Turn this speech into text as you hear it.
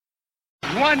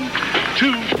1, 2, 3,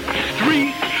 4,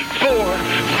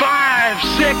 5,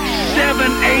 6, 7,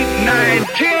 8, 9,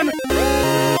 10.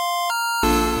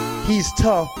 He's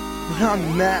tough, but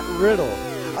I'm Matt Riddle.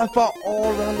 I fought all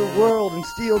around the world in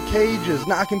steel cages,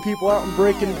 knocking people out and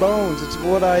breaking bones. It's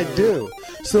what I do.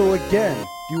 So again,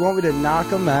 do you want me to knock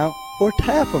him out or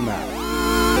tap him out?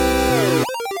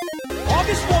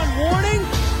 August 1 warning.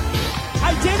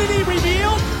 Identity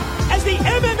revealed as the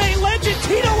MMA legend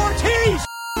Tito Ortiz.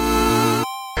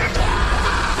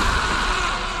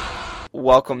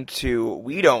 Welcome to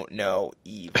We Don't Know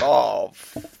Evolve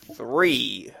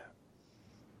 3.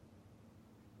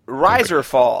 Rise or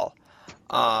Fall.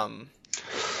 Nope.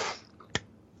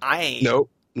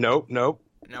 No.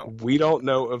 We don't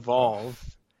know Evolve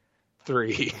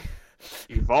 3.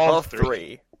 Evolve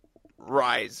 3.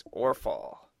 Rise or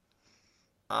Fall.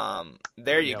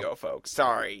 There you go, folks.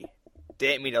 Sorry.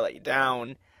 Didn't mean to let you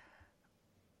down.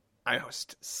 I'm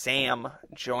host Sam,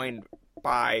 joined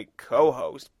by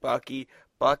co-host Bucky.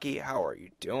 Bucky, how are you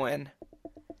doing?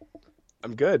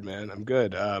 I'm good, man. I'm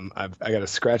good. I got a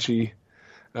scratchy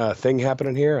thing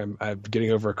happening here. I'm getting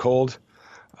over a cold.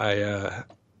 I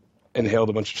inhaled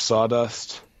a bunch of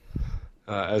sawdust,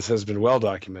 as has been well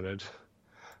documented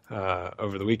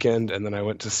over the weekend, and then I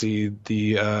went to see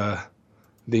the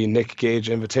Nick Gage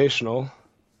Invitational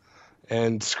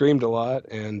and screamed a lot,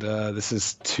 and this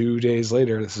is 2 days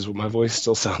later. This is what my voice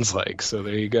still sounds like, so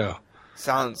there you go.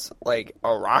 Sounds like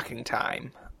a rocking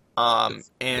time, and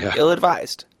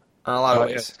ill-advised in a lot of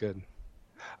ways. Yeah, it's good.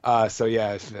 So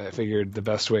I figured the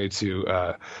best way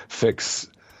to fix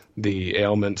the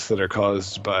ailments that are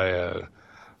caused by,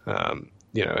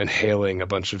 inhaling a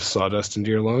bunch of sawdust into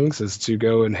your lungs is to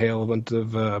go inhale a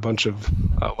bunch of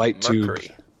light Mercury.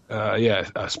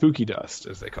 tube, spooky dust,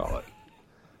 as they call it.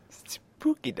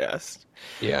 Spooky dust.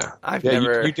 Yeah, I've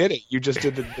never. You did it. You just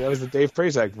did that was the Dave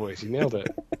Prazak voice. You nailed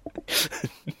it.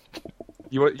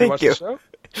 You watched the show?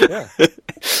 Yeah.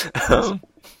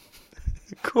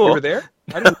 Cool. You were there?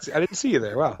 I didn't see you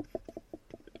there. Wow.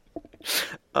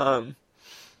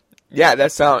 Yeah,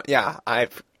 that sound. Yeah,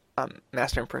 I've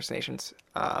master impersonations.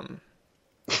 I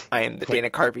am the Dana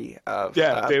Carvey of.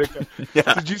 Yeah, Dana.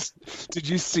 Yeah. Did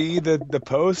you see the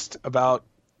post about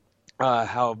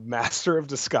how Master of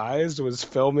Disguise was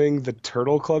filming the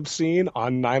Turtle Club scene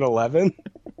on 9/11?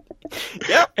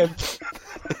 Yep.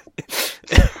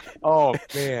 Oh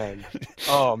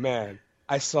man.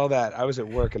 I saw that. I was at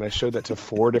work and I showed that to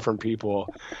 4 different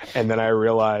people, and then I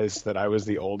realized that I was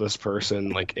the oldest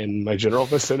person in my general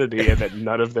vicinity, and that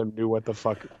none of them knew what the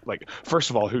fuck. First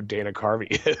of all, who Dana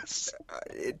Carvey is.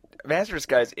 Master of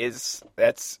Disguise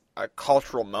that's a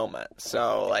cultural moment,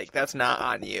 so that's not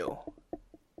on you.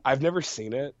 I've never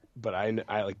seen it, but I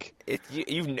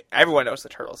everyone knows the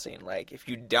turtle scene. If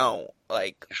you don't,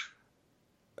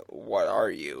 what are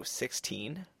you,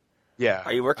 16? Yeah.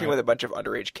 Are you working with a bunch of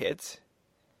underage kids?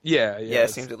 Yeah. Yeah,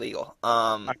 it seems illegal.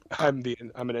 I'm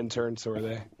an intern, so are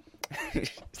they.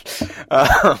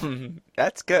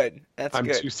 That's good. I'm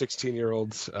good. 2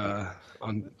 16-year-olds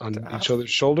on each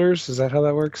other's shoulders. Is that how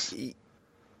that works?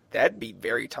 That'd be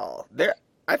very tall.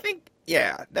 I think,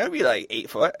 that would be 8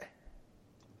 foot.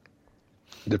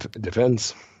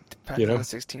 Depends. Depends on the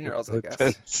 16-year-olds, I guess.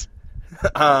 Depends.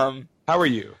 How are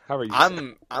you?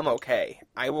 I'm okay.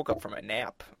 I woke up from a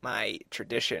nap. My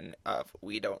tradition of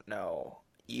We Don't Know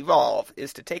Evolve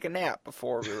is to take a nap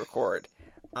before we record.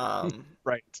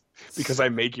 Right. Because I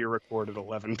make you record at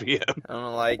 11 p.m.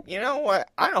 I'm like, you know what?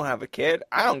 I don't have a kid.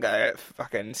 I don't gotta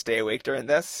fucking stay awake during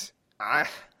this. I'm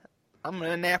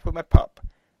gonna nap with my pup.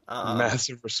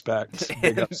 Massive respect.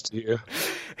 Big ups to you.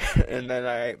 And then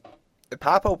I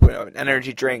pop open an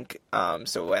energy drink,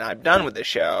 so when I'm done with the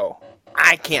show,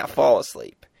 I can't fall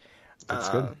asleep. That's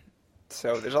good.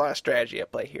 So there's a lot of strategy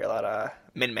at play here, a lot of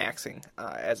min-maxing,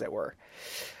 as it were.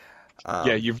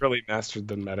 You've really mastered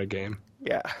the meta game.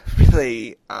 Yeah,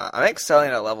 really. I'm excelling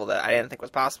at a level that I didn't think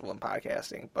was possible in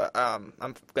podcasting, but I'm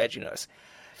glad you noticed.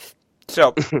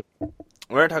 So we're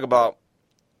going to talk about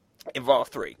Evolve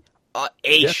 3,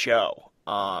 show.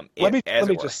 Let me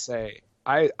just say,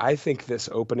 I think this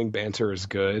opening banter is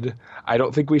good. I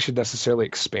don't think we should necessarily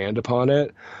expand upon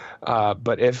it,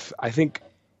 but I think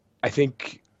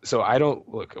so. I don't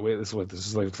look. Wait, this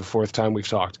is the 4th time we've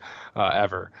talked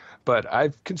ever. But I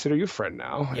consider you a friend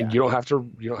now, and you don't have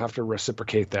to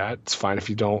reciprocate that. It's fine if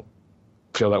you don't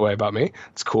feel that way about me.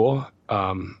 It's cool.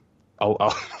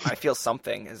 I feel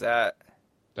something.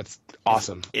 That's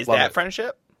awesome. Is that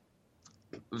friendship?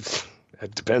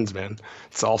 It depends, man.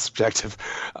 It's all subjective.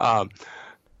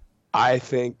 I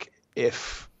think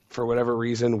if for whatever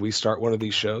reason we start one of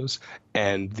these shows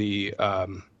and the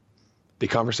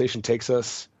conversation takes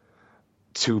us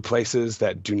to places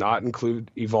that do not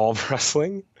include Evolve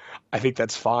Wrestling, I think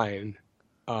that's fine,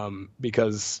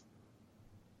 because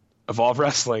Evolve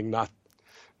Wrestling not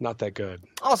that good.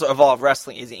 Also, Evolve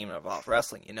Wrestling isn't even Evolve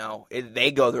Wrestling.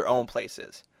 They go their own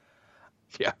places.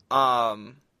 Yeah.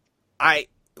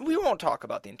 We won't talk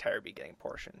about the entire beginning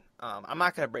portion. I'm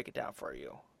not going to break it down for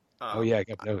you. Oh yeah, I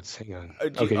got notes. Hang on.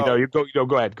 Okay, you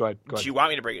go ahead. Go ahead. Do you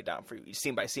want me to break it down for you,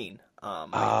 scene by scene?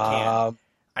 I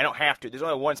I don't have to. There's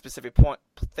only one specific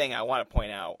thing I want to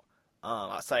point out.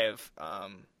 Outside of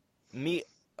me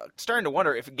starting to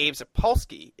wonder if Gabe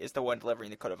Sapolsky is the one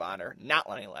delivering the Code of Honor, not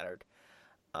Lenny Leonard.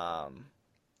 I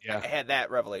had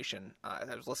that revelation. As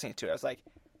I was listening to it, I was like,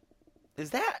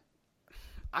 "Is that?"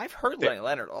 I've heard Lenny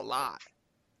Leonard a lot.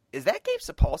 Is that Gabe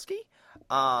Sapolsky?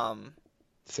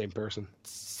 Same person.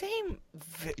 Same.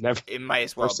 Never. It might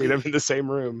as well seen them in the same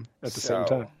room at the same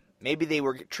time. Maybe they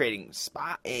were trading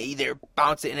spot, either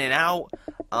bouncing in and out,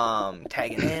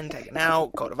 tagging in, tagging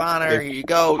out, Code of Honor. Here you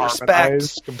go,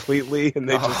 respect completely, and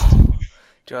they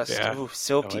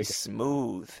silky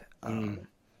smooth.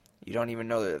 You don't even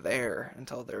know they're there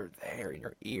until they're there in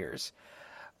your ears.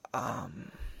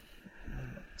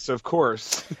 So of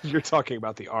course you're talking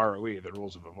about the ROE, the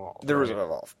Rules of Evolve. The Rules of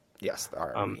Evolve, yes, the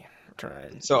ROE.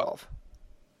 Evolve.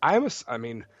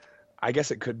 I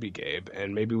guess it could be Gabe,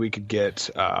 and maybe we could get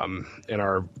in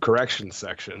our corrections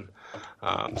section,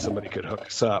 somebody could hook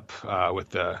us up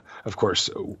with of course,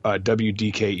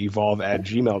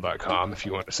 wdkevolve@gmail.com if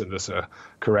you want to send us a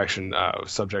correction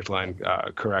subject line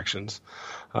corrections,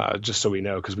 just so we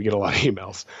know, because we get a lot of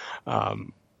emails. We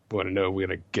want to know we're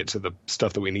going to get to the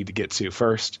stuff that we need to get to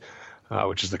first,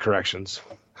 which is the corrections.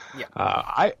 Yeah.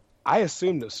 I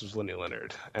assumed this was Lenny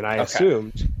Leonard, and I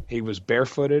assumed he was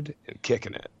barefooted and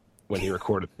kicking it when he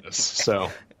recorded this. So,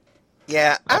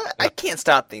 yeah, I can't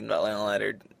stop thinking about Lenny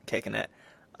Leonard kicking it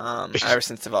ever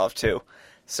since Evolve 2.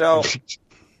 So,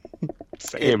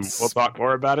 same. We'll talk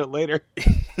more about it later.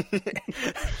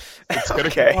 It's gonna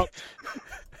okay. come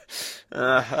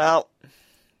up. Well,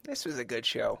 this was a good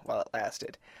show while it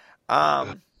lasted.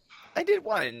 I did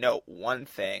want to note one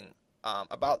thing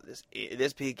about this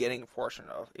beginning portion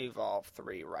of Evolve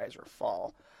 3 Rise or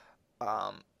Fall.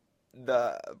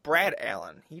 The Brad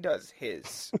Allen, he does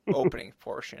his opening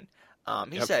portion.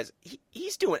 He says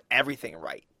he's doing everything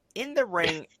right in the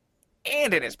ring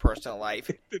and in his personal life.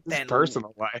 Then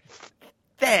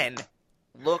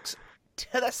looks to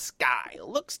the sky,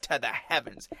 looks to the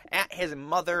heavens at his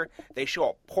mother. They show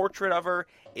a portrait of her.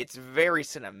 It's very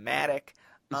cinematic.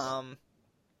 And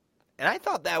I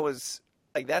thought that was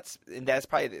that's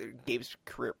probably Gabe's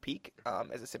career peak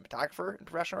as a cinematographer in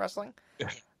professional wrestling.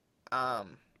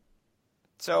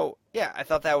 So yeah, I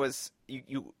thought that was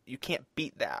you can't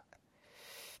beat that.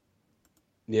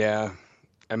 Yeah,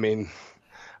 I mean,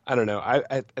 I don't know.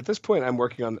 At this point, I'm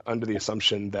working under the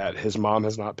assumption that his mom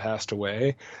has not passed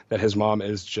away, that his mom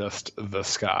is just the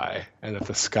sky, and that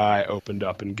the sky opened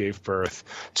up and gave birth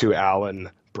to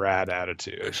Alan Brad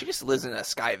attitude. She just lives in a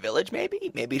sky village, maybe.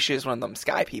 Maybe she's one of them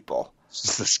sky people.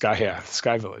 It's the sky,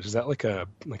 Sky Village. Is that like a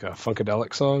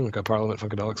funkadelic song, like a Parliament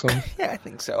funkadelic song? Yeah, I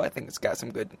think so. I think it's got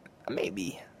some good.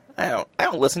 Maybe I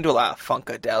don't listen to a lot of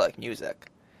funkadelic music.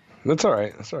 That's all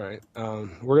right.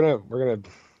 We're gonna.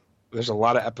 There's a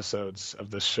lot of episodes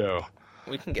of this show.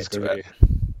 We can get to it.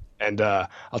 And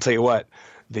I'll tell you what,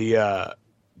 the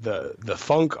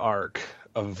funk arc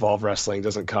of Evolve Wrestling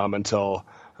doesn't come until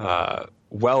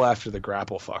well after the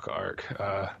grapple fuck arc,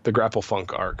 the grapple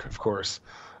funk arc, of course,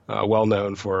 well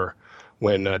known for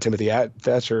when Timothy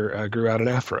Thatcher grew out an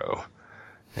afro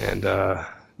and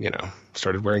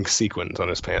started wearing sequins on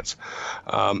his pants.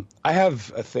 I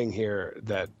have a thing here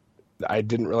that I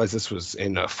didn't realize this was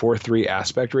in a 4:3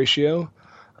 aspect ratio.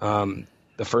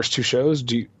 The first two shows,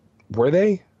 were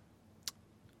they?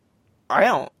 I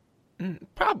don't.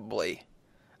 Probably.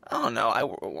 I don't know.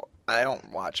 I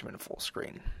don't watch them in full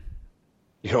screen.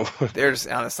 They're just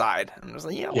on the side. I'm just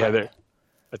like, they're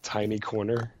a tiny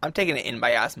corner. I'm taking it in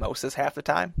by osmosis half the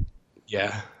time.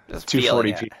 Yeah. Just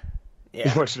 240p.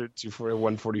 Yeah. You watched it at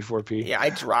 144p. Yeah,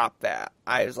 I dropped that.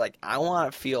 I was like, I want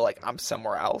to feel like I'm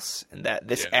somewhere else, and that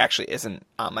this actually isn't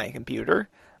on my computer.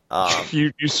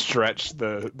 You stretch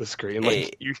the screen,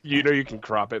 like you can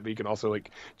crop it, but you can also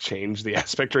change the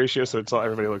aspect ratio so it's all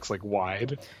everybody looks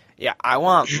wide. Yeah, I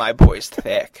want my voice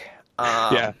thick.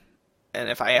 Yeah, and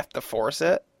if I have to force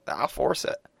it, I'll force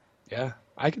it. Yeah,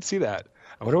 I could see that.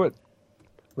 I wonder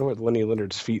what Lenny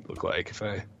Leonard's feet look like if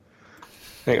I.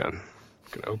 Hang on, I'm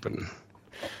gonna open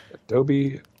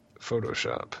Adobe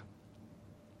Photoshop.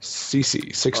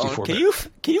 CC 64. Can you?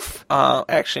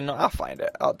 Actually, no. I'll find it.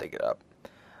 I'll dig it up.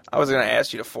 I was gonna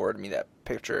ask you to forward me that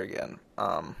picture again.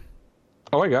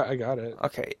 Oh, I got it.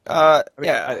 Okay. I mean,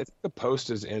 Yeah. I think the post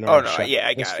is in Oh our no. chat Yeah,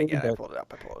 I got history, it. I but pulled it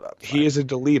up. he is a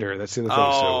deleter. That's the other thing.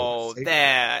 Oh, So,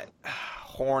 that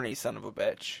horny son of a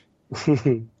bitch.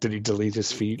 did he delete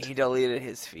his feet? He deleted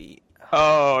his feet.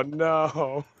 Oh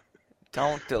no!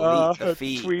 Don't delete the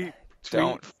feet. Tweet,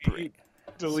 Don't. feet,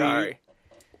 delete. Sorry.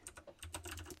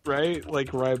 Right,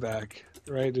 like Ryback.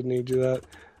 Right? Didn't he do that?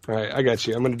 All right, I got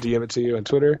you. I'm gonna DM it to you on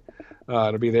Twitter.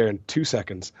 It'll be there in 2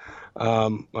 seconds. I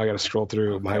gotta scroll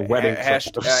through my wedding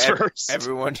photos first.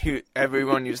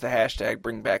 Everyone use the hashtag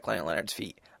Bring Back Leonard's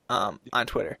feet on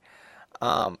Twitter.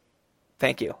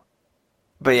 Thank you.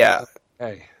 But yeah.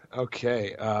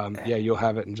 Okay. Yeah, you'll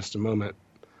have it in just a moment.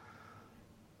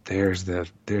 There's the.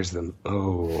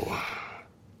 Oh,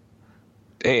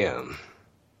 damn.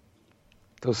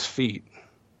 Those feet.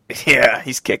 Yeah,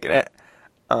 he's kicking it.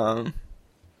 No,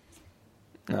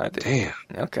 damn.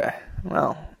 Okay.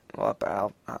 Well,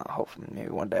 I'll hope maybe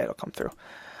one day it'll come through.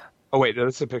 Oh wait, no,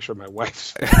 that's a picture of my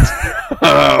wife's.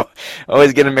 Oh,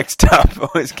 always getting mixed up.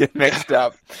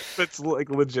 That's like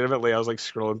legitimately. I was like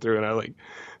scrolling through, and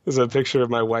there's a picture of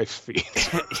my wife's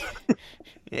feet.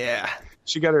 Yeah.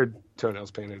 She got her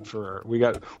toenails painted for her. We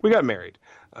got married.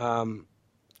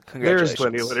 There's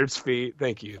Lenny Leonard's feet.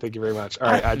 Thank you very much. All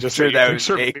right, I just sure that was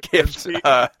a gift.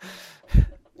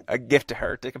 A gift to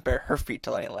her to compare her feet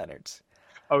to Lenny Leonard's.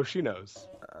 Oh, she knows.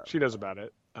 She knows about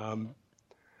it.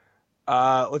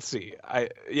 Let's see.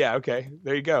 Okay.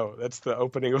 There you go. That's the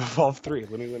opening of Evolve 3,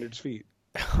 Lenny Leonard's feet.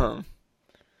 I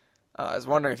was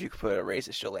wondering if you could put a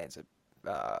racist Joe Lanza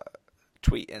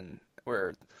tweet in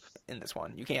this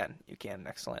one. You can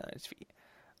next to Lenny Leonard's feet.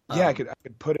 Yeah, I could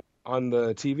put it on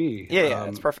the TV. Yeah,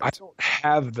 that's perfect. I don't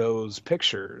have those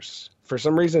pictures. For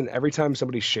some reason, every time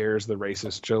somebody shares the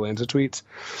racist Joe Lanza tweets,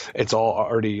 it's all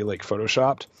already like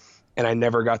photoshopped, and I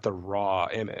never got the raw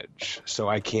image, so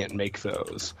I can't make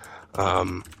those.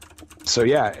 So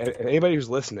yeah, anybody who's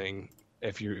listening,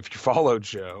 if you follow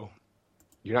Joe,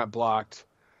 you're not blocked.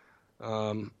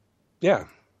 Yeah,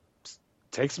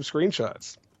 take some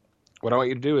screenshots. What I want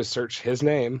you to do is search his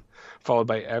name, followed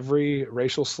by every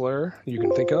racial slur you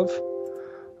can think of,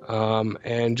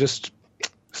 and just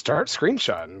start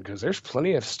screenshotting, because there's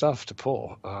plenty of stuff to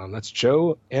pull. That's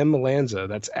Joe M. Lanza.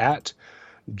 That's at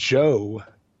Joe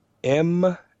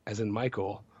M, as in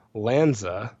Michael,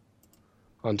 Lanza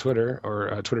on Twitter,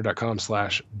 or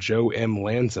twitter.com/Joe M.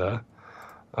 Lanza.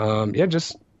 Yeah,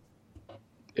 it's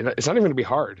not even going to be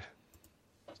hard.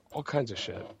 All kinds of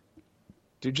shit.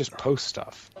 Dude just posts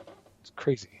stuff. It's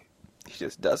crazy. He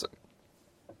just does it.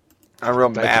 A real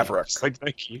maverick. Just like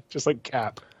Nike. Just like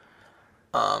Cap.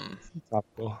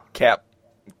 Topical. Cap.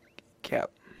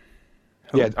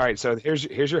 Yeah, all right, so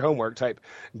here's your homework. Type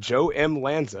Joe M.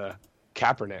 Lanza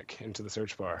Kaepernick into the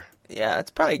search bar. Yeah,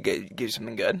 it's probably good. Gives you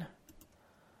something good.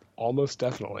 Almost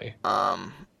definitely.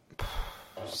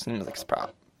 Seems like it's going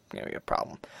to be a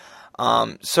problem.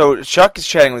 So Chuck is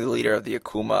chatting with the leader of the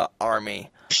Akuma army.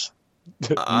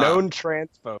 Known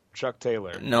transphobe Chuck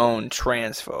Taylor.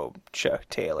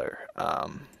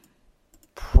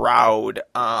 Proud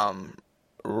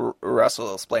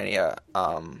WrestleSplania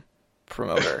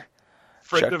promoter.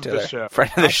 Friend of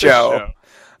the show.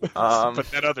 But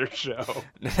that other show.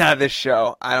 Not this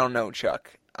show. I don't know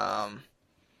Chuck.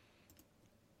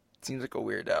 Seems like a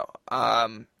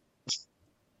weirdo.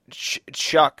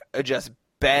 Chuck just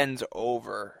bends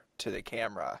over to the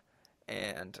camera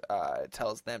and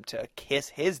tells them to kiss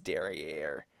his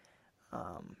derriere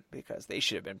because they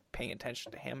should have been paying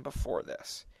attention to him before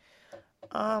this.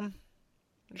 I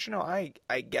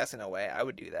guess in a way I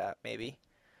would do that, maybe.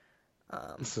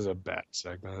 This is a bad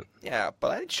segment. Yeah,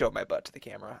 but I didn't show my butt to the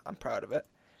camera. I'm proud of it.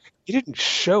 He didn't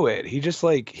show it. He just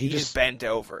bent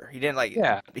over. He didn't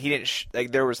Yeah. He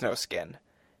didn't there was no skin.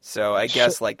 So I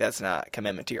guess that's not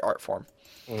commitment to your art form.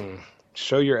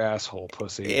 Show your asshole,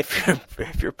 pussy.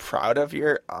 If you're proud of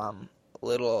your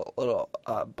little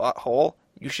butthole,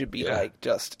 you should be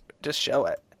just show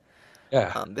it.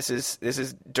 Yeah. This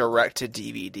is direct to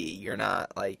DVD. You're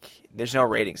not there's no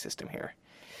rating system here.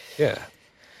 Yeah.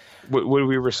 Would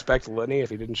we respect Lenny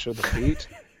if he didn't show the feet?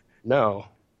 No,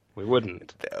 we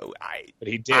wouldn't. But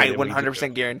he did. I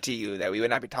 100% guarantee you that we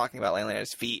would not be talking about Lenny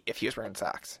Leonard's feet if he was wearing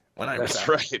socks.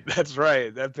 100%. That's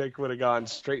right. That pic would have gone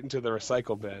straight into the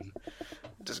recycle bin.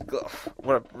 Just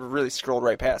would have really scrolled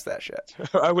right past that shit.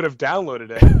 I would have downloaded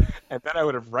it, and then I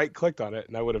would have right-clicked on it,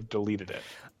 and I would have deleted it.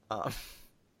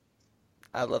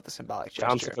 I love the symbolic gesture.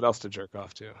 Found something else to jerk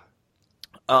off to.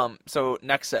 So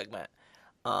next segment.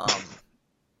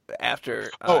 After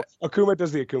Akuma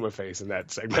does the Akuma face in that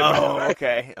segment. Oh,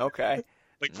 okay.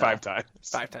 5 times.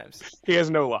 5 times. He has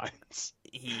no lines.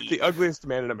 The ugliest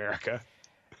man in America.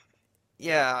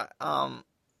 Yeah,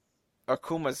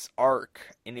 Akuma's arc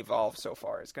in Evolve so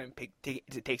far is going to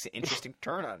it takes an interesting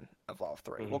turn on Evolve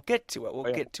 3. We'll get to it.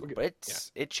 We'll get to it,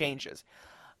 but it changes.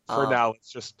 For now,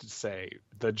 let's just say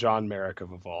the John Merrick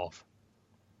of Evolve.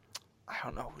 I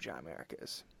don't know who John Merrick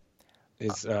is.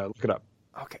 Look it up.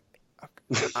 Okay.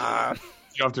 You don't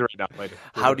have to write it down later.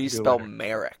 How do you spell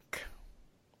Merrick?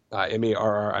 Merrick.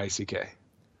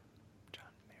 John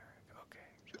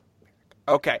Merrick.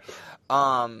 Okay.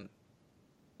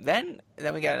 Then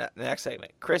we got the next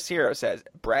segment. Chris Hero says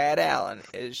Brad Allen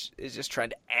is just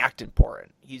trying to act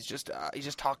important. He's just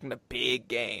talking a big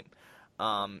game.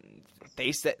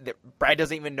 They said that Brad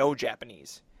doesn't even know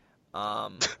Japanese,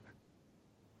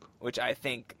 which I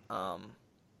think I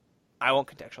won't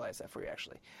contextualize that for you.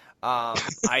 Actually, I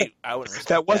wouldn't respect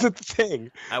that. Wasn't the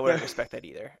thing. I wouldn't respect that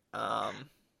either.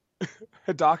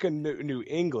 Hidaka knew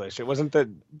English. It wasn't that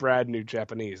Brad knew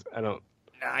Japanese.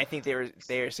 I think they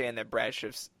were saying that Brad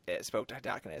should have spoke to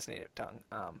Hidaka in his native tongue.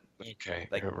 Okay,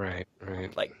 like, right.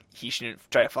 Like he shouldn't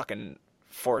try to fucking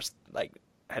force like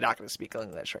Hidaka to speak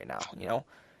English right now. You know,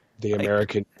 the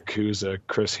American Yakuza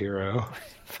Chris Hero.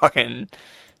 Fucking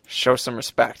show some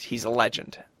respect. He's a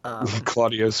legend.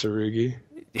 Claudio Tsurugi.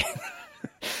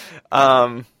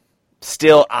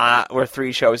 Still, we're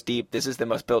 3 shows deep. This is the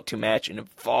most built-to match in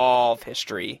Evolve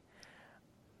history.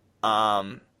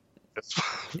 And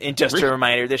just a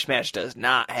reminder, this match does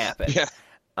not happen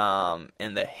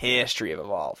in the history of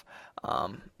Evolve.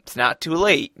 It's not too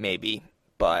late, maybe,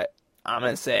 but I'm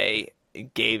gonna say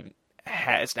Gabe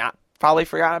has not probably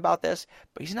forgotten about this,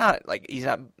 but he's not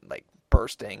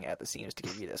bursting at the seams to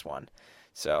give you this one.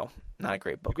 So not a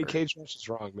great booker. Maybe Cage Match is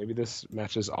wrong. Maybe this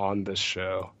match is on this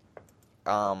show.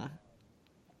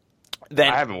 Then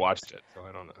I haven't watched it, so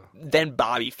I don't know. Then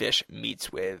Bobby Fish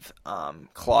meets with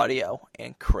Claudio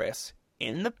and Chris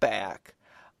in the back,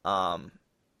 and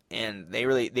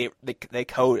they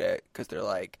code it because they're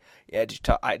like, yeah,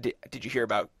 did you hear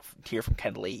from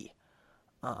Ken Lee?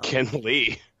 Ken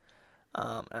Lee.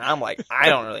 And I'm like, I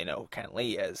don't really know who Ken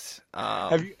Lee is.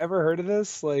 Have you ever heard of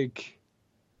this? Like,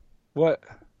 what?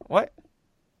 What?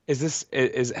 Is this?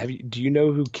 Do you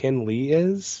know who Ken Lee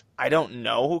is? I don't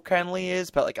know who Ken Lee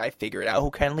is, but like I figured out who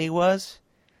Ken Lee was,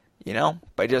 you know,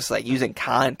 by just like using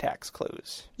context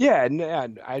clues. Yeah,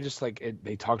 I just like it.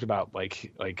 They talked about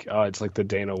like it's like the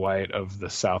Dana White of the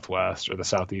Southwest or the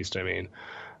Southeast. I mean,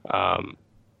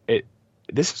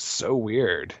 this is so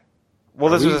weird.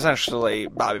 Well, this was essentially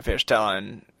Bobby Fish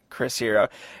telling Chris Hero,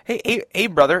 "Hey,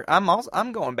 brother,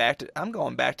 I'm going back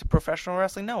to professional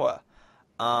wrestling Noah.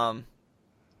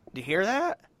 Do you hear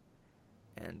that?"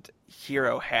 And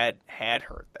Hero had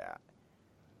heard that,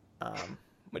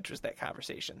 which was that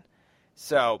conversation.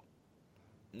 So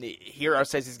the Hero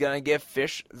says he's gonna give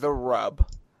Fish the rub.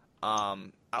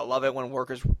 I love it when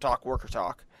workers talk worker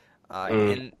talk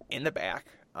in the back.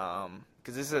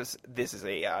 Because this is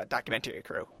a documentary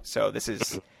crew, so this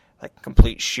is like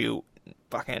complete shoot.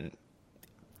 Fucking,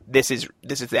 this is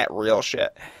that real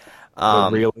shit. The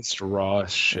realest, raw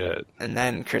shit. And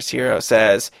then Chris Hero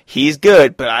says he's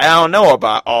good, but I don't know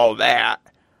about all that.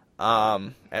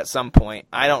 At some point,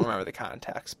 I don't remember the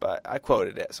context, but I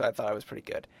quoted it, so I thought it was pretty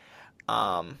good.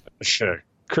 Sure.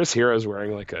 Chris Hero's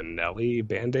wearing like a Nelly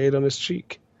Band-Aid on his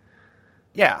cheek.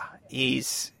 Yeah,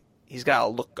 he's got a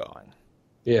look going.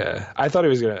 Yeah, I think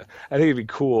it'd be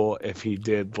cool if he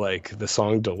did like the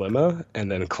song Dilemma and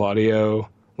then Claudio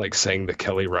like sang the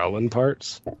Kelly Rowland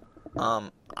parts.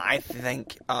 I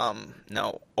think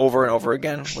no, Over and Over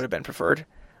Again would have been preferred.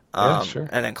 Yeah, sure.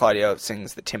 And then Claudio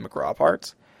sings the Tim McGraw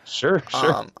parts. Sure.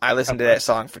 I listened to that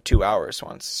song for 2 hours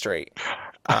once straight.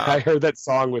 I heard that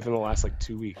song within the last like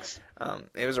 2 weeks.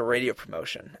 It was a radio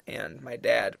promotion, and my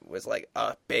dad was like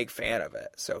a big fan of it,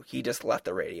 so he just left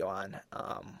the radio on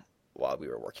while we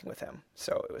were working with him.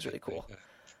 So it was really cool.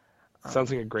 Sounds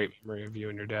like a great memory of you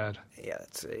and your dad. Yeah,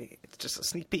 it's just a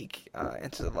sneak peek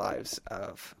into the lives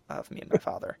of me and my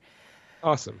father.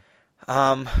 Awesome.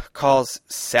 Calls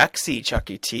sexy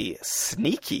Chucky T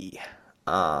sneaky.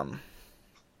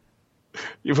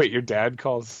 Wait, your dad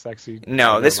calls sexy?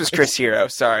 No, this was Chris Hero.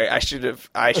 Sorry, I should have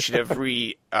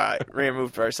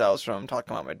removed ourselves from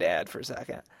talking about my dad for a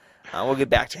second. We'll get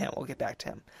back to him.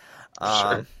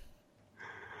 Sure.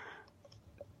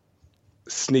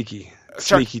 Sneaky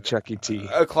Chucky T.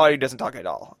 Claudio doesn't talk at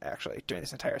all, actually, during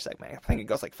this entire segment. I think it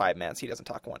goes like 5 minutes. He doesn't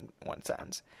talk one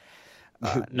sentence.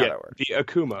 Not a word. The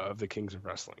Akuma of the Kings of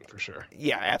Wrestling, for sure.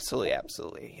 Yeah,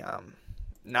 absolutely.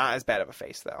 Not as bad of a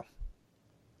face, though.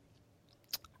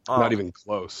 Not even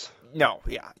close. No,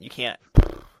 yeah, you can't.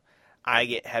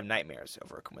 I have nightmares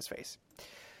over Akuma's face.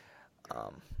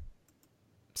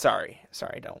 Sorry,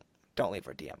 Don't leave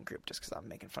our DM group just because I'm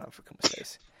making fun of Fukuma's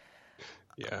face.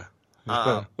 Yeah.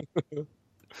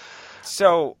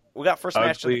 So we got first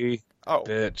match. Ugly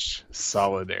bitch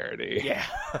solidarity. Yeah.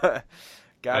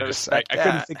 Gotta respect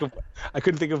that. I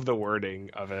couldn't think of the wording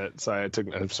of it, so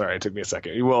I'm sorry, it took me a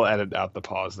second. You will edit out the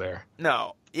pause there.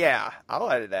 No, yeah,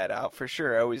 I'll edit that out for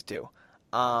sure. I always do.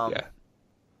 The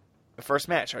first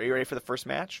match. Are you ready for the first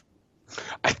match?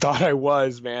 I thought I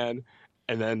was, man,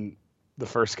 and then the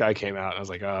first guy came out, and I was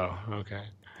like, oh, okay.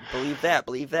 Believe that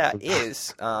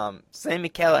is Sami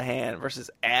Callihan versus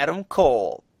Adam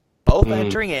Cole, both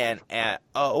entering in at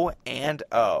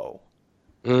 0-0.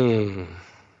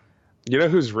 You know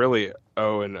who's really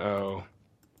 0-0?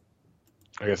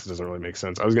 I guess it doesn't really make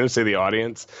sense. I was gonna say the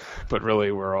audience, but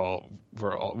really we're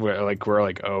like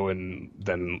 0 and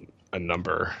then a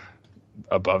number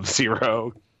above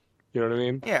 0. You know what I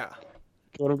mean? Yeah.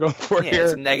 What I'm going for here?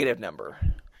 It's a negative number.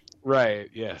 Right.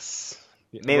 Yes.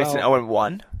 Maybe it's an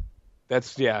 0-1.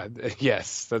 That's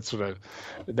yes. That's what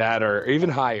that or even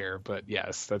higher. But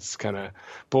yes, that's kind of.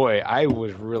 Boy, I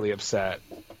was really upset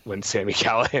when Sami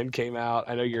Callihan came out.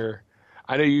 I know you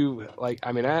like.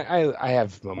 I mean, I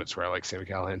have moments where I like Sami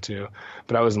Callihan too,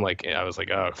 but I was like,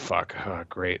 oh fuck, oh,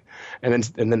 great. And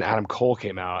then Adam Cole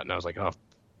came out, and I was like, oh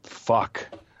fuck.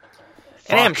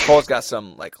 And Adam Cole's got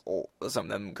some of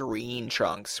them green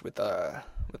trunks with the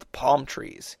palm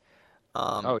trees.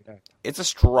 It's a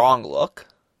strong look.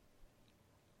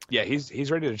 Yeah,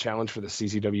 he's ready to challenge for the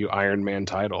CZW Iron Man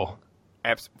title.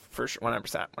 For sure,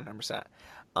 100%.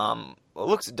 It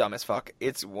looks dumb as fuck.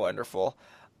 It's wonderful.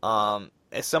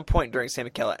 At some point during Sami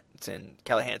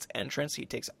Callihan's entrance, he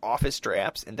takes off his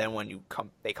straps, and then when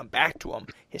they come back to him,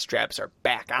 his straps are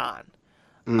back on.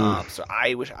 So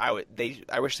I wish they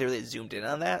really zoomed in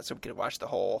on that so we could watch the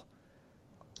whole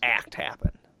act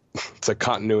happen. It's a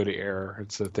continuity error.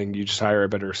 It's a thing. You just hire a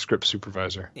better script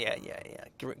supervisor. Yeah.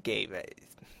 Gabe,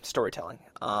 storytelling.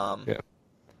 Yeah.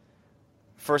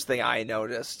 First thing I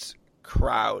noticed,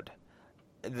 crowd.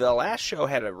 The last show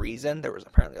had a reason. There was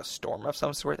apparently a storm of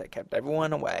some sort that kept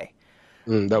everyone away.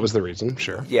 That was the reason,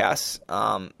 sure. Yes.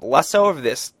 Less so of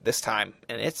this time,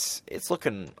 and it's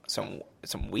looking some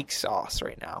weak sauce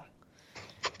right now.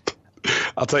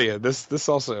 I'll tell you, there's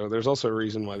also a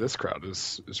reason why this crowd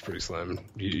is pretty slim.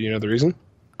 You know the reason?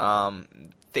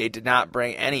 They did not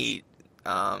bring any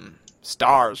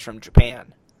stars from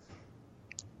Japan.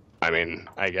 I mean,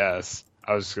 I guess.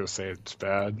 I was just going to say it's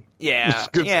bad. Yeah.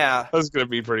 I was going to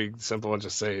be pretty simple and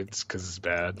just say it's because it's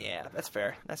bad. Yeah, that's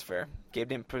fair. Gabe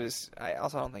didn't put his... I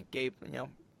also don't think Gabe,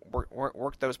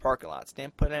 worked those parking lots.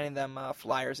 Didn't put any of them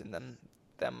flyers in them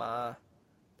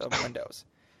windows.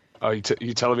 Oh, you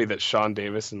telling me that Sean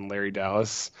Davis and Larry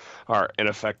Dallas are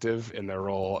ineffective in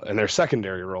their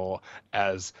secondary role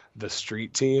as the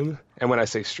street team? And when I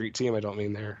say street team, I don't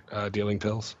mean they're dealing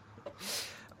pills.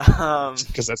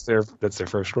 Because that's their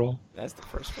first role. That's the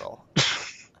first role.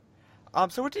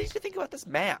 So what did you think about this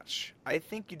match? I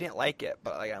think you didn't like it,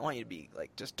 but I want you to be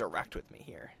just direct with me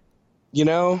here.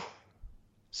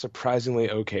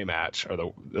 Surprisingly okay match.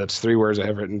 That's 3 words I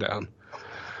have written down.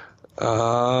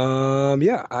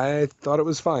 Yeah, I thought it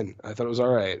was fine. I thought it was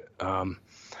all right.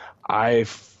 I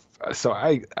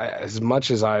as much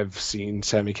as I've seen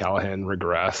Sami Callihan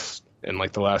regress in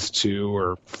the last 2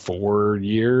 or 4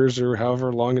 years or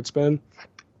however long it's been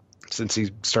since he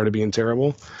started being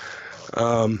terrible,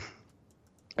 I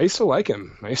used to like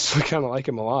him. I used to kind of like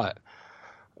him a lot.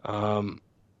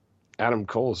 Adam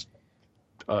Cole's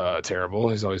terrible.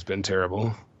 He's always been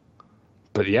terrible.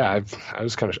 But yeah,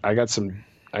 I got some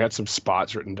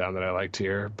spots written down that I liked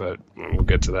here, but we'll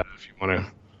get to that if you want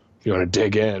to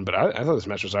dig in. But I thought this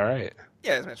match was all right.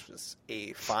 Yeah, this match was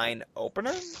a fine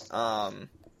opener.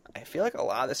 I feel like a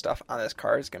lot of the stuff on this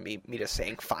card is going to be me just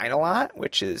saying fine a lot,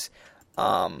 which is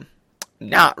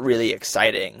not really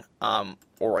exciting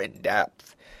or in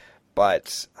depth.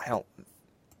 But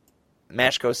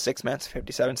match goes 6 minutes,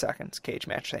 57 seconds. Cage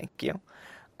match, thank you.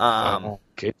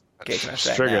 Cage match.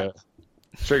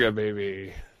 Striga,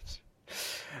 baby.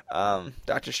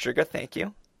 Dr. Striga, thank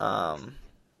you.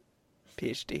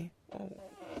 PhD. Oh,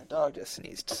 my dog just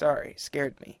sneezed. Sorry,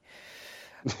 scared me.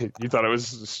 You thought you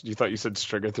said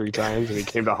Striga 3 times and he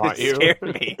came to haunt you? Scared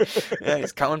me. Yeah,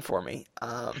 he's coming for me.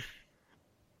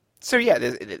 So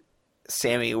yeah,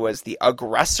 Sami was the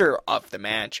aggressor of the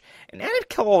match, and Adam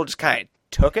Cole just kind of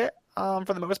took it for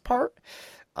the most part,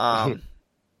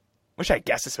 which I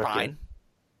guess is fine.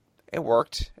 It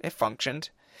worked. It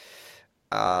functioned.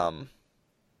 What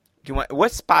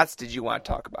spots did you want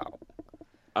to talk about?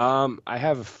 I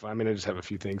just have a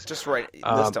few things. Just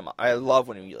list them. I love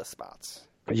when you list spots.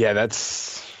 Yeah,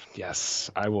 that's Yes,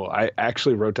 I will. I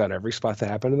actually wrote down every spot that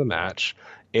happened in the match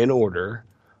in order,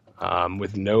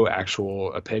 with no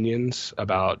actual opinions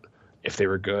about if they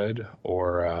were good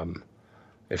or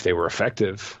if they were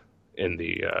effective in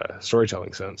the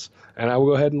storytelling sense. And I will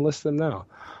go ahead and list them now.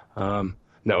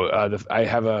 I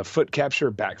have a foot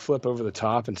capture backflip over the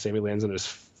top, and Sammy lands on his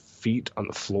feet on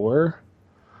the floor,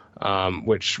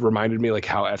 which reminded me like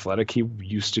how athletic he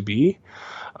used to be.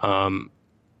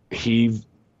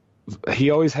 He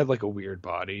always had like a weird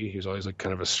body. He was always like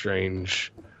kind of a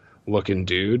strange looking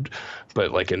dude,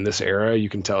 but like in this era you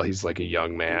can tell he's like a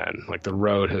young man. Like the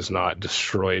road has not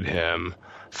destroyed him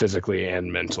physically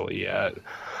and mentally yet.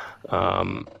 I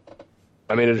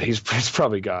mean, he's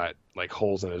probably got like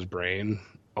holes in his brain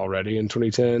already in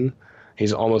 2010.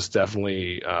 He's almost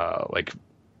definitely like,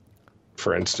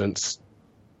 for instance,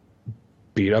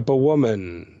 beat up a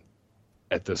woman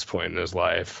at this point in his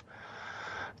life,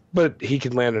 but he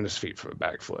can land on his feet from a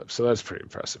backflip, so that's pretty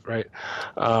impressive, right?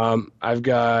 I've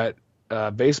got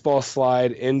baseball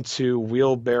slide into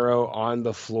wheelbarrow on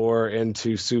the floor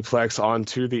into suplex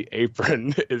onto the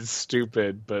apron is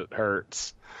stupid but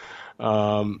hurts.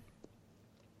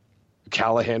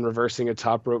 Callahan reversing a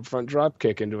top rope front drop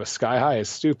kick into a sky high is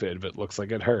stupid but looks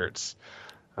like it hurts.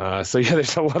 So yeah,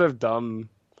 there's a lot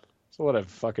of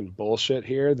fucking bullshit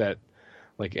here that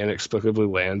like inexplicably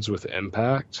lands with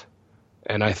Impact.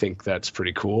 And I think that's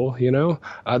pretty cool, you know?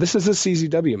 This is a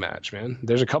CZW match, man.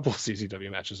 There's a couple of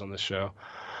CZW matches on this show.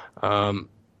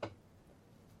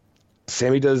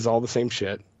 Sammy does all the same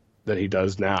shit that he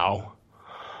does now.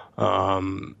 A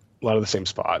lot of the same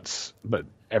spots. But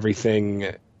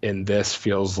everything in this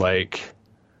feels like...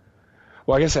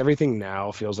 Well, I guess everything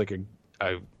now feels like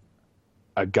a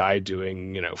guy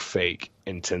doing, you know, fake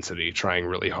intensity, trying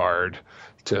really hard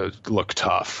to look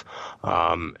tough.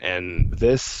 And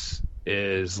this...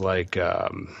 is like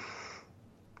well,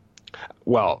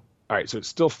 all right, so it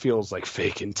still feels like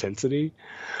fake intensity,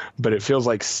 but it feels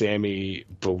like Sammy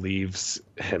believes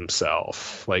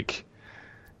himself. Like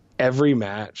every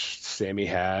match Sammy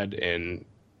had in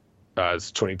it's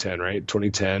 2010, right?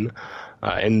 2010,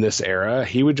 in this era,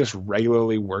 he would just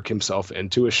regularly work himself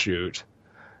into a shoot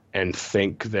and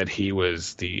think that he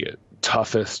was the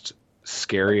toughest,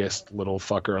 scariest little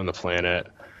fucker on the planet,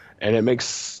 and it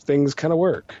makes things kind of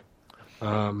work.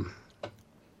 And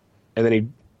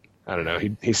then I don't know,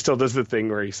 he still does the thing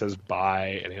where he says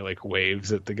bye and he like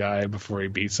waves at the guy before he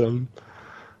beats him,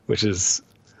 which is,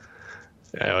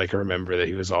 I like remember that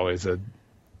he was always a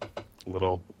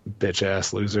little bitch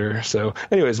ass loser. So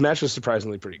anyways, match was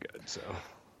surprisingly pretty good. So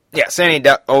yeah, Sammy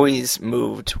always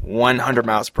moved 100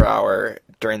 miles per hour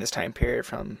during this time period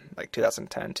from like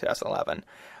 2010 to 2011.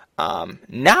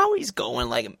 Now he's going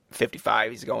like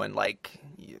 55. He's going like,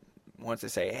 once they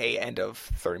say, hey, end of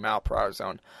 30 mile per hour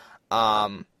zone,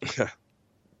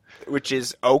 which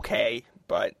is okay,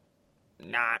 but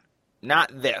not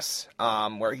this,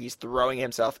 where he's throwing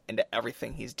himself into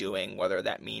everything he's doing, whether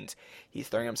that means he's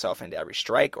throwing himself into every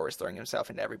strike or he's throwing himself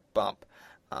into every bump.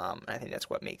 I think that's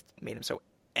what made him so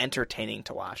entertaining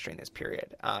to watch during this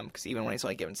period, because even when he's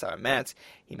only given 7 minutes,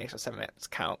 he makes those 7 minutes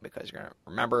count, because you're going to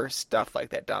remember stuff like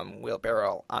that dumb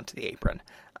wheelbarrow onto the apron,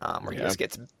 where he just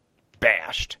gets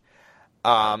bashed.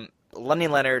 Lenny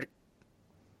Leonard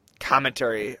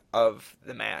commentary of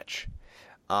the match.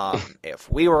 If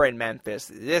we were in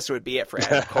Memphis, this would be it for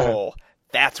Adam Cole.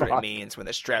 That's what it means when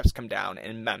the straps come down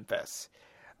in Memphis.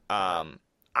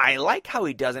 I like how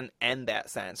he doesn't end that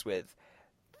sentence with,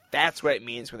 that's what it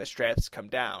means when the straps come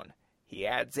down. He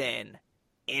adds in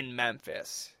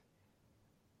Memphis.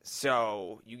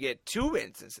 So you get 2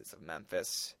 instances of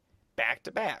Memphis back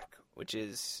to back, which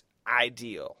is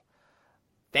ideal.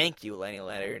 Thank you, Lenny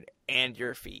Leonard, and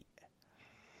your feet.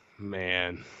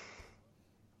 Man,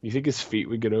 you think his feet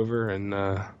would get over in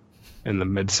the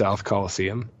Mid-South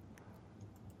Coliseum?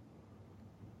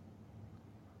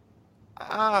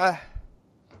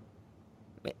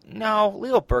 No,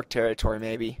 Leo Burke territory,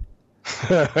 maybe.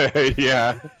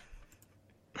 Yeah.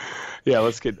 Yeah,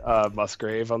 let's get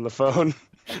Musgrave on the phone.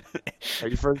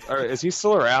 Is he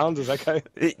still around? Is that guy?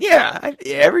 Yeah,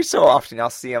 every so often I'll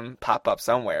see him pop up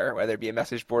somewhere, whether it be a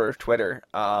message board or Twitter.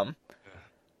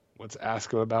 Let's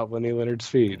ask him about Lenny Leonard's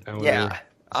feet. Yeah.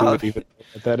 What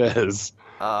that is.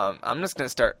 I'm just going to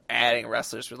start adding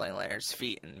wrestlers with Lenny Leonard's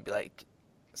feet and be like,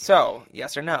 so,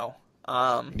 yes or no?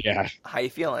 Yeah. How you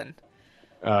feeling?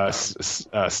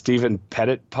 Stephen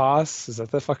Pettit-Poss? Is that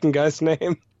the fucking guy's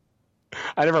name?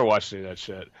 I never watched any of that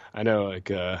shit. I know,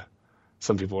 like,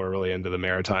 some people are really into the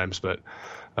Maritimes, but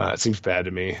it seems bad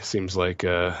to me. Seems like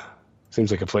a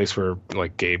place where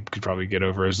like Gabe could probably get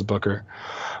over as a booker.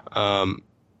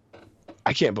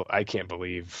 I can't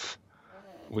believe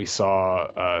we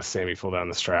saw Sammy pull down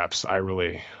the straps. I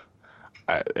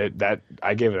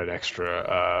gave it an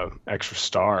extra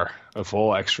star, a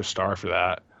full extra star for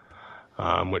that,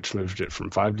 which moved it from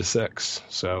 5 to 6.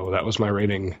 So that was my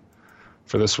rating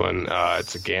for this one.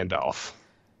 It's a Gandalf.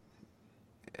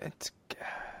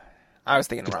 I was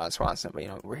thinking Ron Swanson,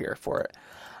 but we're here for it.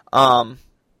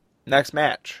 Next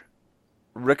match,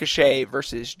 Ricochet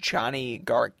versus Johnny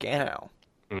Gargano.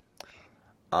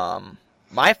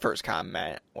 My first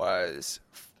comment was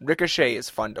Ricochet is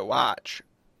fun to watch.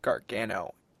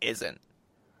 Gargano isn't.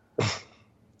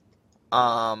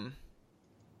 So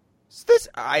this,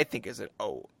 I think, is a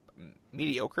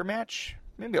mediocre match.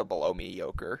 Maybe a below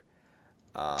mediocre.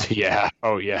 Yeah.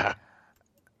 Oh, yeah.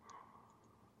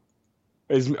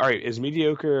 Is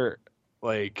mediocre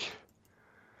like...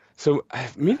 So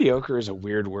mediocre is a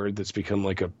weird word that's become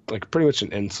like pretty much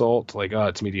an insult. Like, oh,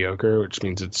 it's mediocre, which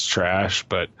means it's trash,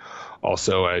 but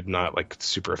also I'm not like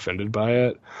super offended by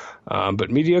it. But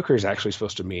mediocre is actually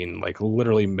supposed to mean like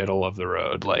literally middle of the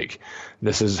road. Like,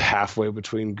 this is halfway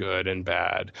between good and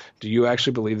bad. Do you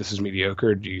actually believe this is mediocre?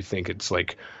 Or do you think it's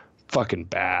like fucking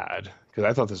bad? Because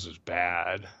I thought this was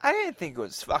bad. I didn't think it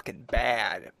was fucking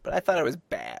bad, but I thought it was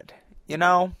bad. You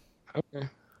know? Okay.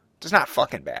 Just not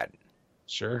fucking bad.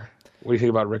 Sure. What do you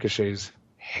think about Ricochet's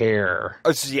hair?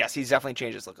 Oh, yes, he's definitely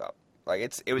changed his look up. Like I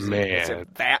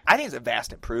think it's a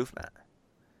vast improvement.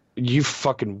 You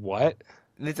fucking what?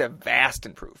 It's a vast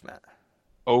improvement.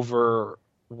 Over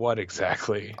what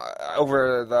exactly?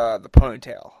 Over the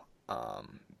ponytail.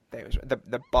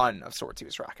 The bun of sorts he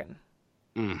was rocking.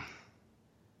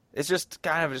 It's just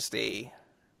kind of just a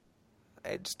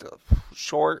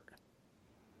short,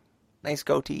 nice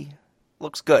goatee.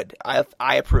 Looks good. I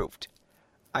approved.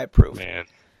 I approve. Man,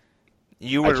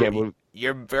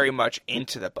 you're very much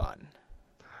into the bun.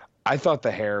 I thought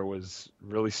the hair was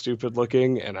really stupid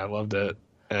looking, and I loved it,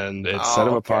 and it set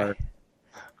him apart.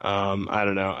 I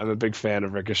don't know. I'm a big fan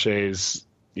of Ricochet's,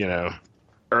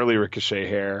 early Ricochet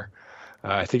hair.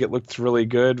 I think it looked really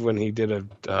good when he did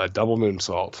a double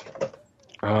moonsault.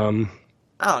 I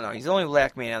don't know. He's the only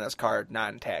black man on this card,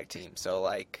 not in tag team, so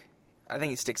I think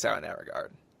he sticks out in that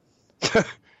regard.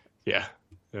 Yeah,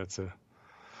 that's a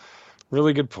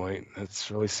really good point. That's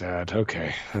really sad.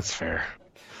 Okay, that's fair.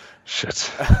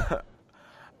 Shit.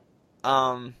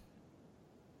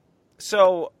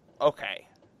 So okay,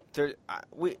 so you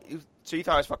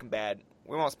thought it was fucking bad.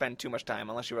 We won't spend too much time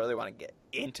unless you really want to get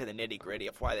into the nitty gritty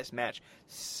of why this match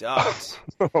sucks.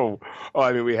 I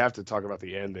mean, we have to talk about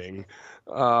the ending.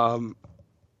 But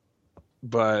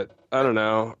I don't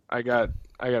know. I got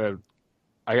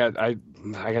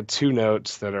two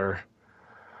notes that are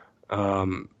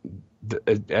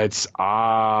it's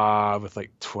with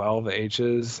like 12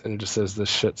 H's, and it just says this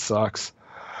shit sucks.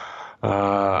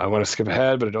 I want to skip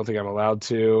ahead, but I don't think I'm allowed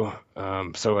to.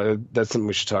 So that's something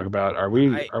we should talk about.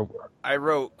 I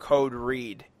wrote code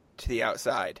read to the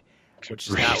outside,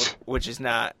 which is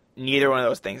not neither one of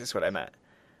those things is what I meant.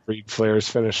 Read Flair's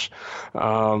finish.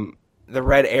 The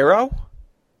red arrow.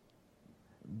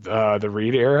 The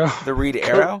read arrow? The read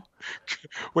arrow?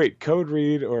 Wait, code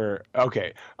read or...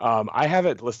 Okay. I have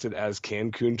it listed as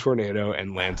Cancun Tornado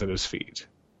and lands at his feet.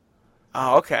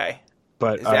 Oh, okay.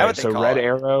 But, is that what they call red it?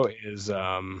 arrow is...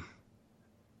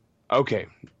 Okay,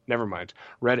 never mind.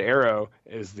 Red arrow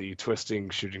is the twisting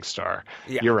shooting star.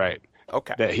 Yeah. You're right.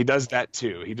 Okay. He does that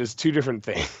too. He does two different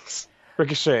things.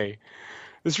 Ricochet.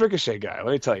 This Ricochet guy,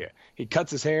 let me tell you. He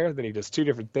cuts his hair, then he does two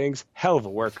different things. Hell of a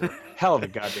worker. Hell of a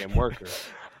goddamn worker.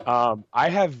 I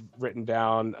have written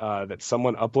down that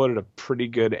someone uploaded a pretty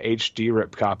good HD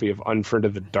rip copy of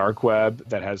Unfriended the Dark Web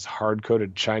that has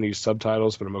hard-coded Chinese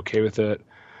subtitles, but I'm okay with it,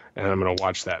 and I'm going to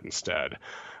watch that instead.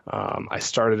 I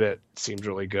started it seemed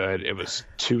really good. It was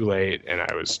too late, and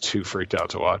I was too freaked out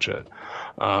to watch it.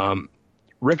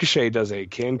 Ricochet does a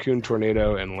Cancun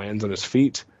Tornado and lands on his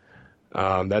feet.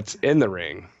 That's in the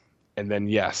ring. And then,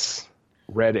 yes,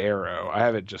 red arrow. I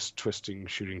have it just twisting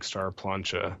shooting star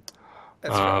plancha.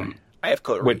 That's right. I have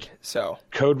code read, so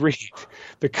code read.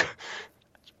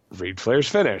 Read Flair's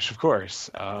finish, of course.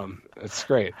 That's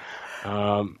great. He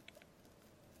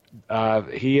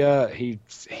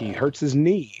hurts his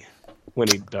knee when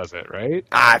he does it, right?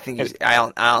 I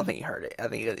don't think he hurt it. I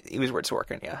think he was where it's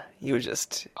working. Yeah, he was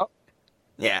just. Oh.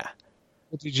 Yeah.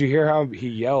 Did you hear how he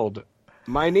yelled,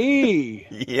 "My knee"?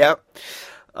 Yep.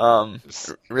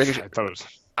 Ricochet.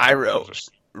 I wrote.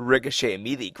 Was... Ricochet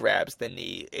immediately grabs the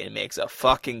knee and makes a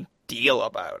fucking deal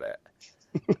about it.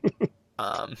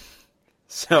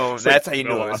 So it's that's how you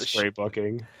know it was Ospreay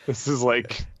booking. This is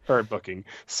like her booking,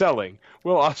 selling.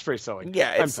 Will Ospreay selling?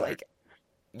 Yeah, it's like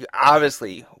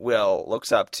obviously Will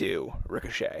looks up to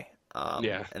Ricochet.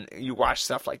 Yeah. And you watch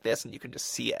stuff like this and you can just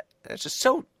see it. And it's just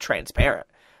so transparent.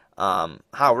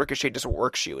 How Ricochet just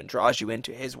works you and draws you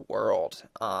into his world.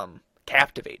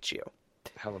 Captivates you.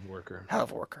 Hell of a worker. Hell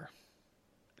of a worker.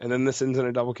 And then this ends in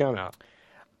a double count out.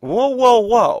 Whoa, whoa,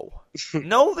 whoa.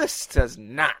 No, this does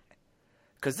not.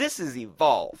 Because this is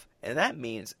Evolve. And that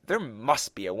means there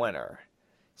must be a winner.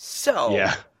 So,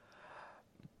 Yeah.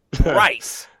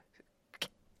 Bryce,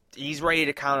 he's ready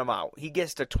to count him out. He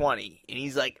gets to 20, and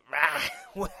he's like,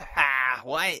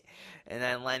 what? And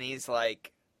then Lenny's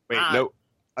like, wait, no.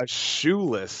 A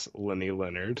shoeless Lenny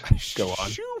Leonard. Go on.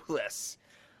 Shoeless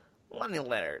Lenny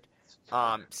Leonard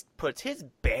puts his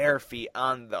bare feet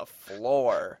on the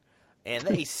floor, and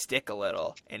they stick a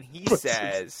little, and he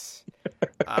says,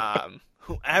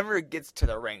 whoever gets to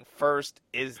the ring first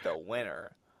is the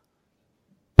winner.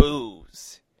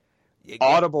 Boos.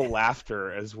 Audible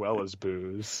laughter as well as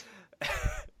booze.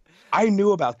 I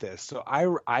knew about this, so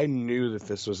I knew that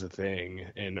this was a thing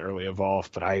in early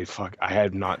Evolve, but I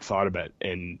had not thought about it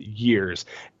in years.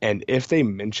 And if they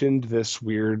mentioned this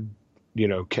weird,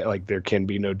 like there can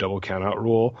be no double countout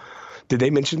rule, did they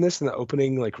mention this in the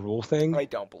opening rule thing? I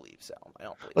don't believe so.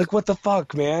 What the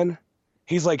fuck, man?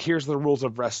 He's like, here's the rules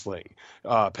of wrestling.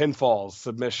 Pinfalls,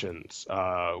 submissions,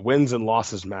 wins and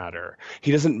losses matter.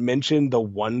 He doesn't mention the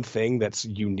one thing that's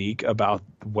unique about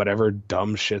whatever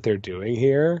dumb shit they're doing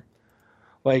here.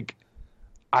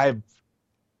 I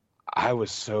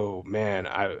was so, man,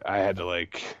 I had to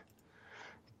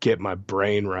get my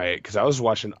brain right. Because I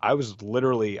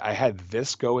had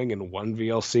this going in one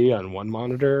VLC on one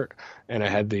monitor, and I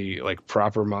had the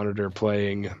proper monitor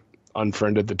playing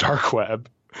Unfriended the Dark Web.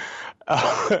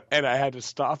 And I had to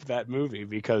stop that movie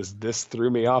because this threw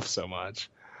me off so much.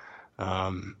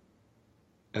 And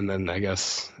then I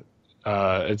guess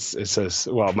it says,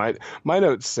 well, my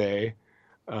notes say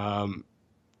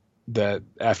that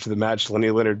after the match,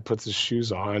 Lenny Leonard puts his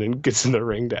shoes on and gets in the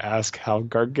ring to ask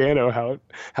Gargano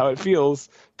how it feels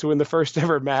to win the first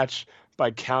ever match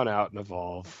by count out and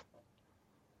Evolve.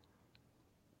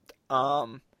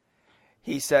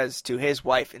 He says to his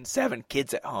wife and 7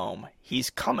 kids at home,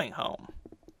 he's coming home.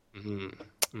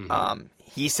 Mm-hmm. Mm-hmm.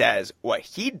 He says what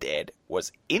he did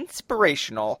was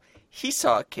inspirational. He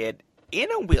saw a kid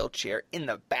in a wheelchair in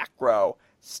the back row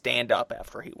stand up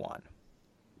after he won.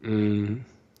 Mm-hmm.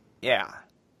 Yeah.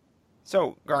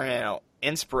 So, Gargano,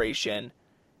 inspiration,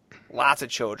 lots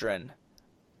of children.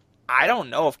 I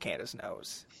don't know if Candace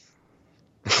knows.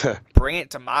 Bring it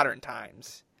to modern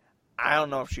times. I don't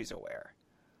know if she's aware.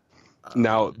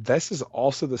 Now, this is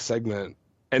also the segment,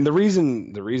 and the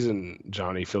reason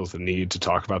Johnny feels the need to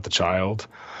talk about the child,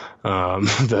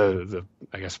 the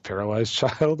I guess paralyzed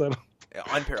child,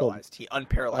 Unparalyzed. He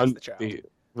unparalyzed the child.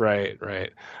 Right.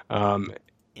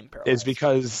 Imparalyzed. Is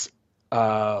because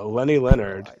Lenny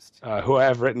Leonard, who I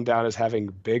have written down as having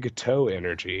big toe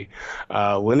energy,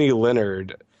 Lenny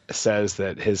Leonard says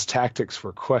that his tactics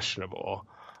were questionable.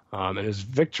 And his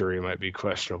victory might be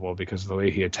questionable because of the way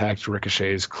he attacked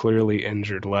Ricochet's clearly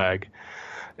injured leg.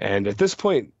 And at this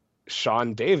point,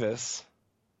 Sean Davis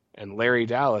and Larry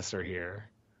Dallas are here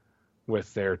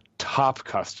with their top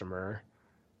customer,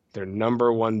 their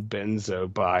number one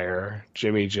benzo buyer,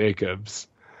 Jimmy Jacobs.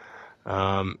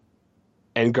 And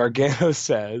Gargano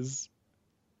says,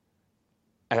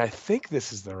 and I think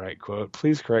this is the right quote,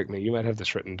 please correct me, you might have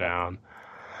this written down.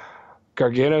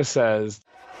 Gargano says,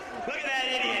 Look at that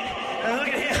idiot. Look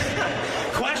at him.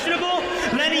 Questionable?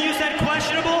 Lenny, you said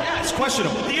questionable? Yeah, it's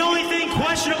questionable. The only thing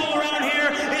questionable around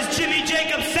here is Jimmy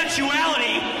Jacobs'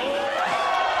 sexuality.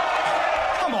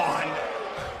 Come on.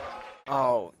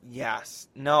 Oh, yes.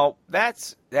 No,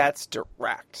 that's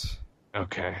direct.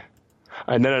 okay.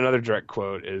 And then another direct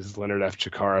quote is Leonard F.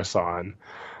 Chikara-san.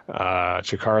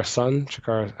 Chikara-san?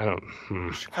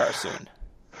 Chikara-soon.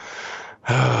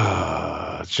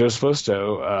 Joe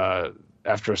Sposto,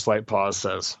 after a slight pause,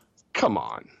 says, come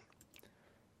on.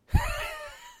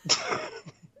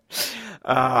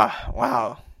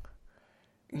 Wow.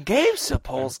 Gabe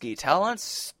Sapolsky telling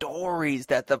stories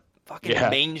that the fucking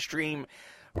mainstream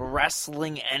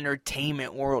wrestling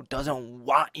entertainment world doesn't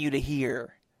want you to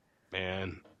hear.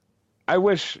 Man, I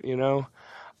wish,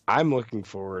 I'm looking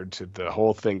forward to the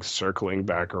whole thing circling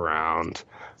back around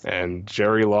and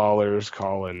Jerry Lawler's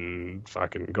calling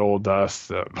fucking Goldust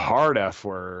the hard F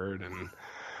word and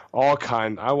all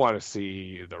kind. I want to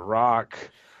see The Rock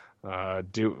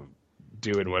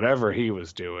doing whatever he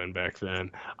was doing back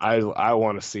then. I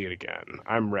want to see it again.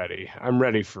 I'm ready. I'm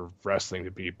ready for wrestling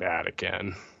to be bad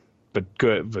again, but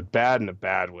good, but bad in a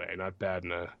bad way, not bad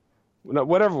in a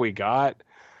whatever we got.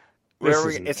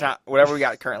 whatever we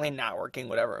got currently not working.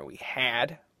 Whatever we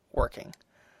had working.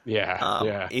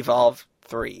 Yeah. Evolve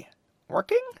 3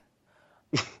 working.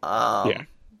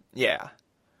 Yeah.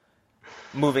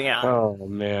 Moving on. Oh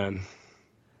man.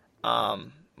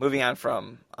 Moving on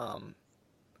from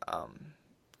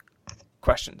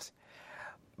questions.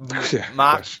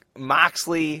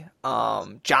 Moxley,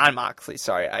 John Moxley.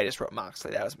 Sorry, I just wrote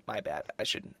Moxley. That was my bad. I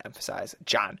should emphasize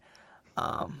John.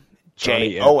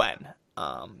 Jon.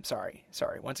 Sorry.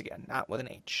 Once again, not with an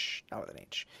H.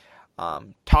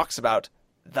 Talks about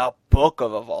the Book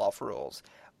of Evolve rules,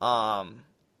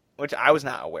 which I was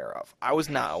not aware of. I was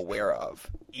not aware of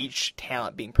each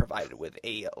talent being provided with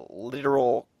a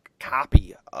literal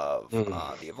copy of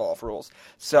the Evolve rules.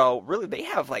 So really, they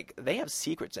have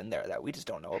secrets in there that we just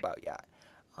don't know about yet.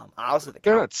 Obviously,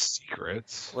 they're not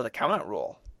secrets. Well, the count out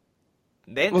rule.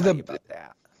 They didn't tell you about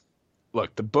that.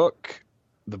 Look, the book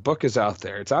is out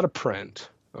there. It's out of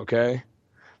print, okay?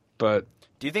 But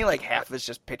do you think like half of it's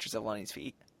just pictures of Lenny's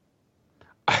feet?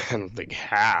 I don't think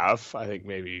half. I think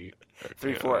maybe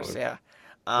 3/4. Yeah.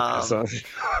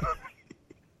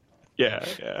 Yeah.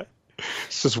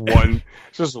 It's just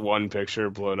one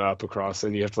picture blown up across,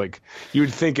 and you have to you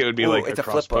would think it would be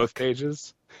across both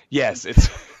pages. Yes, it's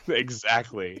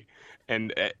exactly.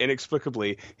 And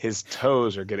inexplicably, his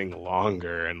toes are getting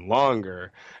longer and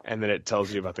longer, and then it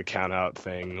tells you about the count out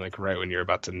thing, right when you're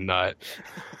about to nut.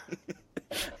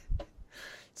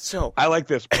 So I like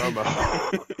this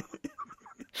promo.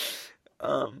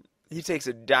 He takes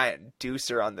a giant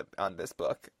deucer on this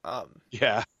book.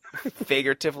 Yeah.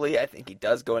 Figuratively, I think he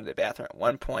does go into the bathroom at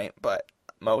one point, but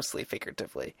mostly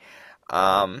figuratively.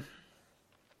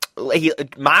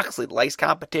 Moxley likes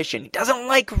competition. He doesn't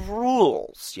like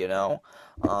rules, If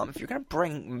you're going to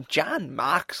bring John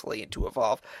Moxley into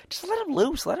Evolve, just let him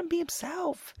loose. Let him be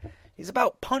himself. He's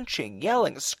about punching,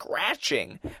 yelling,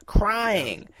 scratching,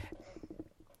 crying.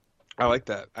 I like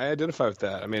that. I identify with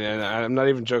that. I mean, and I'm not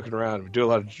even joking around. We do a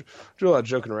lot of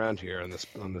joking around here on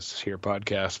this here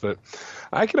podcast, but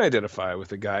I can identify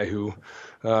with a guy who,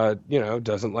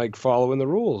 doesn't like following the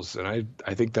rules, and I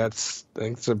think it's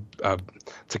a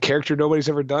character nobody's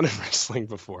ever done in wrestling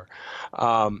before.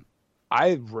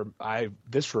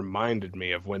 This reminded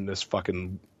me of when this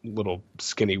fucking little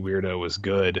skinny weirdo was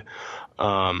good.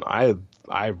 I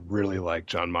really like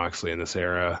Jon Moxley in this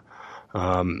era.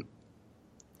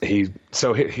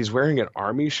 He's wearing an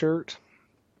Army shirt.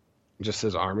 It just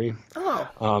says Army. Oh.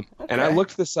 Okay. And I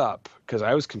looked this up because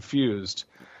I was confused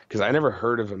because I never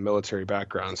heard of a military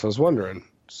background. So I was wondering,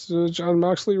 is Jon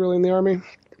Moxley really in the Army?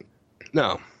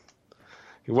 No,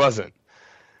 he wasn't.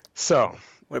 So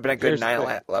would have been a good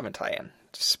 9/11 tie-in.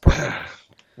 Just support him.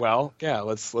 Well, yeah,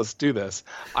 let's do this.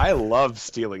 I love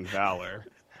stealing valor.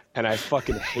 And I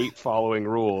fucking hate following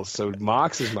rules. So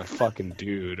Mox is my fucking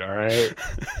dude. All right.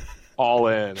 All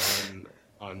in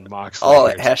on Moxley. All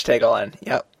in. Hashtag all in.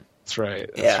 Yep. That's right.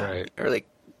 That's right. Really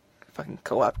fucking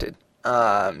co-opted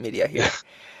media here.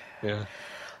 Yeah.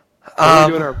 We're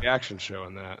doing our reaction show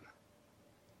on that.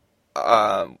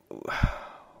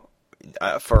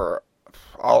 For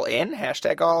all in,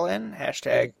 hashtag all in,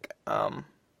 hashtag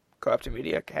co-opted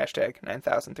media, hashtag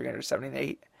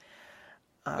 9,378.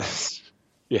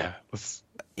 Yeah.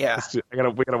 We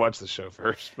gotta watch the show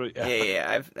first, but yeah.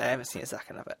 Yeah. I haven't seen a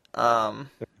second of it.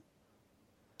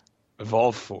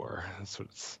 Evolve 4. That's what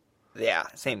it's. Yeah,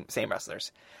 same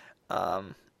wrestlers.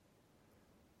 Then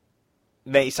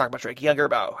he's talking about Drake Younger,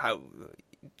 about how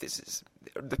this is.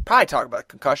 They probably talk about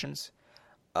concussions.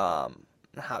 How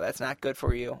that's not good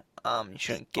for you. You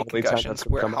shouldn't get concussions.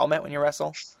 Wear a helmet when you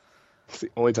wrestle. It's the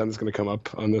only time it's going to come up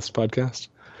on this podcast.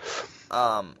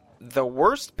 The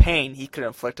worst pain he could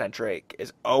inflict on Drake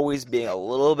is always being a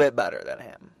little bit better than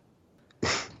him.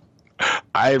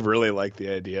 I really like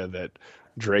the idea that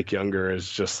Drake Younger is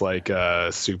just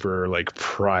super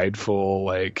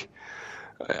prideful, he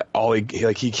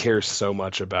cares so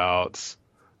much about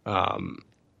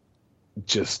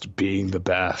just being the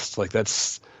best.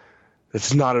 That's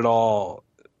not at all.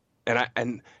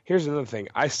 And here's another thing.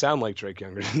 I sound like Drake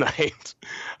Younger tonight.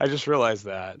 I just realized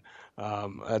that.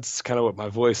 That's kind of what my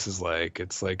voice is like.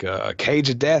 It's like a cage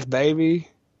of death, baby.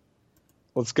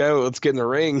 Let's go. Let's get in the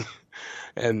ring.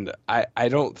 And I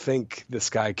don't think this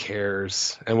guy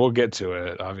cares. And we'll get to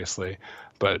it, obviously.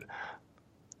 But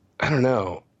I don't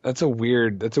know. That's a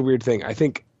weird thing. I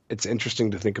think it's interesting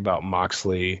to think about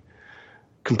Moxley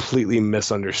completely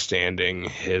misunderstanding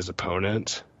his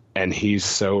opponent. And he's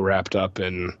so wrapped up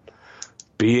in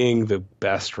being the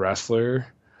best wrestler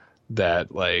that,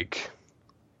 I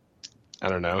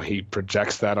don't know, he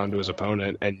projects that onto his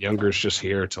opponent, and Younger's just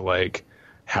here to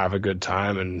have a good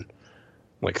time and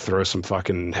like throw some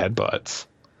fucking headbutts.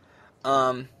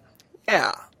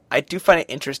 Yeah, I do find it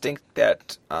interesting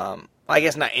that, I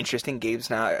guess not interesting. Gabe's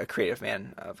not a creative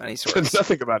man of any sort.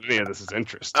 Nothing about any of this is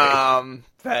interesting.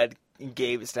 That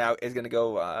Gabe is going to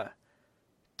go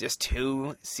just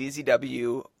 2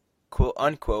 CZW quote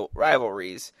unquote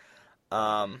rivalries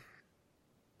on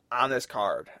this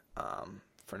card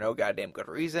for no goddamn good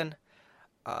reason,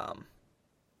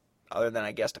 other than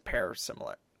I guess to pair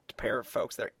of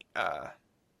folks that are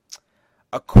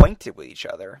acquainted with each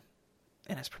other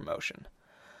in his promotion.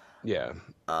 Yeah.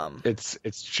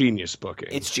 It's genius booking.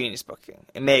 It's genius booking.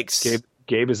 It makes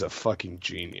Gabe is a fucking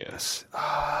genius.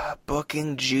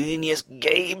 Booking genius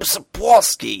Gabe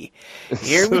Sapolsky.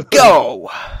 Here we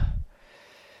go.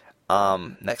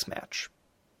 Next match.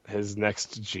 His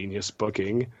next genius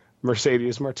booking,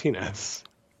 Mercedes Martinez.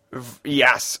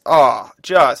 Yes. Oh,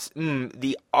 just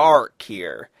the arc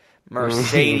here.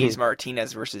 Mercedes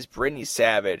Martinez versus Brittany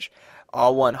Savage.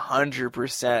 All 100%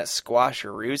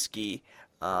 squasharooski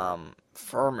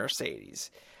for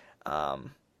Mercedes.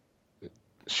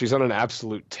 She's on an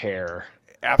absolute tear.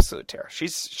 Absolute tear.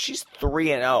 She's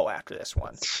 3-0 after this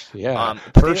one. Yeah.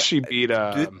 First she beat.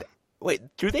 Wait,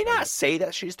 do they not say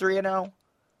that she's 3-0?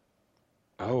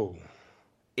 Oh.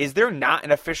 Is there not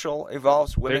an official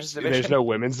Evolve's women's division? There's no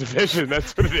women's division.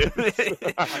 That's what it is.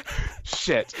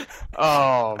 Shit.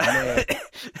 Oh man.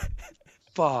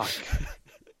 Fuck.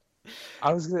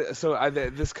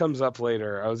 This comes up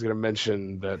later. I was gonna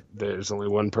mention that there's only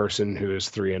one person who is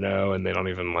 3-0, and they don't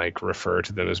even like refer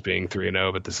to them as being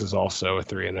 3-0. But this is also a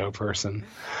 3-0 person.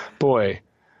 Boy.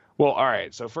 Well, all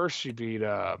right. So first she beat.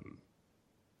 Let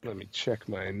me check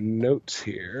my notes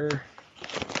here.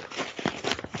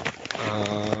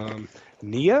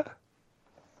 Nia?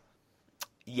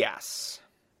 Yes.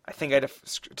 I think I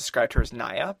described her as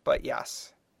Naya, but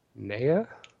yes. Naya?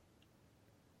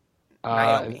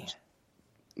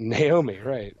 Naomi,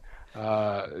 right.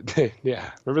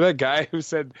 Yeah. Remember that guy who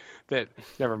said that...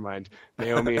 Never mind.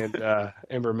 Naomi and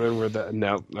Ember Moon were the...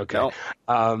 No, okay.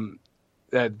 No.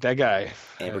 That guy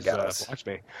Amber has watched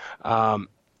me.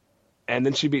 And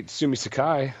then she beat Sumi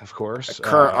Sakai, of course.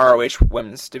 Current ROH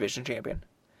Women's Division Champion.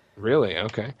 Really?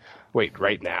 Okay. Wait,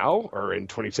 right now or in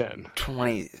 2010?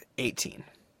 2018.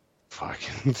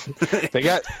 Fucking. They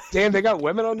got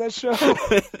women on that show?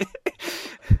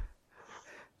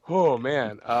 Oh,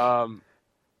 man.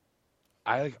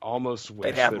 I almost wish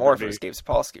they'd have more if it was Gabe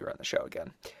Sapolsky run the show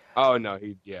again. Oh, no.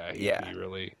 He'd be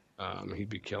really, he'd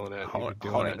be killing it.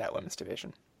 Honing that women's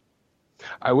division.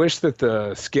 I wish that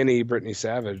the skinny Brittany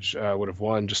Savage would have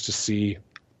won just to see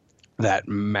that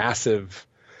massive,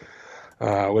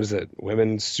 what is it,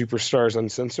 Women's Superstars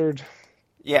Uncensored?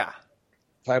 Yeah.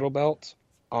 Title belt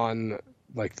on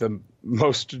like the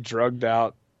most drugged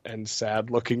out and sad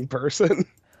looking person.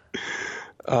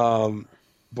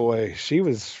 Boy, she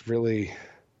was really,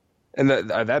 and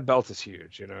that belt is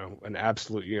huge, an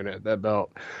absolute unit, that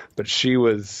belt. But she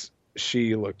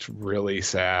looked really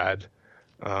sad.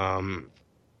 I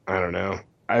don't know.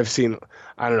 I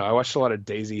watched a lot of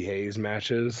Daisy Hayes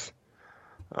matches.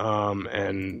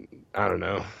 And I don't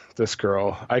know. This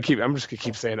girl, I'm just gonna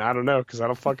keep saying I don't know because I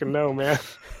don't fucking know, man.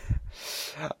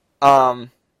 I'll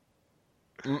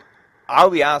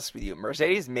be honest with you.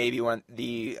 Mercedes may be one of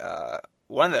the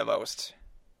most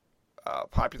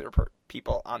popular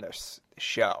people on this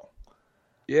show.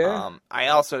 Yeah. I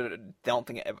also don't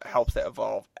think it helps that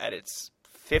Evolve edits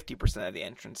 50% of the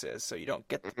entrances, so you don't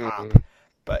get the pop.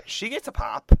 But she gets a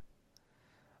pop.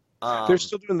 They're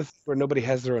still doing the thing where nobody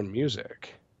has their own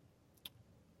music.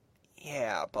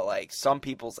 Yeah, but like some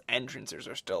people's entrances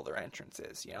are still their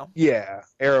entrances, Yeah,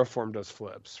 Aeroform does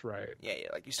flips, right? Yeah,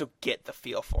 like you still get the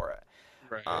feel for it.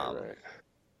 Right, right.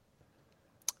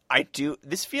 I do.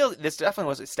 This definitely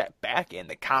was a step back in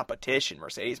the competition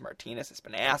Mercedes Martinez has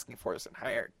been asking for this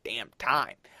entire damn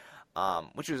time.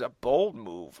 Which was a bold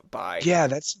move by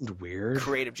that seemed weird.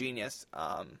 Creative genius,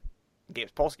 Gabe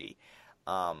Sapolsky.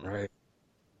 Right.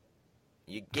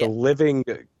 You get the living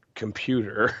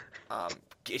computer.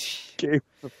 Gabe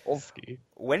Sapolsky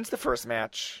wins the first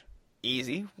match,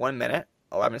 easy, 1 minute,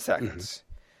 11 seconds.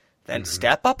 Then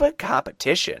step up in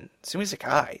competition. Sumi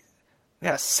Sakai, we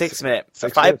got a 6 minute,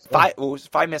 5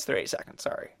 minutes 38 seconds.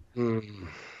 Sorry,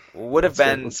 would have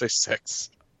been let's say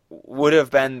 6. Would have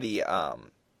been the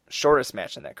shortest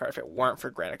match in that card if it weren't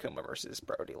for Gran Akuma versus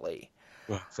Brody Lee.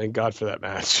 Well, thank God for that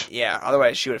match. Yeah,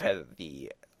 otherwise she would have had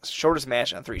the shortest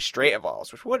match on 3 straight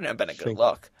Evolves, which wouldn't have been a good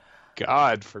look.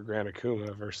 God for Gran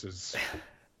Akuma versus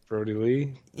Brody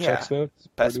Lee. Yeah, Checks notes.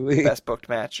 Best booked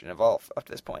match in Evolve up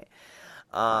to this point.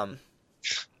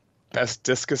 Best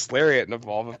discus lariat in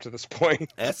Evolve up to this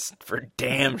point. That's for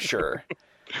damn sure.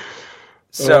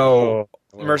 So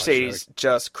Oh, Mercedes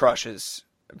just crushes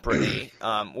Brittany.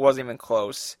 Wasn't even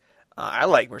close. I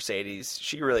like Mercedes.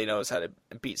 She really knows how to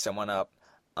beat someone up.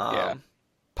 Yeah.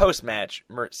 Post-match,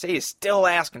 Mercedes still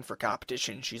asking for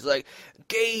competition. She's like,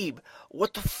 Gabe,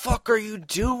 what the fuck are you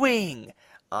doing?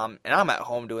 And I'm at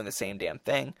home doing the same damn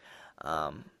thing.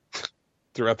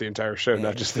 Throughout the entire show,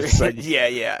 not just this segment.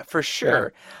 Yeah, for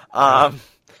sure. Yeah.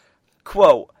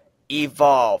 Quote,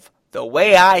 evolve. The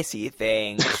way I see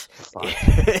things,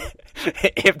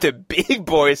 if the big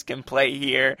boys can play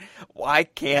here, why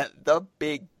can't the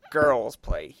big girls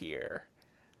play here?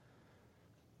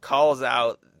 Calls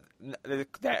out, the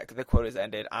quote is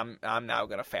ended. I'm now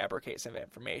going to fabricate some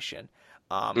information.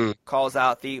 Calls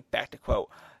out the, back to quote,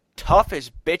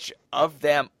 toughest bitch of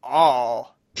them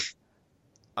all,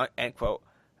 end quote,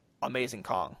 Amazing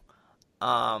Kong.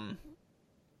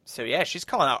 So yeah, she's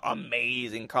calling out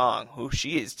Amazing Kong, who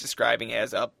she is describing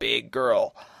as a big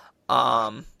girl.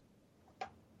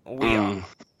 We're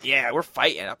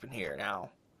fighting up in here now.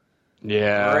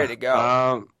 Yeah. We're ready to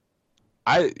go.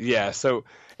 So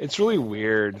it's really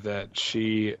weird that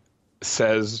she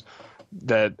says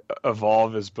that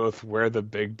Evolve is both where the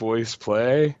big boys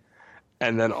play,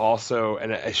 and then also,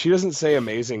 and she doesn't say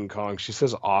Amazing Kong, she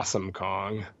says Awesome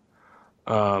Kong.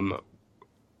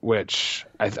 Which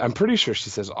I'm pretty sure she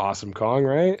says Awesome Kong,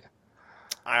 right?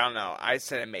 I don't know. I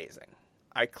said amazing.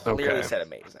 I clearly said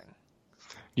amazing.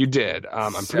 You did.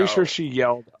 I'm pretty sure she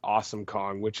yelled Awesome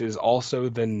Kong, which is also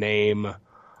the name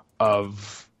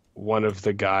of one of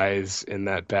the guys in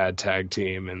that bad tag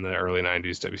team in the early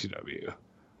 90s WCW.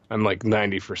 I'm like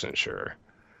 90% sure.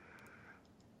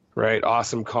 Right?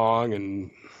 Awesome Kong and...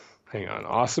 Hang on.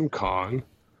 Awesome Kong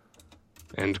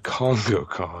and Congo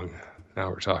Kong. Now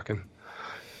we're talking.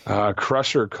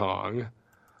 Crusher Kong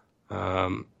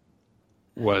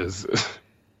was,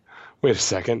 wait a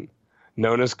second,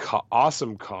 known as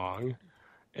Awesome Kong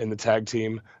in the tag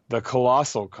team, the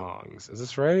Colossal Kongs. Is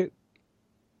this right?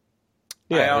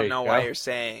 Yeah, I don't know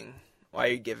why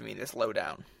you're giving me this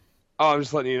lowdown. Oh, I'm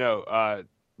just letting you know.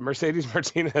 Mercedes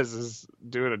Martinez is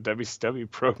doing a WCW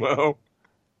promo.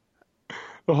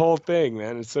 The whole thing,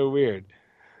 man. It's so weird.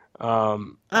 I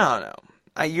don't know.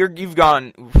 You've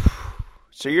gone...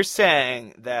 So you're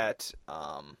saying that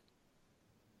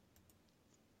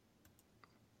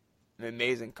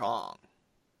Amazing Kong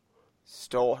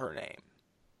stole her name?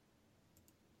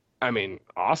 I mean,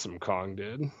 Awesome Kong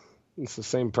did. It's the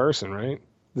same person, right?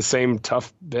 The same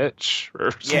tough bitch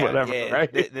or whatever,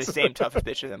 right? The same toughest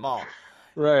bitch of them all.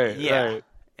 Right, yeah. right.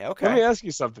 Okay. Let me ask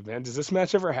you something, man. Does this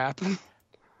match ever happen?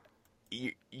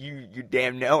 You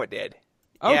damn know it did.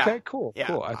 Okay, yeah. cool. Yeah.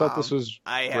 Cool. I thought this was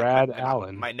Brad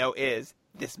Allen. My note is,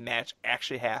 this match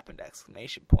actually happened,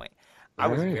 exclamation point. I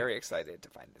was very excited to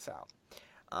find this out.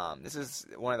 This is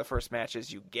one of the first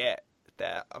matches you get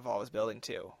that Evolve is building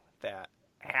to that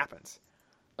happens.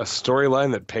 A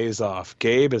storyline that pays off.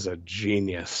 Gabe is a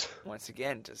genius. Once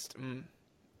again, just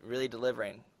really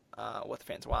delivering what the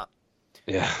fans want.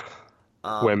 Yeah.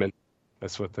 Women.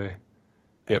 That's what they...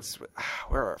 Yep.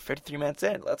 We're 53 minutes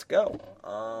in. Let's go.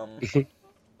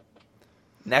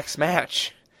 Next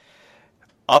match.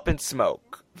 Up in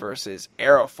Smoke versus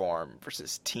Aeroform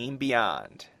versus Team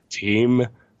Beyond. Team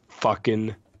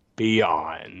fucking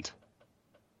Beyond.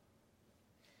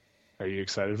 Are you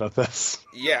excited about this?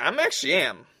 Yeah, I'm actually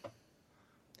am.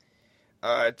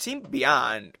 Team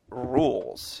Beyond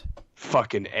rules.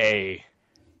 Fucking A.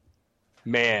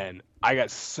 Man, I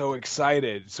got so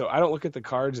excited. So I don't look at the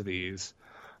cards of these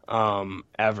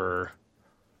ever.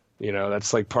 You know,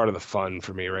 that's like part of the fun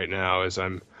for me right now is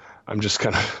I'm just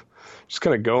kind of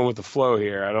going with the flow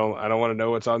here. I don't want to know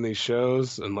what's on these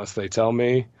shows unless they tell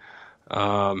me.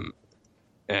 Unless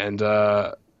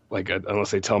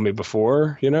they tell me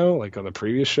before, you know, like on the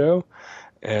previous show.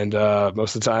 And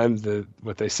most of the time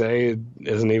what they say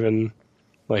isn't even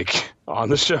like on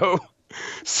the show.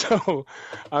 So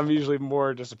I'm usually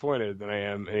more disappointed than I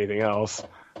am anything else.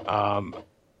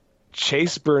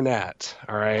 Chase Burnett,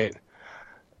 all right.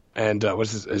 And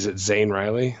is it Zane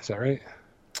Riley? Is that right?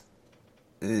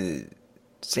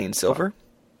 Zane Silver?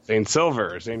 Zane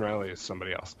Silver. Zane Riley is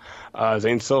somebody else.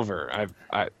 Zane Silver.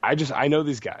 I know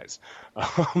these guys.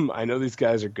 I know these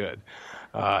guys are good.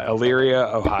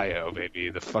 Elyria, Ohio, baby.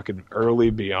 The fucking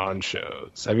early Beyond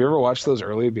shows. Have you ever watched those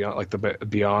early Beyond, like the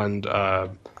Beyond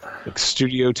like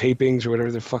studio tapings or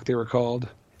whatever the fuck they were called?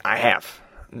 I have.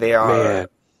 They're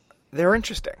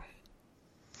interesting.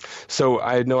 So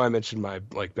I know I mentioned my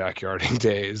like backyarding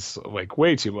days like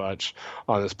way too much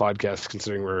on this podcast,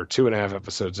 considering we're 2.5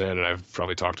 episodes in, and I've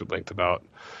probably talked at length about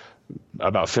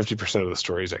 50% of the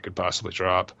stories I could possibly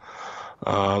drop.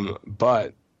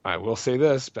 But I will say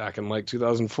this, back in like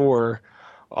 2004,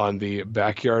 on the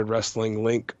Backyard Wrestling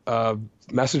Link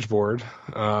message board,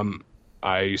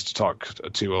 I used to talk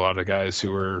to a lot of guys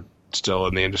who were still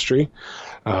in the industry,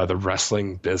 the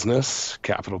wrestling business,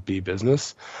 capital B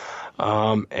business.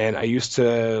 And I used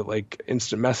to like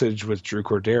instant message with Drew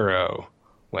Cordero,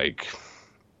 like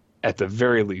at the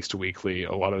very least weekly,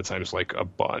 a lot of the times like a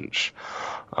bunch.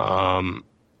 And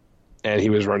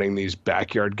he was running these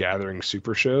backyard gathering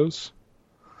super shows,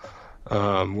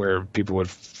 where people would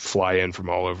fly in from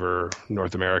all over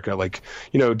North America, like,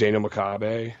 you know, Daniel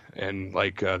Makabe and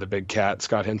like the big cat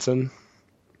Scott Henson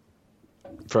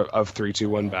of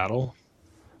 3-2-1 Battle.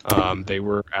 They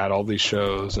were at all these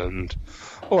shows, and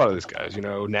a lot of these guys, you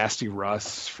know, Nasty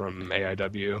Russ from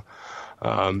AIW,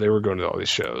 they were going to all these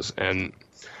shows, and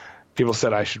people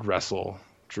said I should wrestle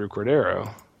Drew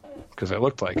Cordero because I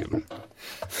looked like him.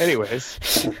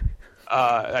 Anyways,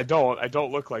 I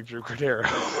don't look like Drew Cordero.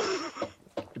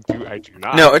 I do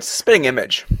not. No, it's a spitting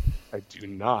image. I do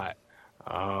not.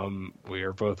 We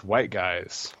are both white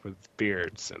guys with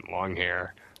beards and long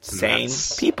hair. Same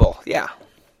people, yeah.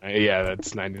 Yeah,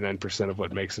 that's 99% of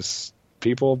what makes us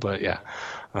people, but yeah.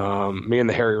 Me and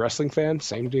the hairy wrestling fan,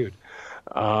 same dude.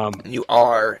 You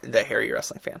are the hairy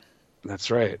wrestling fan. That's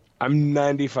right. I'm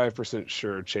 95%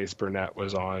 sure Chase Burnett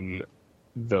was on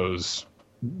those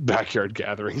backyard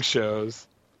gathering shows.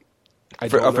 I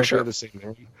don't know if they're the same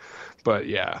name, but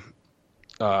yeah.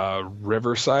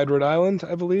 Riverside, Rhode Island,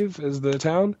 I believe, is the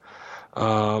town.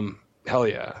 Hell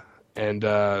yeah. And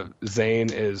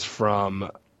Zane is from,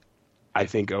 I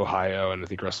think, Ohio, and I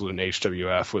think wrestled in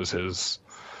HWF was his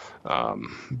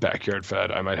backyard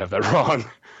fed. I might have that wrong.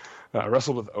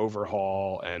 Wrestled with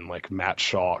Overhaul and like Matt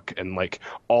Schalk and like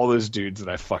all those dudes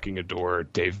that I fucking adore.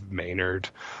 Dave Maynard,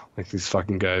 like these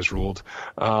fucking guys ruled.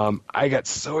 I got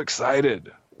so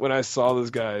excited when I saw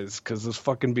those guys because those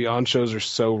fucking Beyond shows are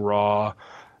so raw,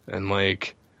 and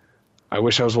like I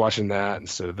wish I was watching that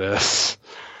instead of this.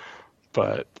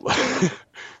 But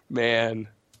man,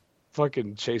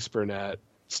 fucking Chase Burnett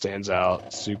stands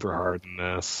out super hard in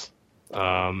this.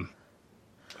 I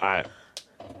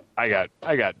got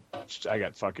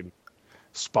fucking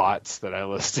spots that I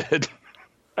listed.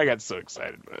 I got so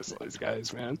excited when I saw these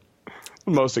guys, man.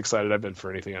 The most excited I've been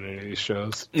for anything on any of these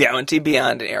shows. Yeah, when T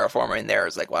Beyond and Aeroformer in there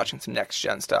is like watching some next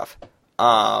gen stuff.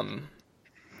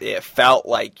 It felt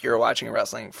like you're watching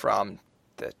wrestling from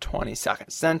the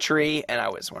 22nd century, and I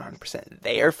was 100%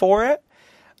 there for it.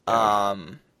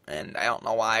 And I don't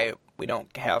know why we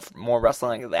don't have more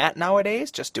wrestling like that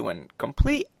nowadays, just doing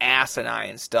complete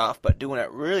asinine stuff, but doing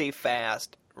it really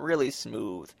fast, really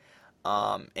smooth,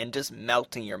 and just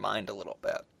melting your mind a little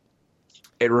bit.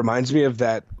 It reminds me of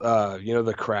that,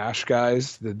 the Crash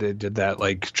guys that they did that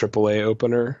like AAA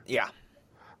opener. Yeah.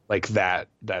 Like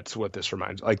that's what this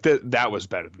reminds me. Like that was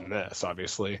better than this,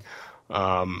 obviously.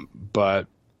 But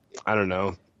I don't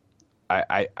know.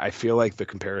 I feel like the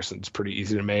comparison's pretty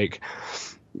easy to make.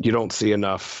 You don't see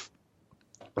enough,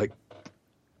 like,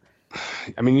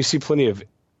 I mean, you see plenty of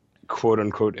quote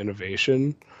unquote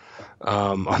innovation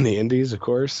on the indies, of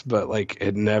course, but like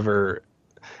it never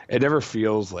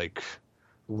feels like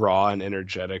raw and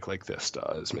energetic like this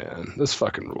does, man. This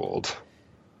fucking ruled.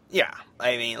 Yeah,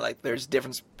 I mean, like, there's a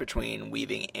difference between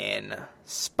weaving in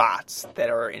spots that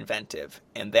are inventive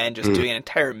and then just doing an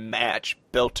entire match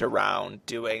built around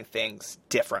doing things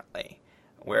differently,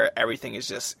 where everything is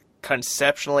just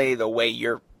conceptually the way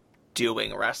you're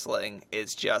doing wrestling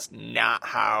is just not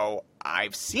how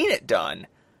I've seen it done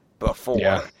before.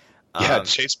 Yeah.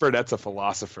 Chase Burnett's a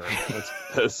philosopher.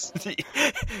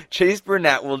 Chase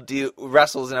Burnett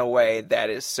wrestles in a way that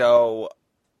is so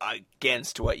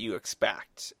against what you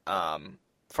expect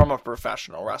from a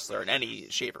professional wrestler in any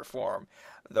shape or form.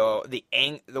 Though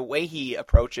the way he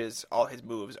approaches all his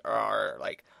moves are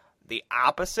like the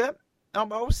opposite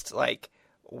almost. Like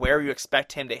where you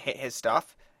expect him to hit his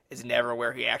stuff is never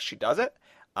where he actually does it.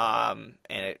 And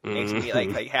it makes me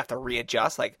like have to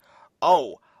readjust. Like,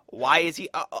 oh, why is he?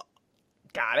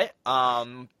 Got it.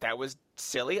 That was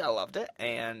silly. I loved it,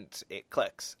 and it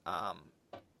clicks. But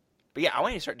yeah, I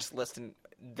want you to start just listing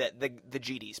the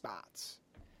GD spots.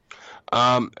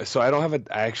 So I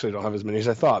actually don't have as many as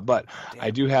I thought, but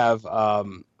I do have.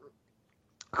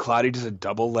 Cloudy does a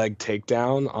double leg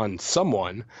takedown on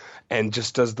someone, and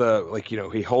just does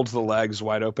he holds the legs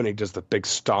wide open. He does the big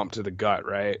stomp to the gut,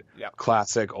 right? Yeah.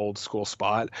 Classic old school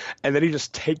spot, and then he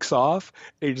just takes off.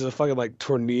 And he does a fucking like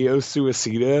tornillo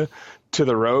suicida to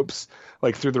the ropes,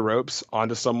 like through the ropes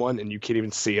onto someone, and you can't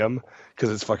even see him because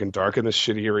it's fucking dark in this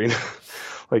shitty arena.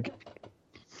 Like,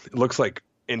 it looks like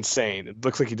insane. It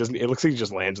looks like he doesn't. It looks like he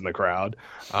just lands in the crowd.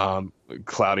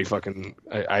 Cloudy fucking.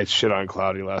 I shit on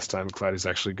Cloudy last time. Cloudy's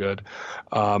actually good.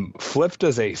 Flip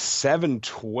does a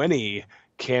 720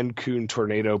 Cancun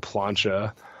tornado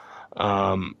plancha,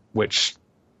 which,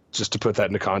 just to put that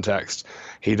into context,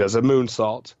 he does a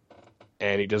moonsault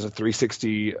and he does a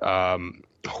 360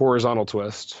 horizontal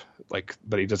twist.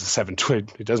 But he does a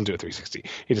 720. He doesn't do a 360.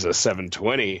 He does a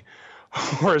 720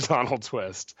 horizontal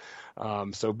twist.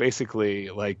 So basically,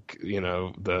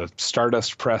 the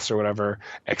Stardust press or whatever,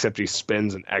 except he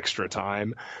spins an extra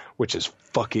time, which is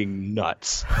fucking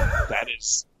nuts.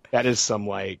 that is some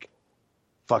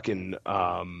fucking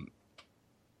who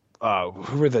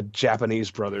were the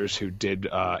Japanese brothers who did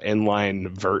inline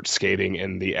vert skating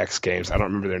in the X Games? I don't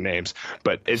remember their names,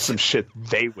 but it's some shit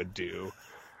they would do.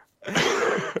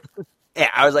 Yeah,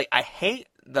 I was like, I hate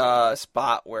the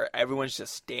spot where everyone's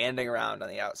just standing around on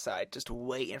the outside, just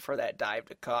waiting for that dive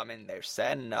to come, and they're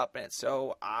setting up, and it's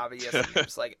so obvious. And you're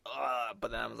just like, ugh.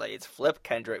 But then I was like, it's Flip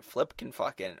Kendrick. Flip can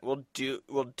fucking we'll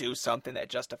do something that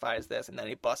justifies this, and then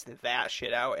he busted that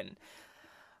shit out, and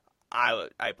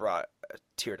I brought a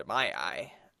tear to my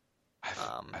eye.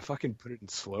 I fucking put it in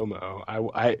slow mo.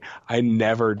 I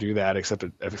never do that except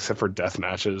for death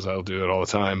matches. I'll do it all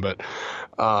the time, but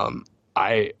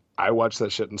I watched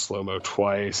that shit in slow mo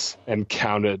twice and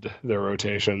counted their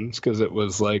rotations because it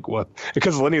was like what?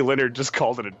 Because Lenny Leonard just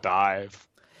called it a dive.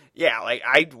 Yeah,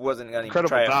 I wasn't gonna Incredible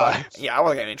try dive. I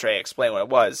wasn't gonna try to explain what it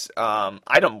was.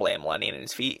 I don't blame Lenny and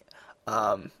his feet.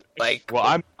 Well,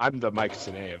 I'm the Mike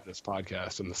Tenay of this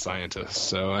podcast. I'm the scientist,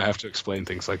 so I have to explain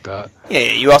things like that.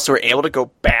 Yeah, you also were able to go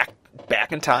back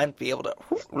in time to be able to.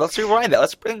 Let's rewind that.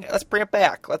 Let's bring it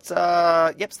back. Let's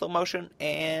slow motion,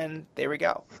 and there we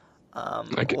go.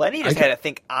 Lenny just had to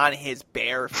think on his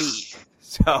bare feet,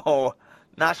 so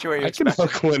not sure what you're expecting. I can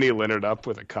hook Lenny Leonard up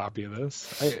with a copy of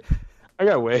this. I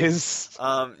got ways.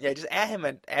 Just at him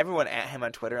and everyone at him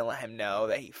on Twitter and let him know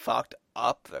that he fucked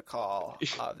up the call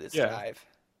of this dive.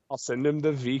 I'll send him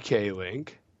the VK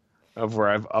link of where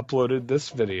I've uploaded this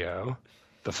video,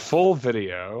 the full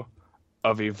video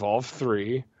of Evolve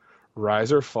 3,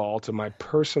 Rise or Fall, to my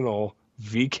personal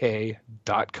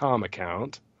VK.com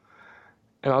account,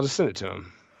 and I'll just send it to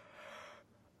him.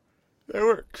 That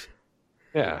works.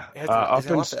 Yeah. Up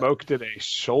in Smoke did a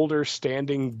shoulder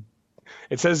standing.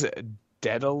 It says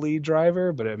Deadly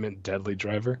Driver, but I meant Deadly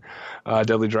Driver.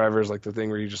 Deadly Driver is like the thing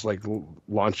where you just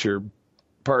launch your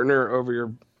partner over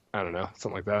your. I don't know,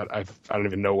 something like that. I don't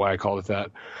even know why I called it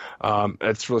that.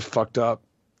 It's really fucked up.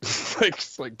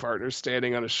 Just like partner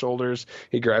standing on his shoulders.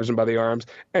 He grabs him by the arms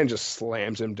and just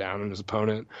slams him down on his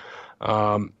opponent.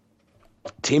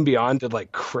 Team Beyond did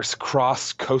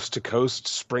crisscross coast to coast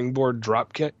springboard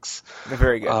drop kicks. They're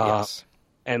very good, yes.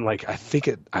 And I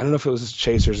don't know if it was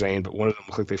Chase or Zane, but one of them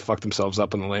looked like they fucked themselves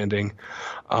up on the landing.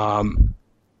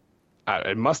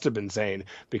 It must have been Zane,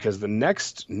 because the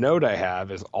next note I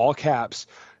have is all caps,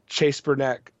 Chase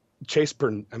Burnett, Chris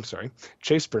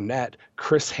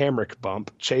Hamrick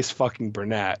bump, Chase fucking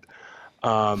Burnett.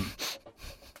 So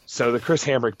the Chris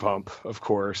Hamrick bump, of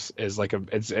course, is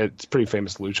it's a pretty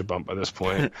famous lucha bump by this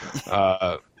point.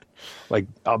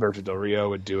 Alberto Del Rio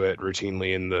would do it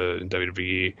routinely in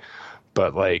WWE,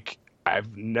 but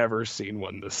I've never seen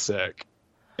one this sick.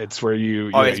 It's where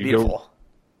it's beautiful. Go,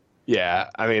 yeah,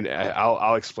 I mean,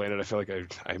 I'll explain it. I feel like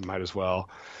I might as well.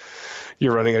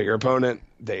 You're running at your opponent.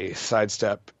 They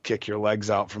sidestep, kick your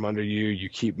legs out from under you. You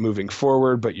keep moving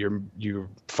forward, but you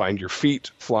find your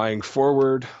feet flying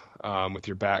forward with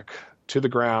your back to the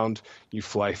ground. You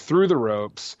fly through the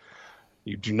ropes.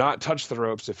 You do not touch the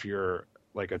ropes if you're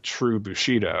like a true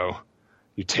Bushido.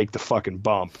 You take the fucking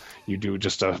bump. You do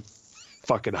just a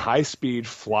fucking high-speed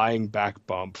flying back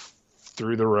bump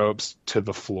through the ropes to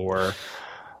the floor.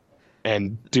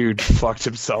 And dude fucked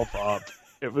himself up.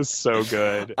 It was so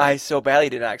good. I so badly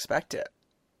did not expect it.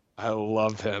 I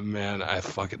love him, man. I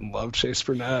fucking love Chase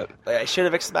Burnett. I should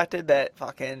have expected that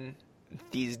fucking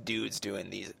these dudes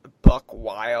doing these buck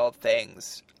wild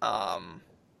things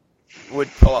would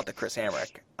pull out the Chris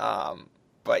Hamrick.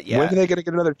 But yeah. When are they going to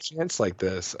get another chance like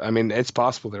this? I mean, it's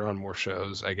possible they're on more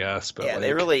shows, I guess. But yeah,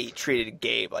 they really treated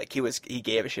Gabe like he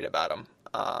gave a shit about him.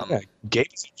 Yeah,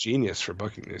 Gabe's a genius for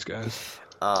booking these guys.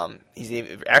 He's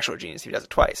the actual genius. He does it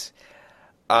twice.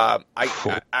 I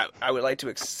would like to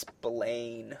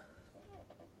explain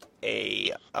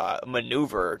a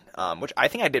maneuver, which I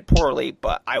think I did poorly,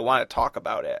 but I want to talk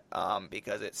about it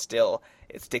because it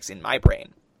sticks in my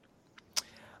brain.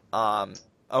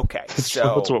 Okay,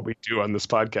 so that's what we do on this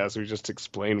podcast. We just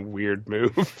explain weird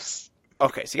moves.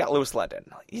 Okay, so you got Lewis London.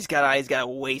 He's got a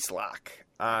waist lock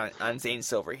on Zane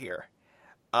Silver here.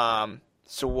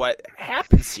 So what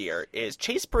happens here is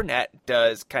Chase Burnett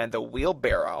does kind of the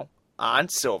wheelbarrow on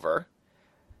Silver.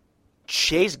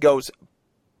 Chase goes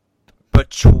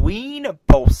between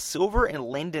both Silver and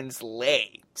Lyndon's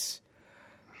legs.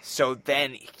 So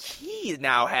then he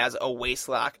now has a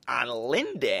waistlock on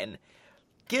Lyndon,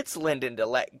 gets Lyndon to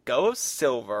let go of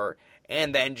Silver,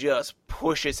 and then just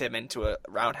pushes him into a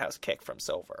roundhouse kick from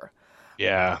Silver.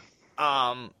 Yeah.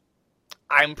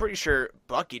 I'm pretty sure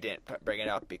Bucky didn't bring it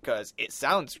up because it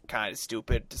sounds kind of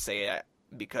stupid to say that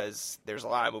because there's a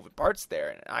lot of moving parts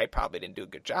there, and I probably didn't do a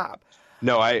good job.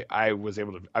 No, I was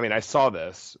able to. I mean, I saw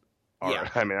this. Yeah.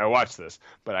 I mean, I watched this,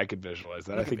 but I could visualize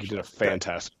that. I think you did a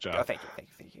fantastic job. Oh, thank you.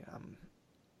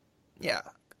 Yeah,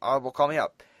 well, call me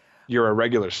up. You're a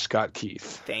regular Scott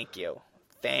Keith. Thank you.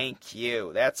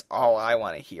 That's all I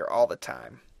want to hear all the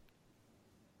time.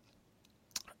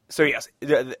 So yes,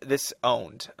 this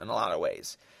owned in a lot of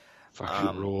ways.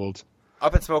 Fucking ruled.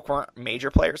 Up in Smoke weren't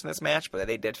major players in this match, but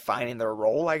they did fine in their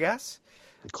role, I guess.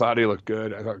 Cloudy looked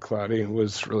good. I thought Cloudy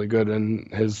was really good in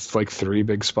his like 3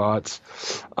 big spots.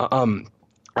 I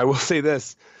will say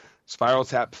this: Spiral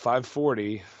Tap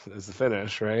 540 is the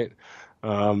finish, right?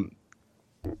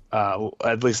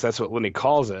 At least that's what Lenny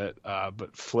calls it.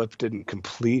 But Flip didn't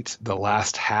complete the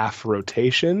last half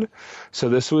rotation, so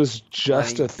this was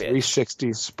just a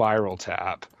 360 Spiral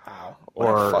Tap, Wow.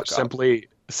 or simply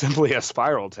a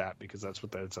Spiral Tap, because that's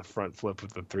what it's a front flip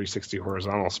with the 360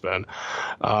 horizontal spin.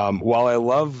 While I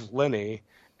love Lenny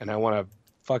and I want to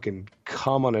fucking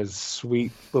come on his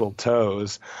sweet little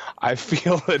toes, I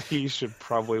feel that he should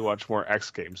probably watch more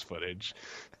X Games footage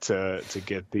to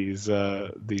get these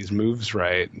moves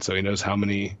right, so he knows how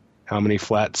many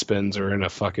flat spins are in a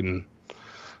fucking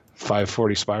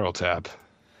 540 Spiral Tap.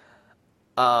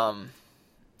 Oh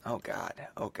God.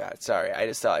 Sorry, I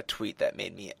just saw a tweet that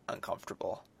made me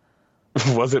uncomfortable.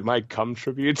 Was it my cum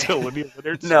tribute to Olivia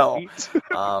Leonard's No. tweet?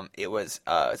 It was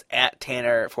at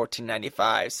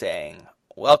Tanner1495 saying,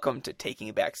 "Welcome to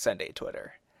Taking Back Sunday,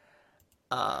 Twitter."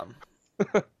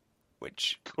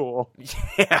 Which Cool.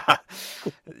 yeah.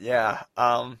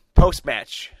 Post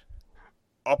match,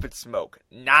 Up in Smoke,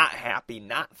 not happy,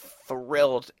 not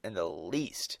thrilled in the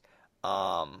least.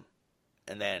 And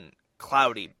then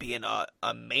Cloudy, being a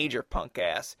major punk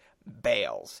ass,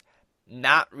 bails.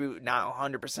 Not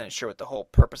 100% sure what the whole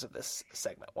purpose of this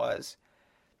segment was.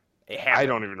 I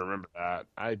don't even remember that.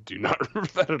 I do not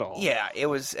remember that at all. Yeah, it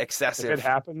was excessive. If it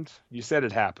happened, you said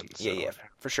it happened. So. Yeah,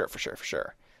 for sure.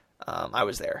 I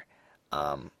was there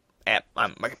at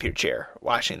my computer chair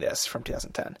watching this from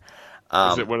 2010.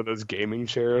 Is it one of those gaming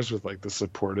chairs with like the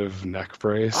supportive neck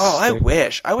brace? Oh, I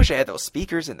wish I had those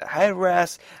speakers in the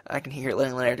headrest. I can hear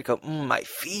Lenny Leonard to go, my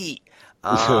feet.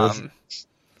 But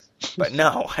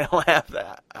no, I don't have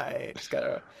that. I just got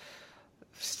a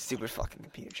stupid fucking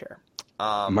computer chair.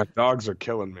 My dogs are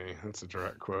killing me. That's a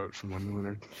direct quote from Lenny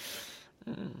Leonard.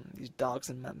 These dogs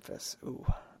in Memphis. Ooh.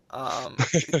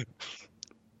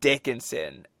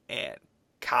 Dickinson and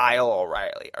Kyle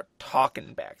O'Reilly are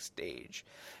talking backstage.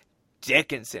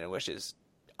 Dickinson wishes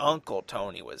Uncle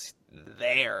Tony was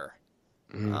there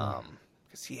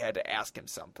because he had to ask him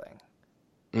something.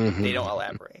 Mm-hmm. They don't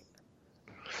elaborate.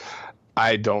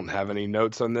 I don't have any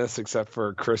notes on this except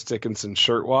for Chris Dickinson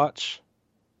shirt watch.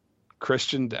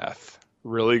 Christian Death.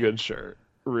 Really good shirt.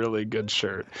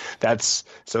 That's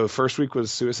so first week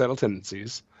was Suicidal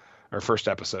Tendencies. Our first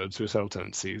episode, Suicidal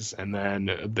Tendencies, and then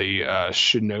the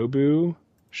Shinobi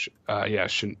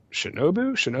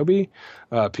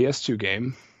PS2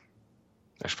 game.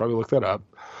 I should probably look that up.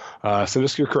 Send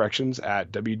us your corrections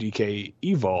at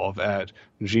Wdkevolve at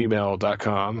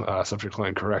gmail.com, subject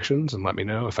line corrections, and let me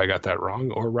know if I got that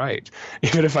wrong or right.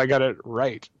 Even if I got it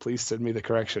right, please send me the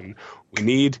correction. We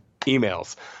need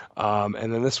emails.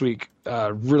 And then this week,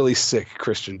 really sick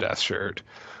Christian Death shirt.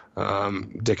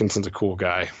 Dickinson's a cool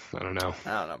guy. I don't know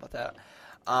about that.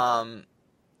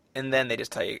 And then they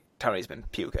just tell you Tony's been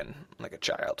puking like a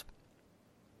child.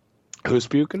 Who's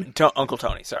puking? Uncle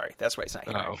Tony, sorry. That's why he's not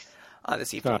here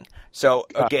this evening. Huh. So,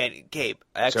 again, Gabe.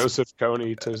 Joseph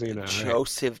Coney Tozina.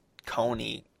 Joseph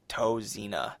Coney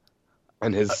Tozina.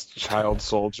 And his child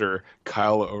soldier,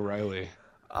 Kyle O'Reilly.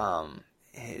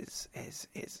 His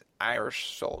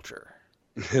Irish soldier.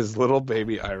 His little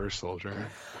baby Irish soldier.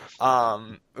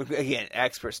 Again,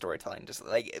 expert storytelling. Just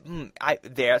like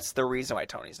that's the reason why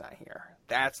Tony's not here.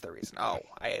 That's the reason. Oh,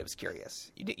 I was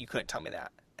curious. You couldn't tell me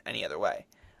that any other way.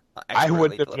 I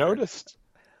wouldn't have noticed.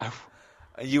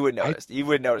 You would notice. You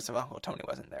would notice if Uncle Tony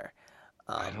wasn't there.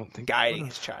 I don't think guiding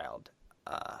his child.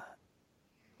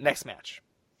 Next match.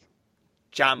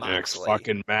 John Moxley. Next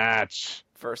fucking match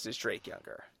versus Drake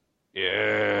Younger.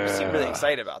 Yeah. You seem really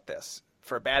excited about this.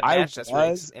 For a bad match, that's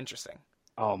really was- interesting.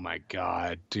 Oh my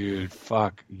god, dude,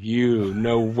 fuck you.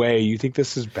 No way. You think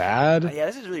this is bad? Yeah,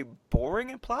 this is really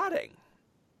boring and plotting.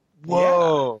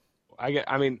 Whoa.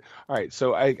 I mean, all right,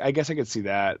 so I guess I could see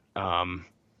that.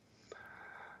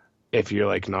 If you're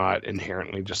like not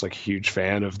inherently just like a huge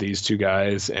fan of these two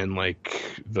guys and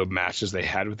like the matches they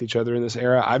had with each other in this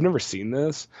era. I've never seen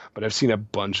this, but I've seen a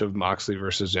bunch of Moxley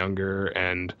versus Younger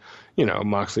and, you know,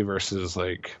 Moxley versus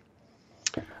like,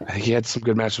 I think he had some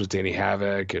good matches with Danny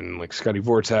Havoc and like Scotty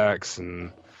Vortex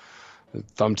and the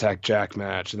Thumbtack Jack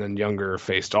match. And then Younger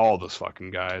faced all those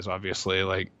fucking guys, obviously.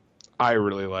 Like, I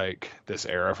really like this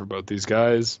era for both these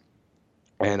guys.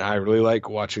 And I really like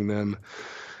watching them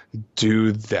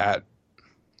do that,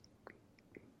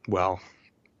 well,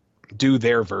 do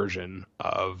their version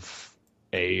of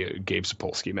a Gabe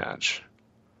Sapolsky match.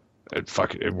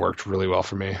 It worked really well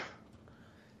for me.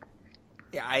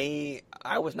 Yeah, I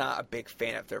was not a big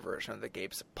fan of their version of the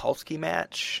Gabe Sapolsky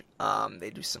match. They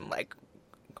do some like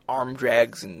arm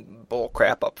drags and bull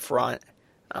crap up front.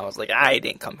 I was like, I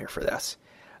didn't come here for this.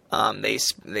 They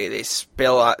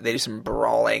spill out, they do some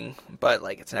brawling, but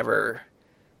like it's never.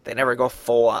 They never go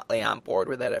fully on board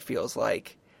with it, it feels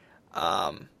like.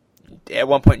 At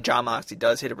one point, John Moxley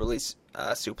does hit a release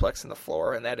suplex in the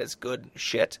floor, and that is good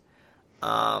shit.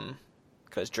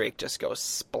 Because Drake just goes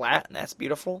splat, and that's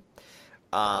beautiful.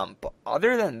 But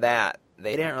other than that,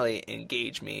 they didn't really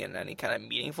engage me in any kind of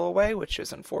meaningful way, which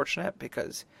is unfortunate,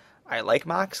 because I like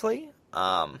Moxley.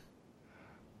 I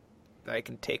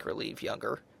can take or leave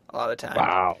Younger a lot of the time.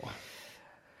 Wow.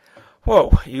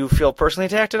 Whoa, you feel personally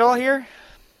attacked at all here?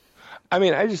 I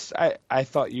mean, I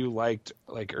thought you liked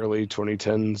like early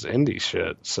 2010s indie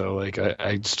shit. So like,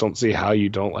 I just don't see how you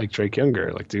don't like Drake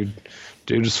Younger. Like, dude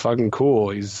is fucking cool.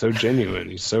 He's so genuine.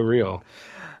 He's so real.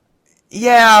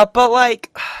 Yeah, but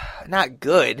like, not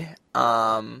good.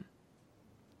 Moxley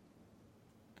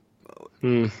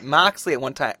at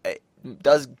one time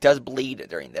does bleed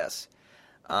during this.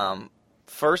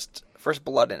 First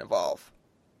blood didn't involve.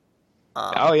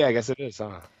 Oh yeah, I guess it is,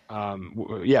 huh?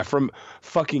 Yeah, from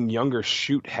fucking Younger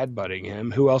shoot headbutting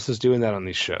him. Who else is doing that on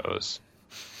these shows?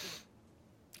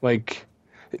 Like,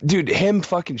 dude, him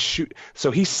fucking shoot.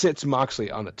 So he sits Moxley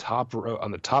on the top row,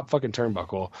 on the top fucking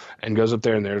turnbuckle, and goes up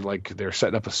there, and they're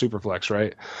setting up a superplex,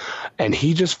 right? And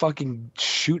he just fucking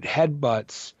shoot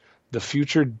headbutts the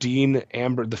future Dean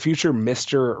Amber, the future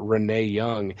Mr. Renee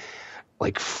Young,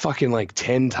 like fucking like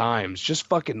 10 times, just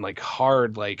fucking like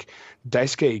hard, like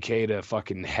Daisuke Ikeda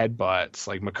fucking headbutts,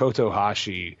 like Makoto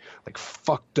Hashi, like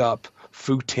fucked up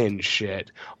Futin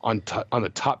shit on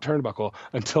the top turnbuckle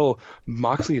until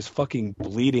Moxley is fucking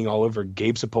bleeding all over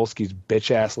Gabe Sapolsky's bitch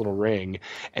ass little ring,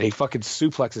 and he fucking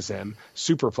superplexes him,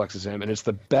 and it's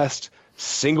the best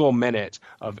single minute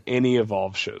of any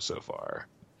Evolve show so far.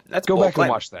 Let's go back and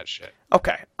watch that shit.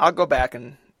 Okay, I'll go back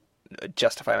and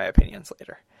justify my opinions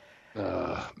later.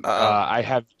 I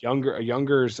have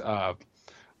Younger's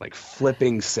like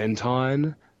flipping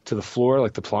senton to the floor,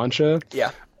 like the plancha.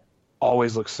 Yeah,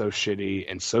 always looks so shitty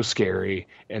and so scary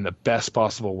in the best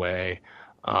possible way.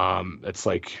 It's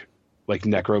like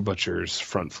Necro Butcher's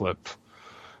front flip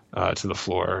to the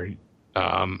floor.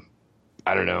 I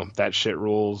don't know, that shit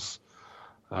rules.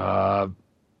 I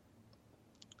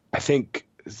think,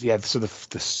 yeah. So the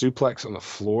suplex on the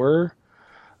floor.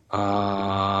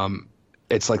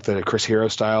 It's like the Chris Hero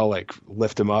style, like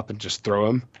lift him up and just throw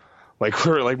him, like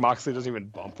where like Moxley doesn't even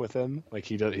bump with him, like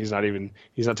he's not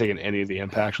taking any of the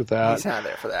impact with that. He's not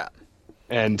there for that.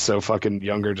 And so fucking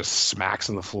Younger just smacks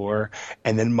on the floor,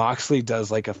 and then Moxley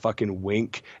does like a fucking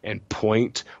wink and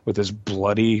point with his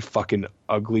bloody fucking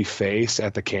ugly face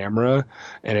at the camera,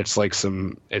 and it's like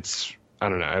I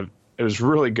don't know, it was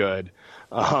really good.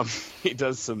 He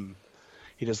does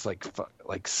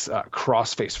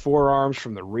cross face forearms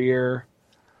from the rear.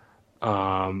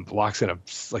 Locks in a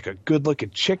good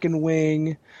looking chicken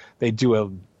wing. They do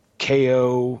a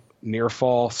KO near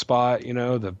fall spot,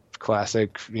 the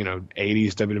classic,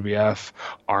 80s WWF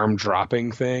arm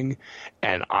dropping thing.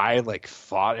 And I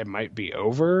thought it might be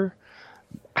over.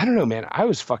 I don't know, man. I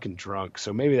was fucking drunk,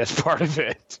 so maybe that's part of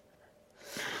it.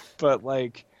 But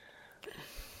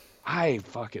I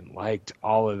fucking liked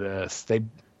all of this. They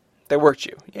worked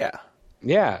you, yeah.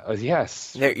 Yeah,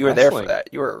 yes. You were there for that.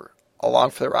 You were along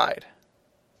for the ride.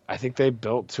 I think they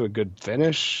built to a good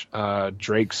finish.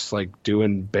 Drake's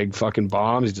doing big fucking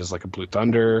bombs. He does a Blue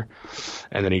Thunder,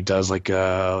 and then he does a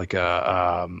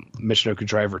Michinoku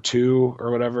Driver 2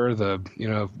 or whatever,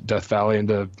 the Death Valley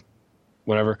into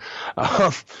whatever.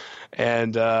 So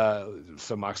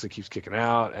Moxley keeps kicking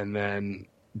out, and then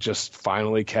just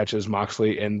finally catches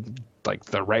Moxley in like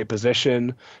the right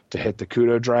position to hit the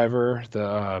Kudo driver,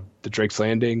 the Drake's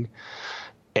Landing,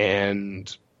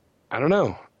 and I don't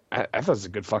know. I thought it was a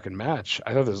good fucking match.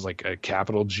 I thought this was like a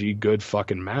capital G good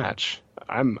fucking match.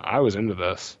 I was into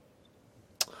this.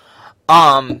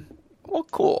 Well,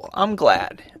 cool. I'm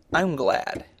glad. I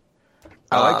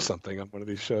like something on one of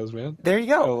these shows, man. There you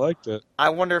go. I liked it. I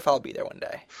wonder if I'll be there one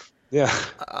day. Yeah.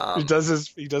 He does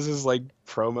his like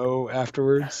promo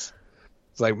afterwards.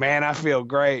 It's like, man, I feel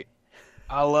great.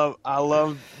 I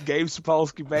love Gabe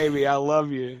Sapolsky, baby. I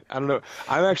love you. I don't know.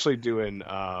 I'm actually doing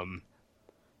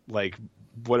like,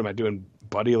 what am I doing?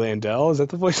 Buddy Landell? Is that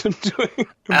the voice I'm doing?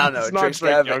 I don't know. Drake's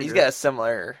he's got a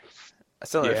similar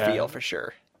feel for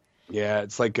sure. Yeah,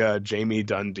 it's like Jamie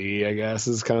Dundee, I guess,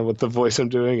 is kind of what the voice I'm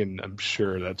doing, and I'm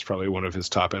sure that's probably one of his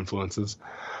top influences.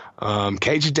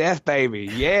 Cage of Death, baby.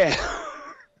 Yeah.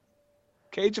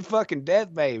 Cage of fucking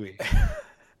Death, baby.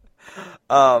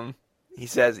 He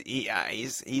says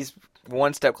he's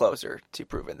one step closer to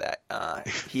proving that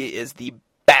he is the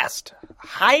best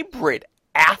hybrid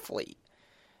athlete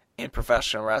in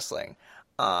professional wrestling.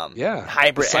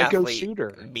 Hybrid athlete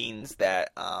shooter means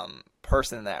that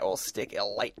person that will stick a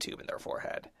light tube in their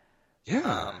forehead.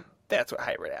 Yeah. That's what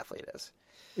hybrid athlete is.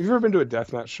 Have you ever been to a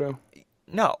deathmatch show?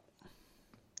 No.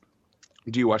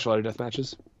 Do you watch a lot of death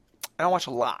matches? I don't watch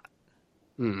a lot.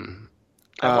 I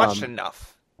watched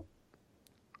enough.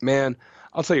 Man,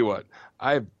 I'll tell you what.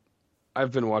 I've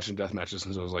been watching death matches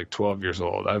since I was like 12 years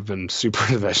old. I've been super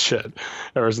into that shit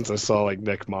ever since I saw like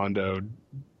Nick Mondo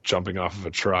jumping off of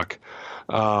a truck.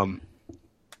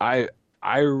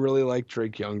 I really like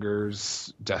Drake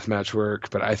Younger's deathmatch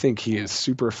work, but I think he is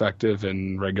super effective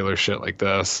in regular shit like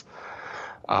this.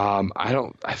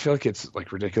 I feel like it's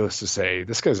like ridiculous to say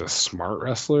this guy's a smart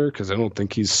wrestler because I don't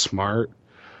think he's smart.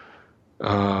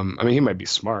 I mean, he might be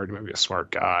smart. He might be a smart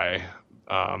guy.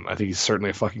 I think he's certainly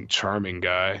a fucking charming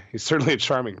guy. He's certainly a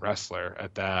charming wrestler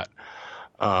at that.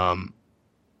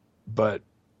 But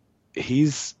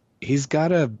he's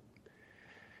got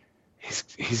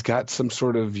some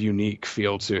sort of unique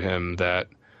feel to him that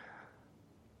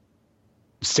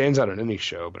stands out on any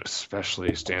show, but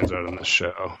especially stands out on this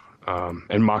show.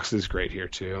 And Moxley's great here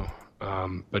too.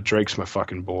 But Drake's my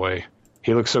fucking boy.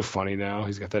 He looks so funny now.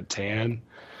 He's got that tan,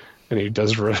 and he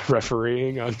does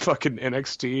refereeing on fucking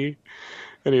NXT,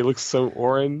 and he looks so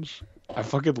orange. I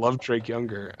fucking love Drake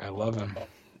Younger. I love him.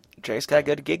 Drake's got a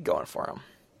good gig going for him.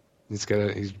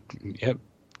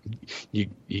 He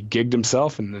gigged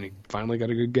himself, and then he finally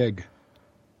got a good gig.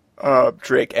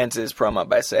 Drake ends his promo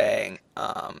by saying,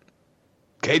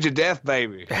 "Cage of Death,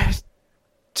 baby."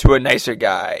 To a nicer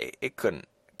guy, it couldn't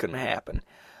happen.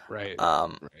 Right.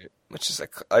 Which is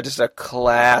just a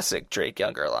classic Drake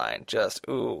Younger line. Just,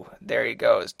 ooh, there he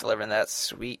goes, delivering that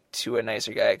sweet "to a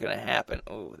nicer guy, it couldn't happen."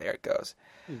 Ooh, there it goes.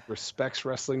 He respects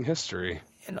wrestling history.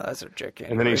 You know, that's a Drake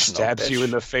Younger. And then he stabs you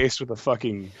in the face with a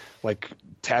fucking like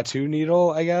tattoo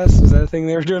needle. I guess is that a thing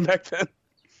they were doing back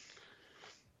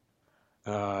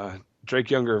then?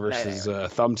 Drake Younger versus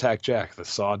Thumbtack Jack, the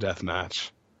Saw Death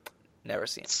match. Never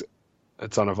seen it.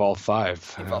 It's on Evolve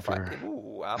 5. Evolve 5.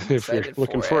 Ooh, I'm if you're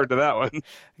looking forward to that one.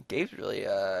 Gabe's really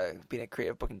being a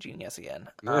creative booking genius again.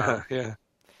 Yeah.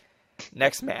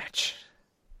 Next match.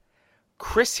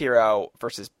 Chris Hero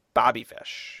versus Bobby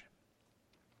Fish.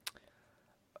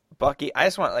 Bucky, I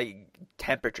just want like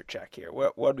temperature check here.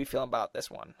 What are we feeling about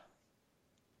this one?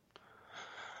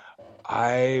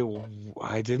 I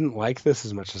didn't like this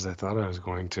as much as I thought I was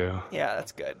going to. Yeah,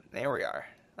 that's good. There we are.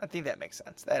 I think that makes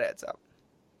sense. That adds up.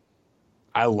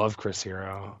 I love Chris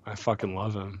Hero. I fucking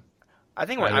love him. I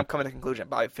think I'm coming to the conclusion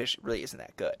Bobby Fish really isn't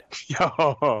that good.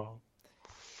 Yo.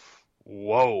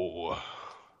 Whoa.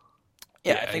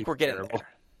 Yeah, I think we're getting terrible. there.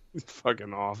 He's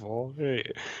fucking awful.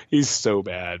 He's so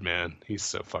bad, man. He's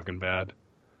so fucking bad.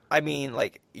 I mean,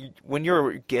 like, when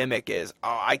your gimmick is,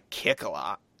 I kick a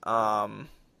lot,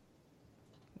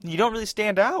 you don't really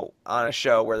stand out on a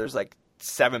show where there's, like,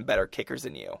 7 better kickers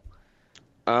than you.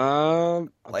 I'll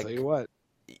tell you what.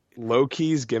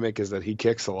 Low-key's gimmick is that he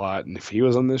kicks a lot, and if he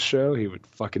was on this show, he would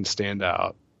fucking stand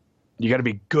out. You got to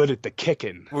be good at the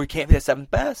kicking. We can't be the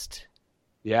 7th best.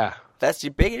 Yeah. That's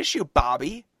your big issue,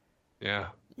 Bobby. Yeah.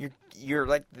 You're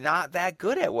like not that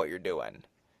good at what you're doing.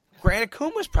 Granted,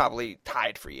 Kuma's probably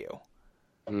tied for you.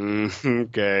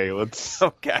 Okay, let's.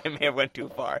 Okay, I may have went too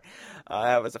far.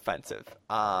 That was offensive.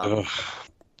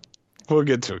 We'll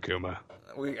get to Akuma.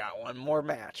 We got one more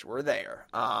match. We're there.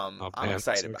 I'm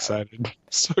excited.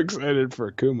 So excited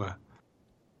for Akuma.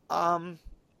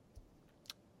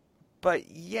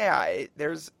 But yeah, I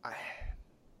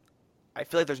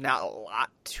feel like there's not a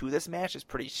lot to this match. It's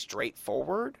pretty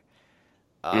straightforward.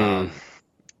 I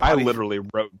Bobby- literally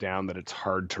wrote down that it's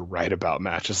hard to write about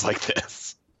matches like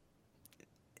this.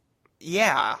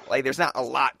 Yeah, like there's not a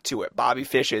lot to it. Bobby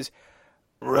Fish is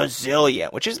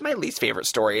resilient, which is my least favorite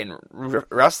story in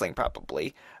wrestling,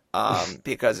 probably,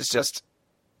 because it's just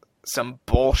some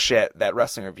bullshit that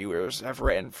wrestling reviewers have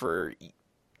written for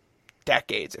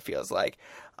decades. It feels like,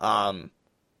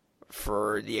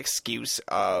 for the excuse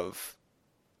of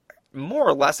more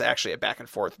or less actually a back and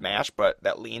forth match, but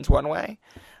that leans one way,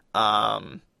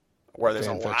 where there's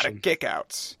Fan a lot of fiction.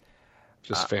 kickouts.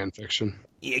 Just fan fiction.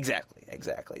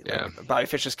 Exactly. Yeah. Like, Bobby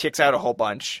Fish just kicks out a whole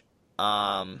bunch.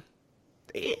 No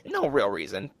real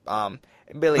reason.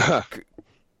 Billy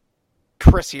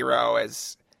Chris Hero,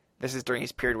 as this is during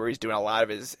his period where he's doing a lot of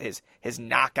his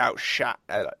knockout shot,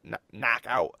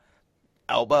 knockout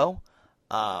elbow.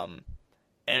 And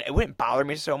it wouldn't bother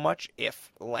me so much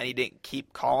if Lenny didn't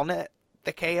keep calling it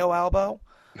the KO elbow.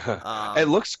 It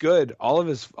looks good. All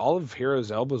of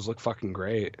Hero's elbows look fucking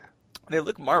great. They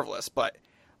look marvelous, but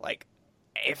like,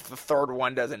 if the third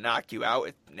one doesn't knock you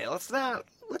out, let's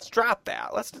drop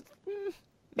that.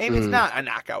 Maybe it's not a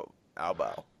knockout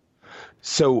elbow.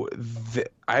 So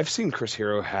I've seen Chris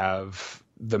Hero have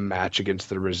the match against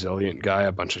the resilient guy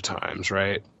a bunch of times,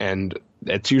 right? And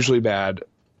it's usually bad.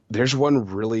 There's one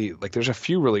there's a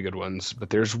few really good ones, but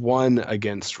there's one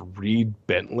against Reed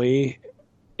Bentley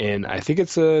in, I think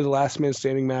it's a last man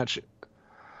standing match,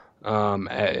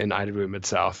 in IWA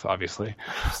Mid-South, obviously.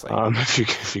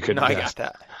 If you couldn't No, I guess.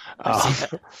 got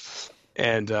that.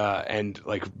 And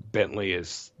like Bentley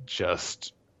is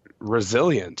just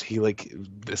resilient. He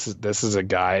this is a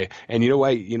guy, and you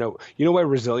know why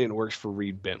resilient works for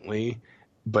Reed Bentley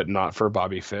but not for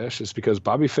Bobby Fish? It's because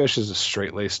Bobby Fish is a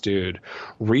straight-laced dude.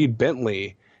 Reed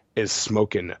Bentley is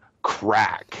smoking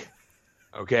crack.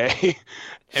 Okay?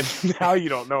 And now you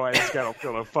don't know why this guy don't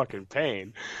feel no fucking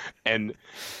pain. And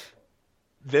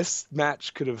this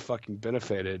match could have fucking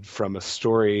benefited from a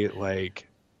story like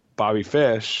Bobby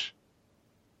Fish.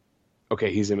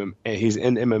 Okay, he's in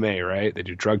MMA, right? They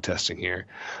do drug testing here.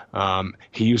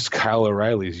 He used Kyle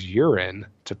O'Reilly's urine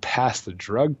to pass the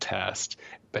drug test,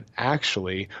 but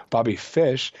actually, Bobby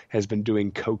Fish has been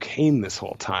doing cocaine this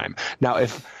whole time. Now,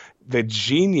 if the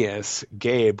genius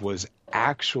Gabe was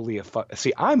actually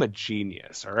see, I'm a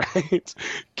genius, all right?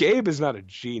 Gabe is not a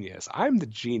genius. I'm the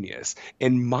genius.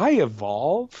 In my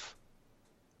Evolve,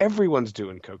 everyone's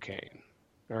doing cocaine,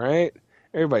 all right?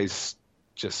 Everybody's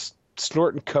just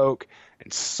snorting coke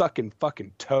and sucking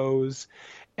fucking toes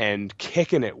and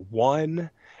kicking at one,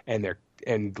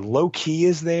 and Low Key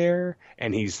is there,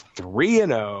 and he's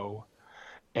 3-0,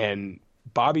 and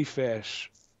Bobby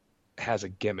Fish has a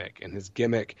gimmick, and his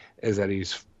gimmick is that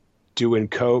he's doing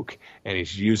coke and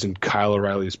he's using Kyle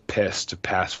O'Reilly's piss to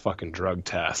pass fucking drug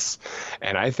tests.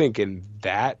 And I think in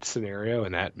that scenario,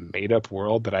 in that made up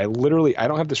world that I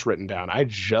don't have this written down, I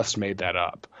just made that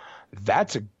up,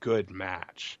 that's a good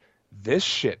match. This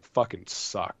shit fucking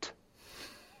sucked.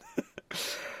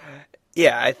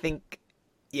 Yeah, I think,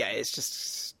 it's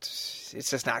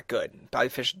just not good. Bobby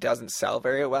Fish doesn't sell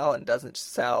very well and doesn't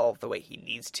sell the way he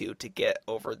needs to get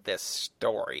over this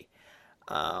story.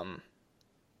 And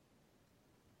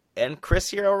Chris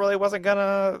Hero really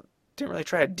didn't really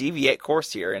try to deviate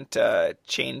course here and to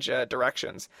change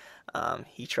directions.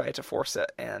 He tried to force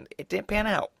it, and it didn't pan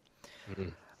out.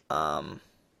 Mm-hmm.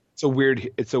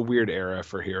 It's a weird era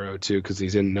for Hero too, because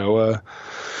he's in Noah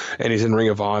and he's in Ring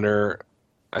of Honor.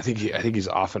 I think he's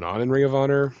off and on in Ring of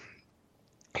Honor.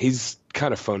 He's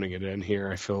kind of phoning it in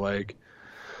here, I feel like.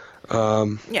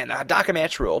 Daka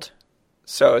match ruled,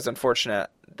 so it's unfortunate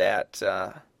that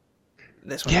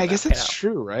this one. Yeah, I guess that's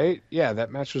true, right? Yeah,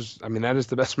 that match was. I mean, that is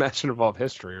the best match in Evolve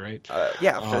history, right? To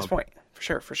this point,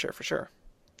 for sure.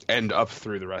 And up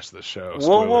through the rest of the show.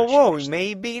 Whoa!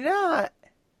 Maybe not.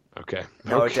 Okay.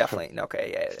 No, okay. Definitely.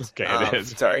 Okay, yeah, it is. Okay, it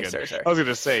is. Sorry. I was going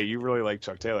to say, you really like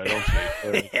Chuck Taylor, don't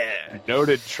you? Yeah.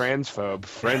 Noted transphobe,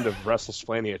 friend of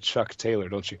WrestleSplania, Chuck Taylor,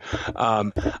 don't you?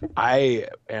 I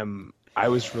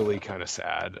was really kind of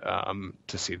sad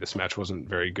to see this match wasn't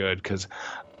very good because,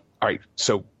 all right,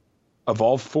 so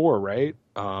Evolve 4, right?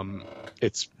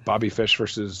 It's Bobby Fish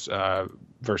versus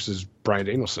Bryan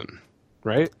Danielson,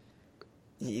 right?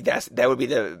 That would be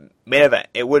the main event.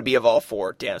 It would be Evolve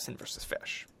 4, Danielson versus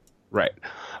Fish. Right.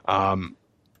 I'm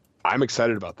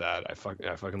excited about that. I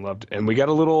fucking loved it. And we got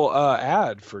a little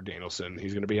ad for Danielson.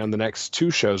 He's going to be on the next 2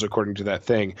 shows, according to that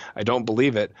thing. I don't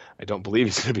believe it. I don't believe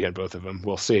he's going to be on both of them.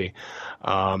 We'll see.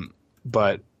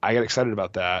 But I got excited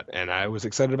about that, and I was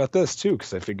excited about this too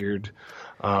because I figured,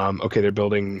 okay, they're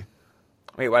building.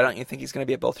 Wait, why don't you think he's going to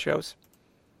be at both shows?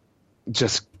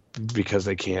 Just because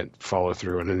they can't follow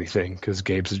through on anything because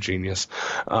Gabe's a genius.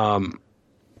 And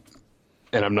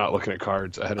I'm not looking at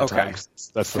cards ahead of time.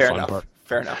 That's the fun part.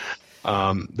 Fair enough.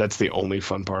 That's the only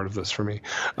fun part of this for me.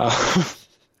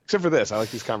 Except for this, I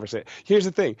like these conversations. Here's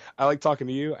the thing. I like talking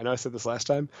to you. I know I said this last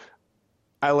time.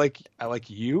 I like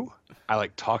you. I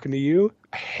like talking to you.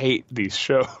 I hate these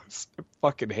shows. I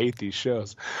fucking hate these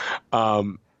shows.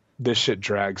 This shit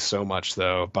drags so much,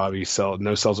 though. Bobby sells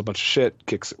a bunch of shit,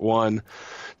 kicks it one,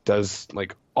 does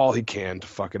like all he can to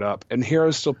fuck it up. And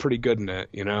Hero's still pretty good in it,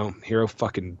 you know? Hero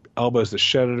fucking elbows the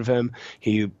shit out of him.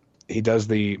 He does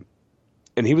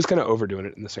and he was kind of overdoing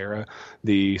it in this era,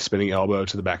 the spinning elbow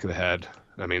to the back of the head.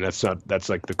 I mean, that's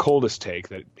like the coldest take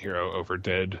that Hero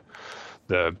overdid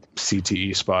the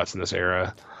CTE spots in this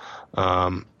era.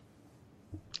 But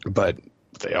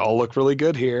they all look really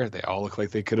good here. They all look like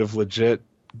they could have legit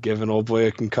given old boy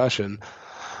a concussion.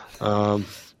 And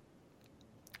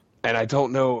I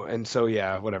don't know. And so,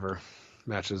 yeah, whatever.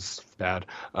 Match is bad.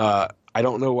 I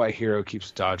don't know why Hero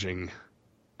keeps dodging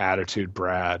Attitude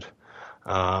Brad.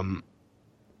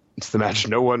 It's the match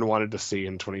no one wanted to see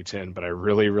in 2010, but I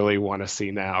really, really want to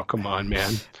see now. Come on,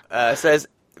 man. Says,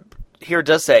 Hero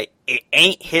does say, it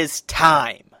ain't his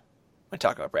time when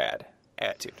talking about Brad.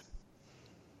 Attitude.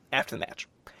 After the match.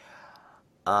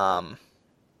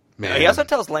 Man. He also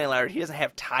tells Lenny Leonard he doesn't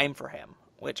have time for him,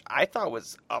 which I thought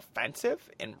was offensive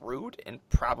and rude and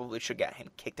probably should get him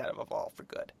kicked out of Evolve for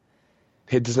good.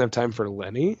 He doesn't have time for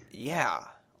Lenny? Yeah.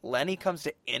 Lenny comes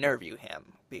to interview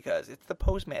him because it's the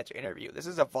post-match interview. This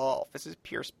is Evolve. This is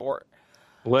pure sport.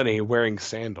 Lenny wearing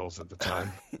sandals at the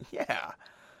time. Yeah.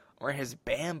 Wearing his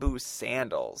bamboo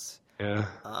sandals. Yeah.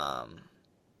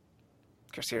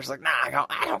 Chris Here's like, nah,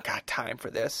 I don't got time for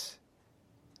this.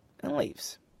 And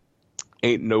leaves.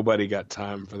 Ain't nobody got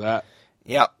time for that.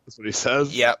 Yep. That's what he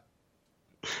says. Yep.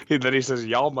 Then he says,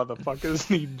 y'all motherfuckers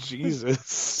need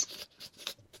Jesus.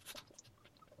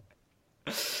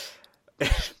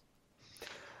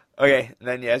 Okay, and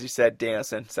then, yeah, as you said,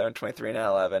 Danielson, 7:23 and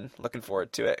 11. Looking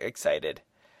forward to it. Excited.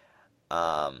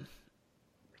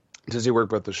 Does he work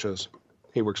both the shows?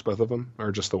 He works both of them,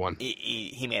 or just the one?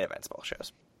 He main events both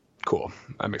shows. Cool.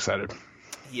 I'm excited.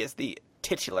 He is the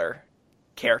titular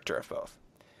character of both.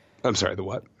 I'm sorry, the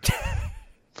what?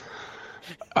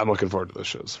 I'm looking forward to those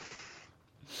shows.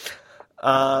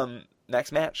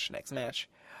 Next match.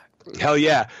 Hell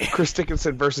yeah. Chris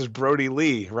Dickinson versus Brody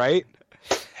Lee, right?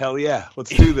 Hell yeah. Let's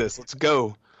do this. Let's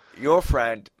go. Your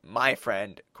friend, my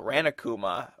friend, Gran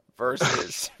Akuma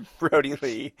versus Brody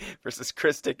Lee versus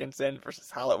Chris Dickinson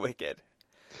versus Hollow Wicked.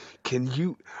 Can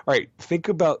you... All right, think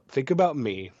about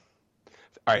me.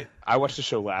 All right, I watched the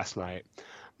show last night.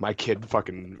 My kid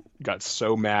fucking got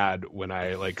so mad when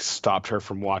I stopped her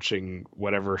from watching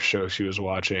whatever show she was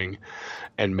watching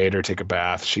and made her take a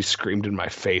bath. She screamed in my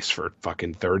face for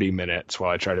fucking 30 minutes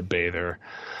while I tried to bathe her.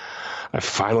 I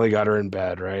finally got her in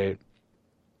bed, right?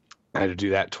 I had to do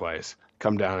that twice.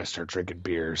 Come down and start drinking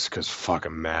beers because fuck,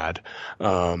 I'm mad.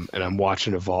 And I'm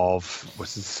watching Evolve.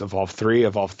 What's this? Evolve 3?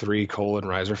 Evolve 3,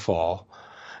 Rise or Fall.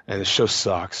 And the show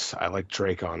sucks. I like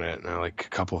Drake on it, and I like a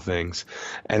couple things.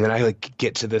 And then I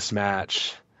get to this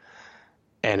match,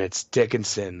 and it's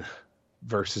Dickinson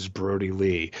versus Brody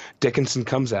Lee. Dickinson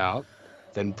comes out,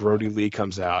 then Brody Lee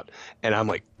comes out, and I'm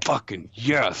like, fucking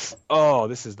yes! Oh,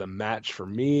 this is the match for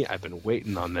me. I've been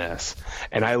waiting on this.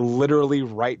 And I literally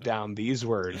write down these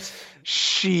words.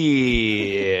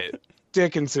 Shit!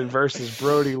 Dickinson versus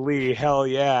Brody Lee, hell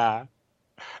yeah!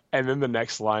 And then the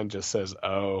next line just says,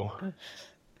 oh...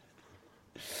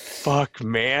 Fuck,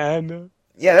 man.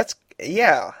 Yeah,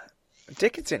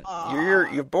 Dickinson, you're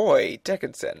your boy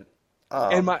Dickinson.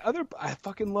 And I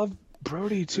fucking love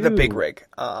Brody too. The big rig.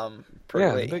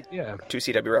 Brody. Yeah.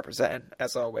 2CW represent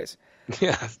as always.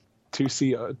 Yeah,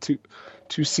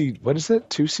 2C. What is it?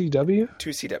 2CW.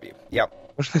 2CW.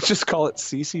 Yep. Let's just call it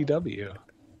CCW.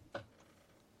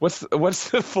 What's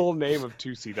the full name of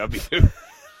 2CW?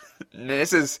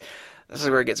 This is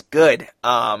where it gets good.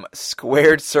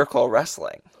 Squared Circle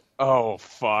Wrestling. Oh,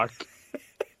 fuck.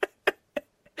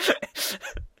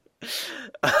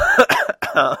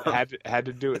 Had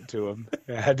to do it to him.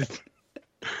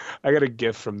 I got a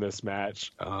gift from this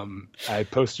match. I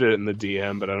posted it in the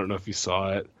DM, but I don't know if you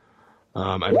saw it.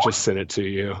 I've just sent it to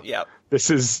you. Yep. This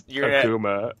is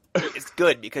Akuma. It's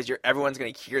good because everyone's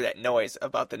going to hear that noise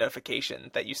about the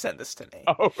notification that you sent this to me.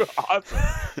 Oh, awesome.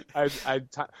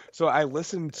 So I didn't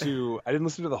listen to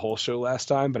the whole show last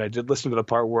time, but I did listen to the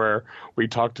part where we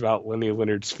talked about Lenny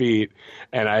Leonard's feet,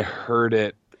 and I heard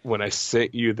it when I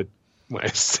sent you the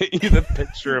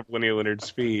picture of Lenny Leonard's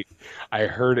feet. I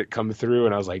heard it come through,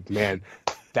 and I was like, man,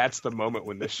 that's the moment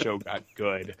when this show got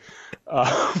good.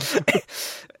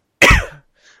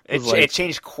 It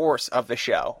changed course of the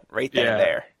show right then and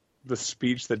there. The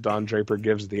speech that Don Draper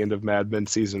gives at the end of Mad Men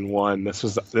season 1. This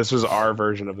was our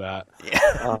version of that.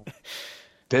 Yeah.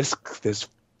 This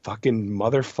fucking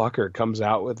motherfucker comes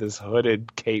out with this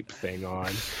hooded cape thing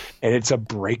on, and it's a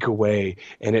breakaway,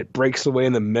 and it breaks away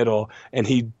in the middle, and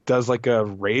he does like a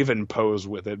raven pose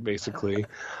with it, basically.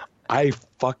 I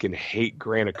fucking hate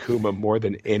Grant Akuma more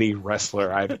than any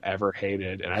wrestler I've ever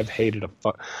hated, and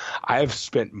I have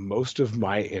spent most of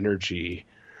my energy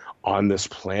on this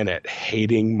planet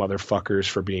hating motherfuckers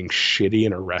for being shitty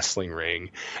in a wrestling ring,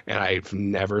 and I've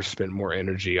never spent more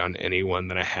energy on anyone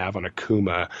than I have on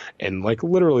Akuma in like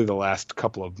literally the last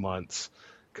couple of months,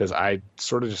 because I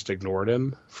sort of just ignored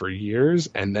him for years,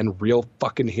 and then Real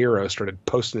Fucking Hero started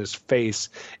posting his face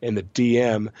in the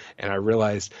DM, and I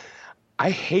realized I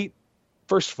hate,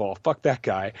 first of all, fuck that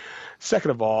guy.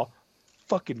 Second of all,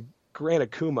 fucking Grant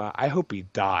Akuma, I hope he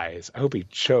dies. I hope he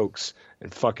chokes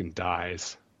and fucking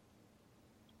dies.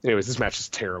 Anyways, this match is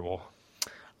terrible. I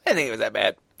didn't think it was that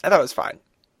bad. I thought it was fine.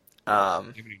 Do you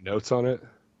have any notes on it?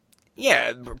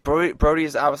 Yeah, Brody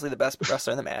is obviously the best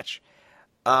wrestler in the match.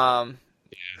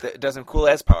 Does some cool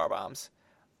ass power bombs.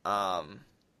 And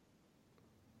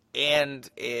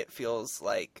it feels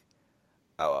like,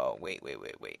 wait.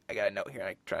 I got a note here.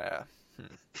 I try to.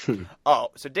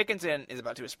 So Dickinson is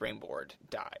about to do a springboard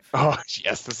dive. Oh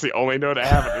yes, that's the only note I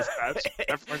have in this match.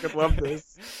 I fucking love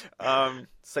this.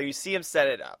 So you see him set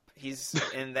it up.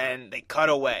 And then they cut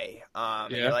away.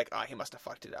 And you're like, oh, he must have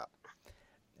fucked it up.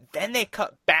 Then they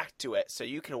cut back to it, so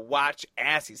you can watch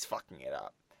as he's fucking it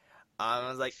up. I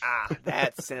was like,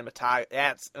 that's cinematography.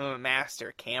 That's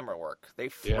master camera work. They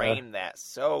framed that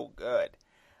so good.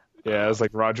 Yeah, it was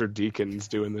like Roger Deakins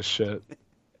doing this shit.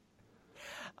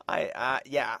 That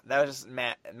was just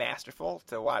masterful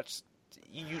to watch.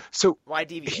 So why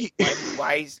deviate?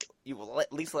 Why you will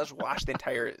at least let's watch the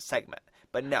entire segment?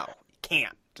 But no, you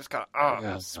can't. Just kind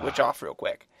of switch off real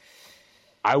quick.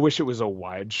 I wish it was a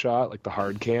wide shot, like the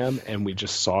hard cam, and we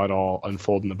just saw it all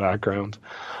unfold in the background.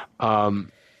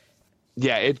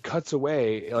 It cuts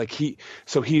away. Like he's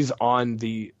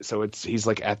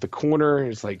like at the corner.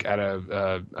 It's like at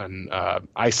an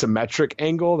isometric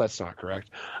angle. That's not correct.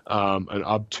 An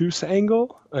obtuse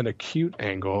angle, an acute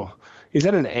angle. He's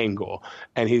at an angle,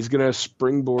 and he's gonna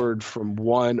springboard from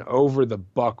one over the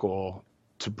buckle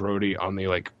to Brody on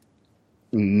the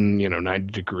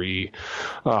 90 degree.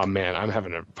 Oh man, I'm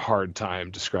having a hard time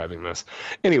describing this.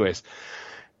 Anyways.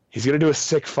 He's going to do a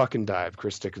sick fucking dive,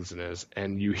 Chris Dickinson is,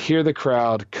 and you hear the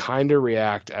crowd kind of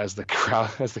react as the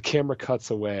camera cuts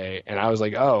away, and I was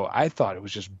like, oh, I thought it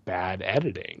was just bad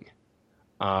editing.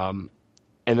 And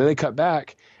then they cut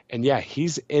back, and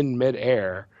he's in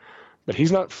midair, but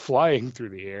he's not flying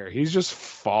through the air. He's just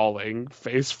falling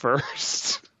face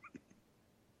first.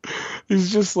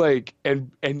 He's just like, and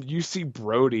you see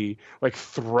Brody like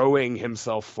throwing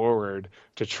himself forward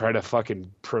to try to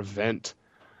fucking prevent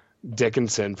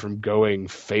Dickinson from going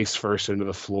face first into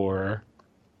the floor,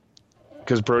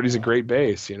 because Brody's a great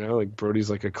base, Brody's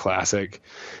like a classic.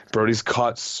 Brody's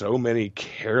caught so many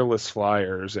careless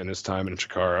flyers in his time in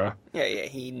Chikara. Yeah,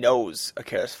 he knows a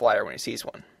careless flyer when he sees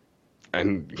one.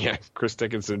 And Chris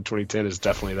Dickinson in 2010 is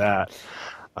definitely that.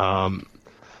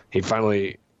 He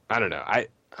finally, I don't know,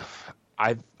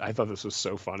 I thought this was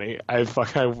so funny. I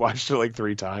watched it like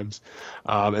 3 times.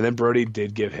 And then Brody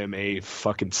did give him a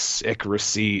fucking sick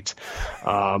receipt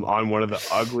on one of the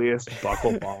ugliest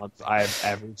buckle bombs I've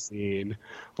ever seen.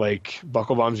 Like,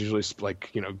 buckle bombs usually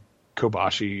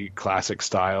Kobashi classic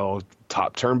style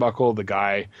top turnbuckle. The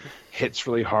guy hits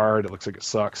really hard. It looks like it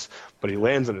sucks, but he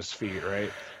lands on his feet,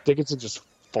 right? Dickinson just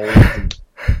folds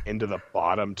into the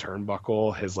bottom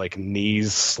turnbuckle. His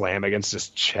knees slam against his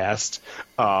chest.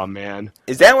 Oh man,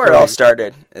 is that where it all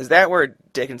started? Is that where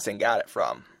Dickinson got it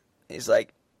from? He's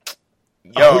like,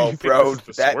 yo, bro,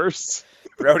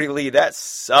 Brody Lee, that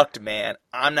sucked, man.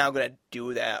 I'm not gonna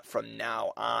do that from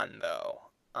now on, though.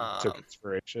 Took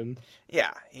inspiration.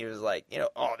 Yeah, he was like,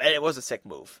 it was a sick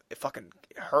move. It fucking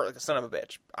hurt like a son of a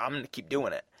bitch. I'm gonna keep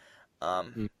doing it.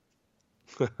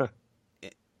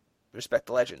 Respect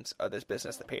the legends of this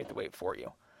business that paved the way for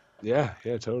you. Yeah,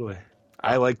 totally.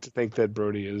 I like to think that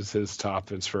Brody is his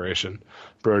top inspiration.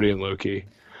 Brody and Loki.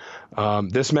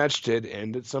 This match did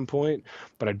end at some point,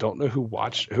 but I don't know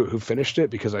who finished it,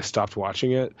 because I stopped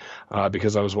watching it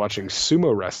because I was watching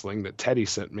sumo wrestling that Teddy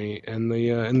sent me in the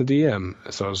DM.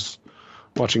 So I was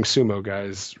watching sumo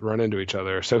guys run into each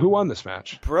other. So who won this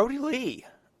match? Brody Lee.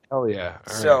 Hell yeah.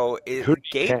 All So right. Who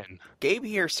Gabe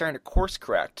here is starting to course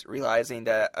correct, realizing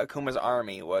that Akuma's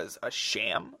army was a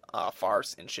sham, a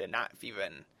farce, and should not have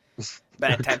even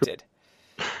been attempted.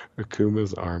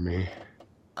 Akuma's army.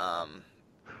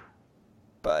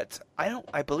 But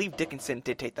I believe Dickinson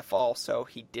did take the fall, so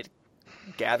he did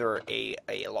gather a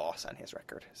loss on his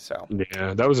record. So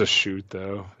yeah, that was a shoot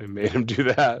though. They made him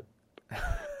do that.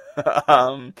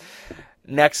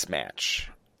 Next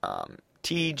match,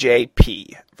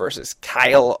 TJP versus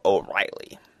Kyle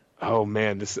O'Reilly. Oh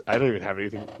man, I don't even have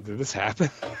anything. Did this happen?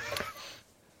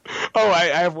 Oh, I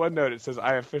have one note. It says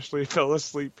I officially fell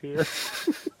asleep here.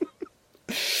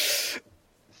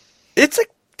 It's a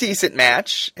decent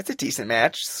match.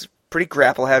 It's pretty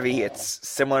grapple heavy. It's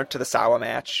similar to the Sawa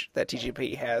match that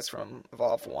TJP has from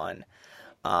Evolve 1.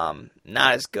 Not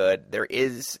as good. There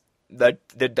is the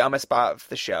dumbest spot of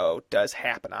the show does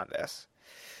happen on this.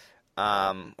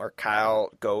 Where Kyle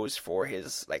goes for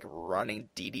his like running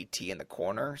DDT in the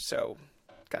corner, so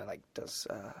kind of like does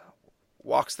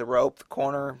walks the rope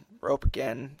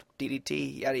again,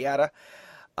 DDT, yada yada.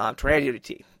 Tornado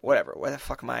DDT, whatever. Why the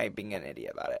fuck am I being an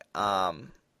idiot about it?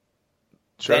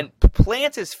 Sure. Then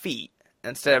plants his feet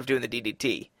instead of doing the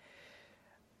DDT.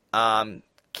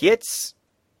 Gets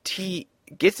into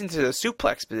the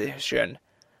suplex position.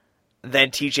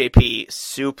 Then TJP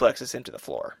suplexes him to the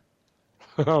floor.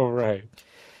 Oh, right.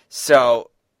 So,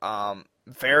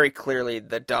 very clearly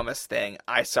the dumbest thing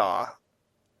I saw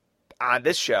on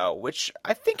this show, which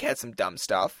I think had some dumb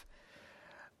stuff.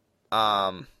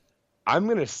 I'm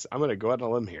gonna go out on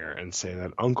a limb here and say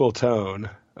that Uncle Tone,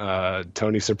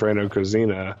 Tony Soprano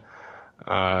Cozina,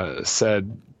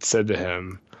 said to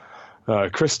him,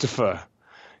 Christopher,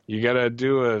 you gotta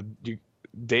do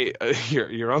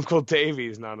your Uncle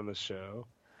Davey's not on the show,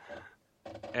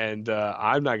 and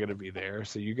I'm not gonna be there,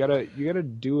 so you gotta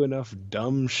do enough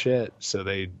dumb shit so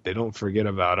they don't forget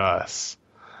about us.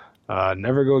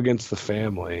 Never go against the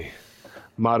family.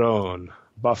 Maron,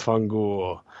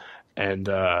 Bafangul, and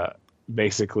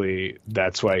basically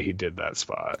that's why he did that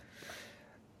spot.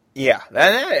 Yeah,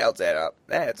 that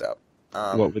adds up.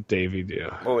 What would Davey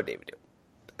do?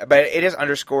 But it has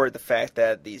underscored the fact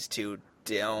that these two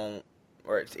don't,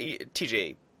 or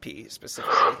TJP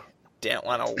specifically, didn't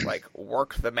want to like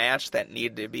work the match that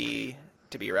needed to be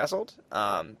wrestled.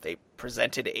 They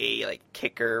presented a like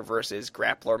kicker versus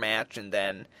grappler match, and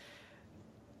then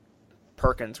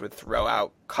Perkins would throw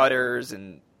out cutters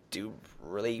and do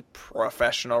really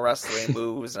professional wrestling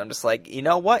moves. And I'm just like, you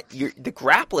know what? The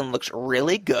grappling looks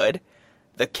really good.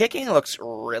 The kicking looks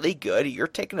really good. You're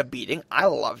taking a beating. I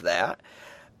love that.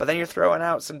 But then you're throwing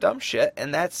out some dumb shit,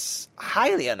 and that's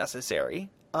highly unnecessary.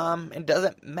 And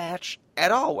doesn't match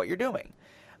at all what you're doing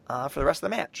for the rest of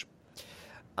the match.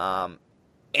 And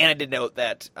I did note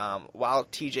that while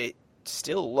TJ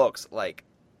still looks like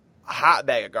a hot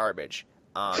bag of garbage,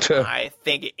 I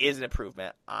think it is an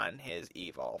improvement on his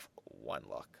Evolve 1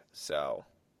 look. So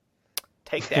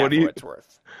take that for what it's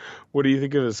worth. What do you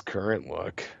think of his current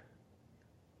look?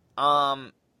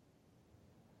 I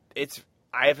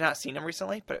have not seen him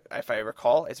recently, but if I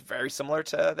recall, it's very similar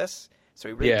to this. So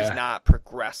he really Yeah. does not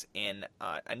progress in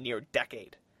a near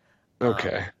decade.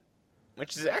 Okay.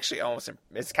 Which is actually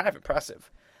it's kind of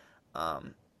impressive.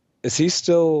 Is he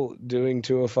still doing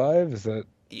 205? Or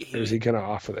is he kind of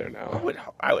off of there now?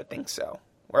 I would think so.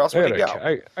 Where else would he go?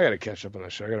 I gotta catch up on the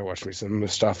show. I gotta watch me some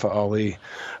Mustafa Ali.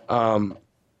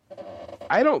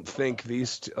 I don't think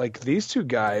these two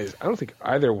guys. I don't think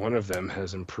either one of them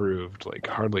has improved like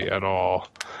hardly at all.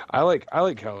 I like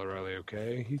Kyle O'Reilly.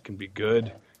 Okay, he can be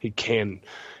good. He can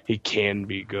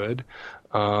be good.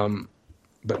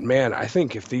 But man, I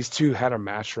think if these two had a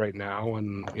match right now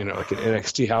on like an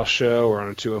NXT house show or on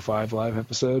a 205 live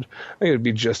episode, I think it'd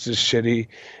be just as shitty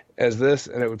as this,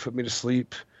 and it would put me to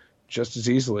sleep just as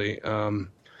easily.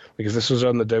 Because this was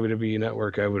on the WWE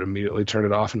Network, I would immediately turn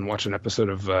it off and watch an episode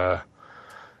of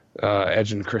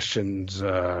Edge and Christian's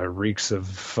Reeks of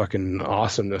fucking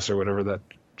Awesomeness or whatever that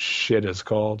shit is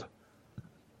called.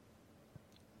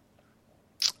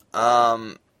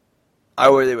 I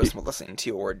really was listening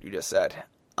to a word you just said.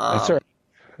 That's all right.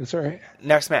 That's all right.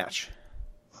 Next match.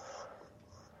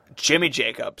 Jimmy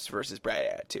Jacobs versus Brad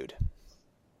Attitude.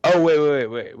 Oh,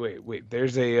 wait.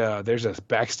 There's a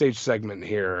backstage segment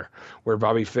here where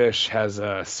Bobby Fish has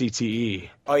a CTE.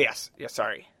 Oh, yes. Yeah,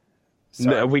 sorry.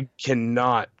 No, we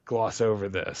cannot gloss over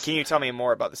this. Can you tell me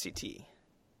more about the CTE?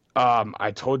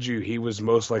 I told you he was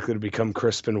most likely to become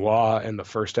Chris Benoit in the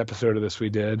first episode of this we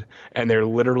did, and they're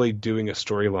literally doing a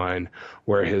storyline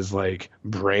where his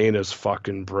brain is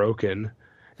fucking broken,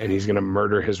 and he's gonna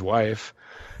murder his wife.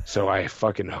 So I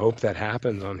fucking hope that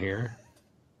happens on here.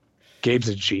 Gabe's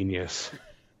a genius.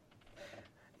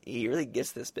 He really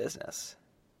gets this business.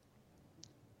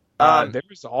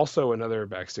 There's also another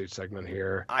backstage segment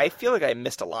here. I feel like I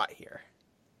missed a lot here.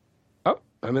 Oh,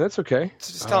 I mean, that's okay.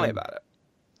 So just tell me about it.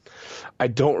 I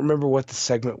don't remember what the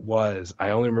segment was. I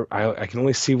can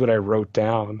only see what I wrote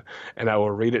down, and I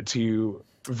will read it to you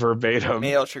verbatim.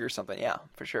 Maybe it'll trigger something, yeah,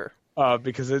 for sure.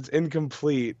 Because it's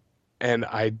incomplete, and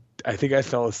I think I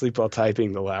fell asleep while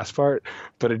typing the last part,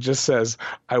 but it just says,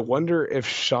 I wonder if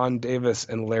Sean Davis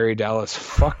and Larry Dallas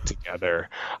fucked together.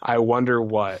 I wonder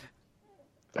what.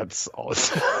 That's all it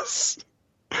says.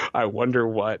 I wonder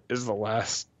what is the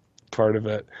last part of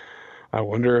it. I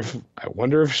wonder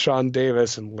if Sean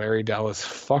Davis and Larry Dallas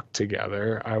fucked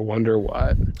together. I wonder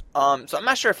what. So I'm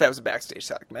not sure if that was a backstage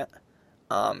segment.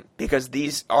 Because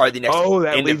these are the next. Oh,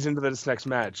 that leads into this next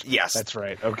match. Yes, that's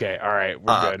right. Okay, all right,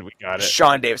 we're good. We got it.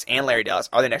 Sean Davis and Larry Dallas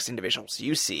are the next individuals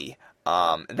you see.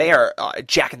 They are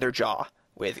jacking their jaw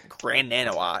with Grand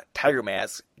Nanawa, Tiger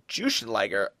Mask, Jushin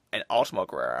Liger, and Ultimo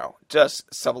Guerrero. Just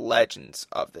some legends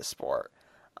of this sport.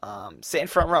 Sit in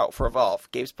front row for Evolve.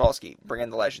 Gabe Sapolsky, bring in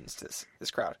the legends to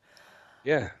this crowd.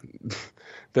 Yeah,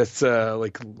 that's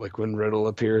like when Riddle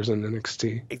appears in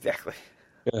NXT. Exactly.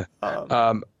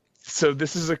 Yeah. So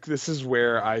this is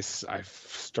where I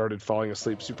started falling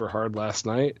asleep super hard last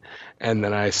night, and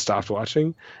then I stopped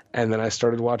watching, and then I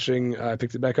started watching. I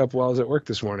picked it back up while I was at work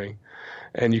this morning,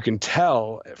 and you can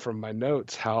tell from my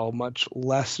notes how much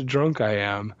less drunk I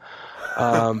am.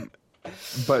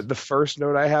 But the first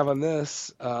note I have on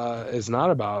this is not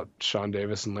about Sean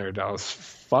Davis and Larry Dallas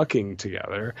fucking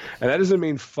together, and that doesn't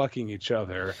mean fucking each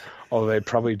other, although they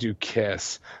probably do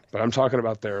kiss. But I'm talking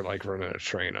about they're like running a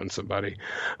train on somebody.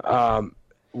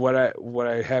 What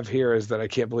I have here is that I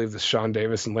can't believe the Sean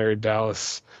Davis and Larry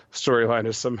Dallas storyline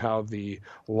is somehow the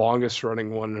longest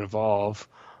running one in Evolve,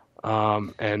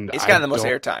 and it's got the most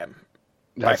airtime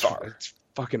by far. It's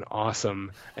fucking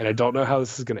awesome, and I don't know how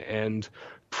this is going to end.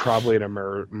 Probably in a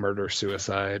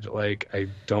murder-suicide. Like, I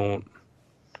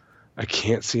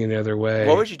can't see any other way.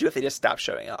 What would you do if they just stopped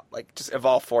showing up? Like, just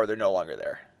Evolve 4, they're no longer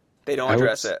there. They don't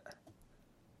address it.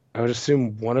 I would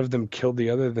assume one of them killed the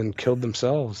other, then killed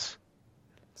themselves.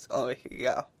 So, here you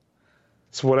go.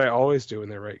 It's what I always do when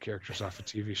they write characters off of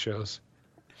TV shows.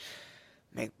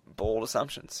 Make bold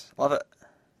assumptions. Love it.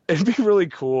 It'd be really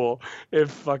cool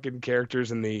if fucking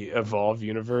characters in the Evolve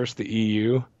universe, the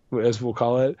EU, as we'll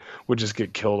call it, would just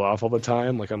get killed off all the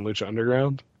time, like on Lucha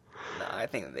Underground. No, I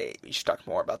think we should talk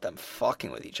more about them fucking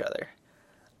with each other.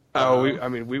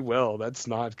 We will. That's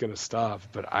not going to stop.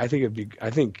 But I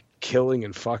think killing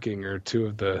and fucking are two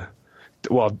of the,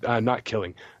 not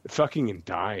killing, fucking and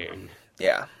dying.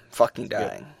 Yeah, fucking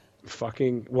dying.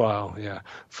 Fucking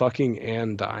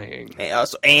and dying.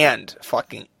 And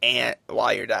fucking and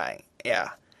while you're dying. Yeah,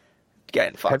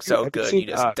 getting fucked so good you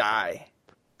just die.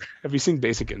 Have you seen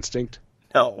Basic Instinct?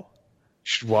 No. You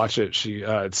should watch it.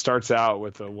 It starts out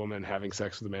with a woman having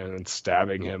sex with a man and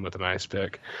stabbing him with an ice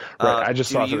pick. Right. I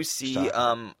just saw. Do you see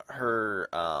her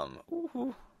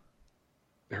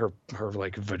her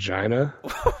like vagina?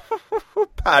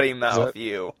 Potty mouth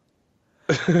you.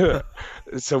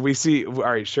 So we see. All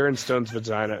right, Sharon Stone's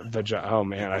vagina. Oh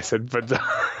man, I said vagina.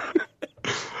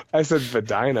 I said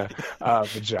vagina.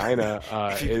 Vagina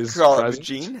is present.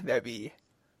 Jean, that'd be.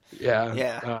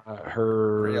 Yeah.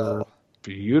 Her real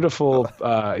beautiful.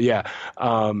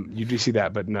 You do see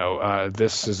that, but no.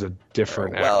 This is a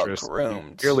different actress.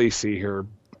 Groomed. You clearly see her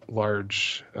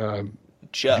large.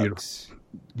 Jugs.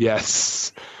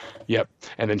 Yes. Yep.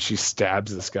 And then she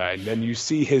stabs this guy, and then you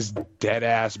see his dead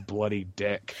ass bloody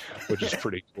dick, which is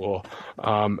pretty cool.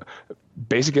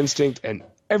 Basic Instinct and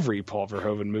every Paul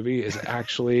Verhoeven movie is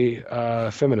actually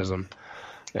feminism.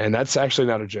 And that's actually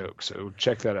not a joke, so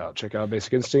check that out. Check out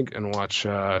Basic Instinct and watch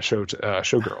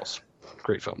Showgirls.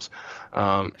 Great films.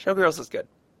 Showgirls is good.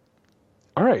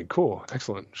 All right, cool,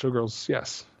 excellent. Showgirls,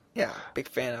 yes. Yeah, big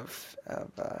fan of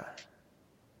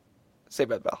Saved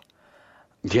by the Bell.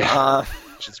 Yeah,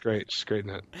 she's great. She's great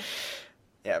in it.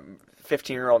 Yeah,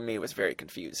 15-year-old me was very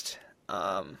confused.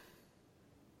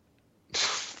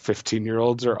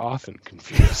 15-year-olds are often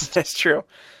confused. That's true.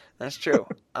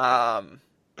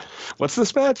 What's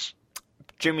this match?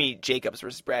 Jimmy Jacobs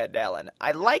versus Brad Allen.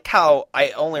 I like how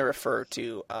I only refer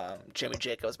to Jimmy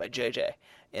Jacobs by JJ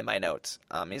in my notes.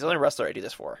 He's the only wrestler I do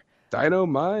this for.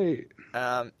 Dynamite.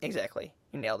 Exactly.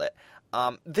 You nailed it.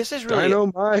 This is really...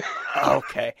 Dynamite.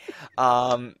 Okay.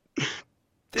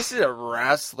 This is a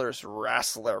wrestler's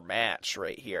wrestler match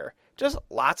right here. Just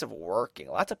lots of working,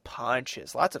 lots of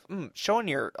punches, lots of showing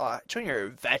you're a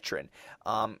veteran.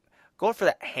 Going for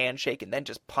that handshake and then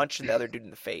just punching the other dude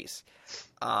in the face.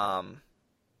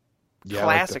 Yeah,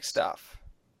 Classic stuff.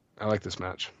 I like this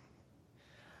match.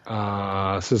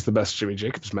 This is the best Jimmy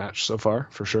Jacobs match so far,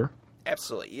 for sure.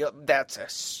 Absolutely. Yep, that's an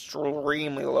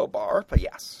extremely low bar, but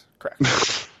yes,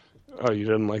 correct. Oh, you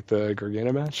didn't like the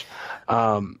Gargano match?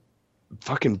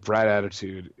 Fucking Brad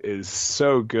Attitude is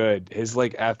so good. His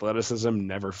like athleticism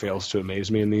never fails to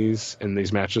amaze me in these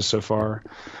matches so far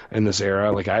in this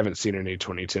era. Like I haven't seen any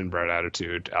 2010 Brad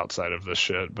Attitude outside of this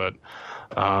shit, but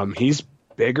he's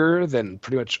bigger than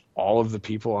pretty much all of the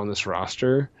people on this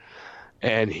roster,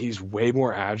 and he's way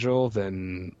more agile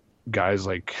than guys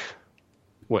like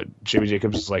Jimmy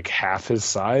Jacobs is like half his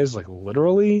size, like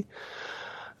literally.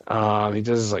 He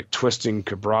does his like twisting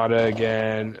cabrata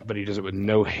again, but he does it with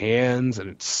no hands, and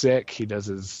it's sick. He does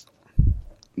his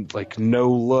like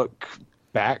no look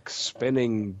back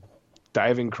spinning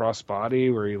diving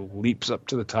crossbody where he leaps up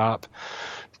to the top,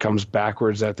 comes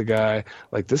backwards at the guy.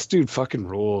 Like this dude fucking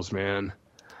rules, man.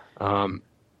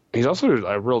 He's also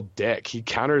a real dick. He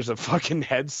counters a fucking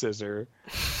head scissor.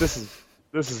 This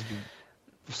is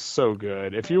so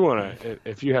good. If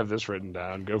you have this written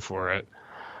down, go for it.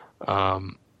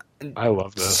 I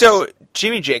love this. So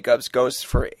Jimmy Jacobs goes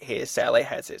for his satellite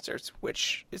head scissors,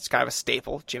 which is kind of a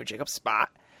staple Jimmy Jacobs spot.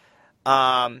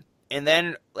 And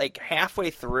then like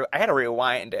halfway through, I had to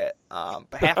rewind it.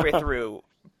 But halfway through,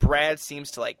 Brad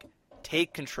seems to like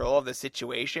take control of the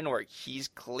situation where he's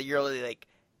clearly like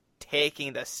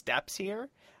taking the steps here.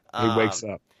 He wakes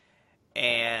up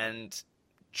and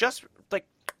just like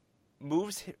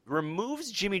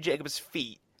removes Jimmy Jacobs'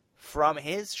 feet from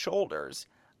his shoulders.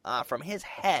 From his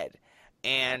head,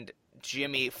 and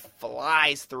Jimmy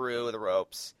flies through the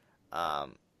ropes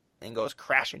and goes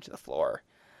crashing to the floor.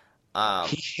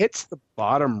 He hits the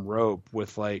bottom rope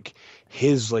with like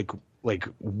his like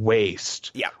waist,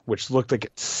 yeah, which looked like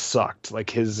it sucked. Like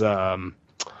his what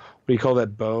do you call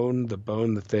that bone? The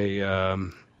bone that they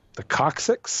the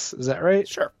coccyx, is that right?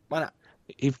 Sure, why not?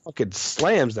 He fucking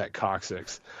slams that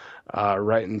coccyx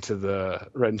right into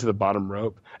the bottom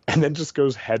rope, and then just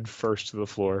goes head first to the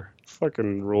floor.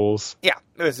 Fucking rules. Yeah,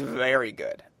 it was very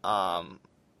good. Yeah,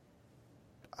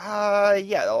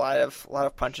 a lot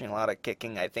of punching, a lot of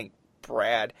kicking. I think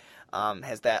Brad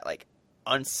has that like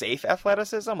unsafe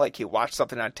athleticism. Like he watched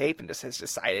something on tape and just has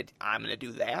decided I'm going to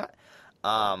do that.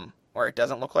 Or it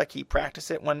doesn't look like he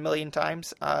practiced it 1 million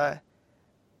times. As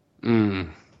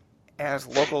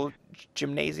local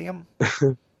gymnasium.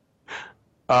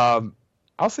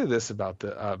 I'll say this about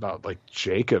like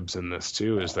Jacobs in this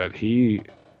too, is that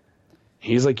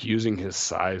he's like using his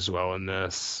size well in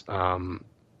this.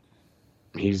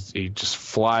 He just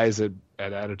flies at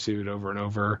attitude over and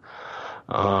over.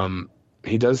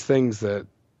 He does things that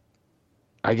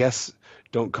I guess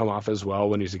don't come off as well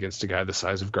when he's against a guy the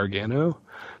size of Gargano,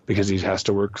 because he has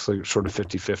to work like sort of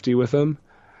 50-50 with him.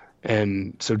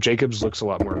 And so Jacobs looks a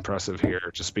lot more impressive here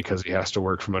just because he has to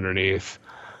work from underneath.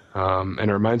 And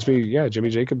it reminds me, yeah, Jimmy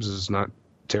Jacobs is not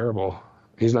terrible.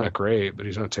 He's not great, but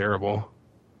he's not terrible.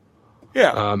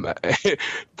 Yeah.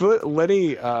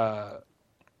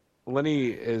 Lenny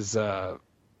is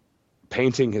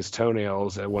painting his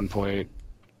toenails at one point,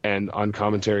 and on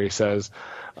commentary says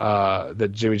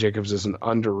that Jimmy Jacobs is an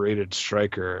underrated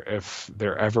striker if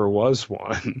there ever was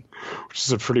one, which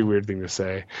is a pretty weird thing to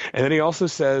say. And then he also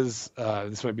says,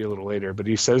 this might be a little later, but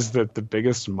he says that the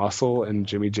biggest muscle in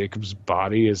Jimmy Jacobs'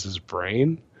 body is his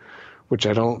brain, which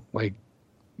I don't like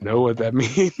know what that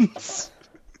means.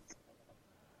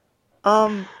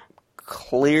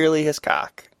 Clearly his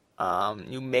cock.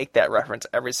 You make that reference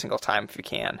every single time if you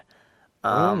can.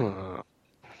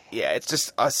 Yeah, it's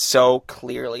just so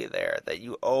clearly there that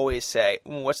you always say,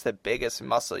 what's the biggest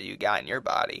muscle you got in your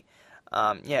body?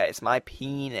 Yeah, it's my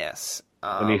penis.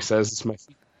 And he says it's my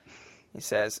feet. He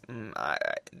says,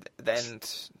 then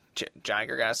Johnny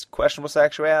Gargano's questionable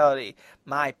sexuality,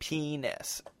 my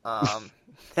penis.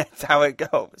 That's how it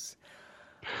goes.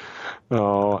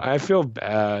 Oh, I feel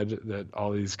bad that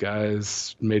all these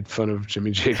guys made fun of Jimmy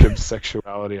Jacobs'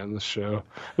 sexuality on this show.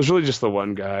 It was really just the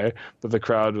one guy, but the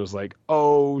crowd was like,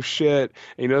 "Oh shit!"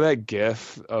 And you know that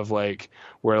GIF of like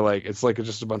where like it's like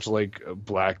just a bunch of like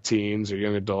black teens or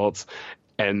young adults,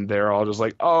 and they're all just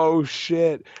like, "Oh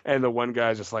shit!" And the one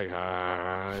guy's just like,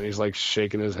 "Ah," and he's like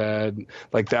shaking his head.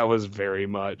 Like that was very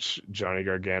much Johnny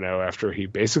Gargano after he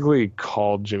basically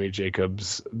called Jimmy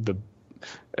Jacobs the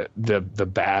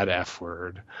bad F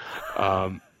word. We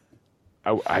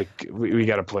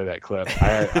got to play that clip.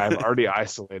 I've already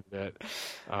isolated it.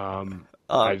 I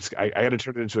got to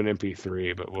turn it into an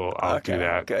MP3, but I'll do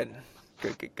that. Good.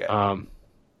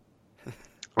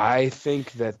 I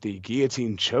think that the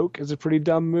guillotine choke is a pretty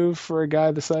dumb move for a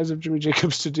guy the size of Jimmy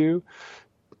Jacobs to do.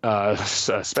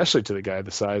 especially to the guy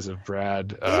the size of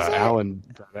Brad Allen.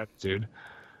 Brad Attitude.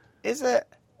 Is it?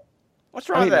 What's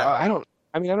wrong with that? I don't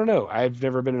know. I've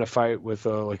never been in a fight with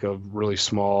a really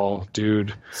small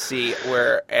dude. See,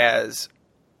 whereas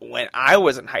when I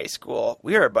was in high school,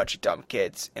 we were a bunch of dumb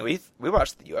kids, and we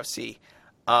watched the UFC.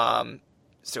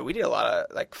 So we did a lot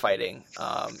of like fighting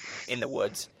in the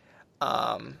woods.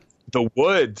 The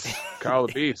woods, Kyle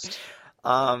the Beast.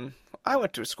 I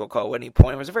went to a school called Whitney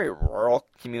Point. It was a very rural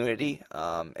community.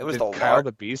 It was Did Kyle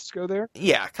the Beast go there?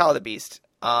 Yeah, Kyle the Beast.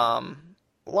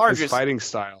 Largest His fighting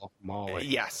style, mauling.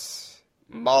 Yes,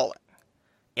 mauling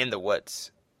in the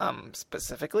woods.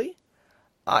 Specifically,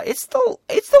 it's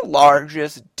the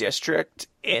largest district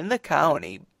in the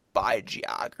county by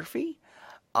geography,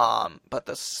 but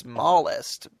the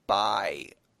smallest by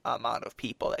amount of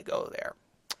people that go there.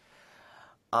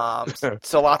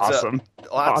 So lots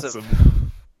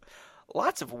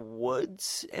of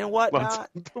woods and whatnot.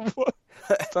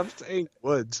 Stop saying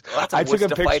woods. I took a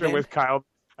picture with Kyle.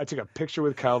 I took a picture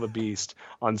with Kyle the Beast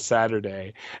on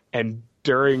Saturday, and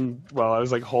while I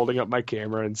was like holding up my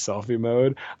camera in selfie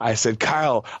mode, I said,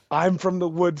 "Kyle, I'm from the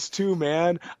woods too,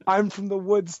 man. I'm from the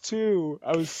woods too."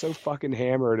 I was so fucking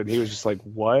hammered, and he was just like,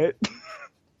 "What?"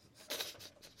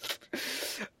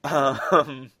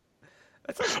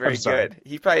 That's very good.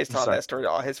 He probably is telling that story to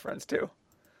all his friends too.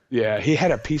 Yeah, he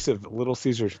had a piece of Little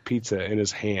Caesars pizza in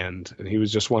his hand, and he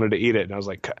was just wanted to eat it. And I was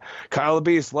like, "Kyle the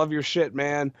Beast, love your shit,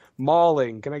 man.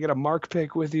 Mauling. Can I get a mark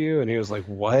pick with you?" And he was like,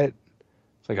 "What?"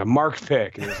 It's like a mark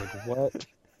pick. And he was like, "What?"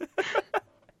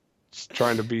 Just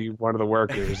trying to be one of the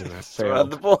workers, and I failed. One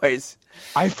of the boys.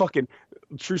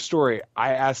 True story,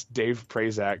 I asked Dave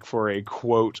Prazak for a,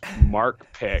 quote,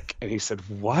 mark pick, and he said,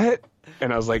 "What?"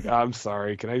 And I was like, "I'm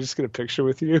sorry. Can I just get a picture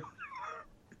with you?"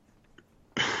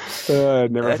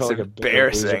 Never That's felt like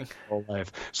embarrassing. A whole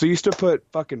life. So you used to put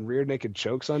fucking rear naked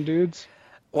chokes on dudes?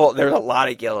 Well, there's a lot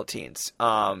of guillotines,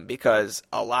 because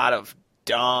a lot of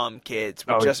dumb kids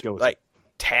would just like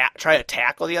try to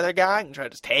tackle the other guy and try to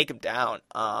just take him down.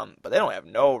 But they don't have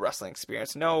no wrestling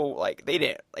experience. No, like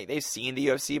they've seen the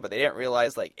UFC, but they didn't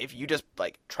realize like if you just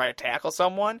like try to tackle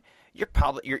someone, your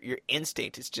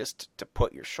instinct is just to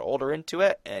put your shoulder into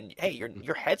it, and hey,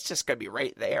 your head's just gonna be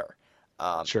right there.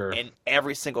 Sure. And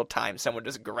every single time someone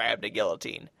just grabbed a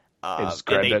guildition, and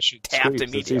they tapped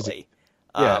immediately.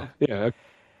 Yeah.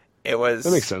 It was.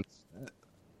 That makes sense.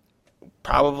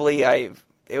 Probably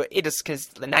it just because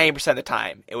 90% of the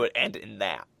time it would end in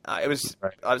that. It was.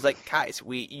 Right. I was like, guys,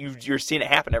 you're seeing it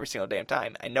happen every single damn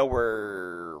time. I know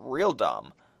we're real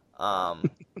dumb, but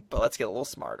let's get a little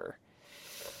smarter.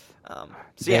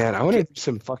 Man, I want to do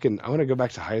some fucking. I want to go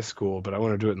back to high school, but I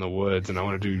want to do it in the woods, and I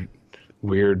want to do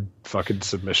weird fucking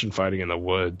submission fighting in the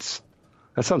woods.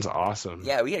 That sounds awesome.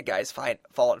 Yeah, we had guys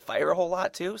fall in fire a whole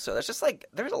lot too. So there's just like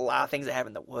there's a lot of things that happen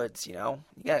in the woods. You know,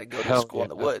 you got to go to school in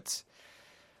the woods.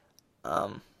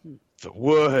 The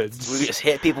woods. We just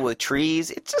hit people with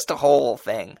trees. It's just a whole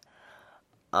thing.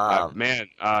 Not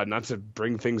to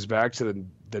bring things back to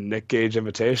the Nick Gage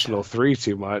Invitational 3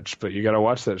 too much, but you got to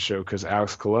watch that show because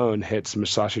Alex Colon hits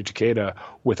Masashi Takeda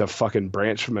with a fucking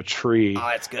branch from a tree. Oh,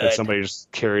 that's good. That somebody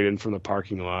just carried in from the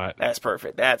parking lot. That's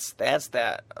perfect. That's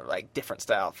that like different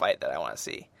style fight that I want to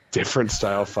see. Different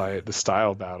style fight, the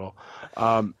style battle.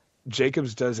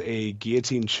 Jacobs does a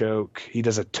guillotine choke. He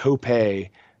does a tope,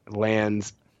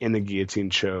 lands in the guillotine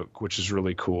choke, which is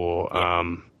really cool.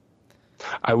 Yeah.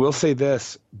 I will say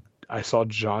this. I saw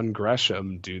John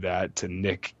Gresham do that to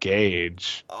Nick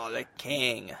Gage. Oh, the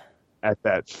king. At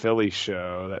that Philly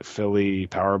show, that Philly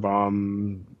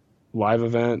Powerbomb live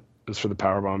event. It was for the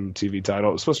Powerbomb TV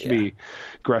title. It was supposed to be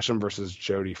Gresham versus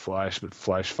Jody Fleisch, but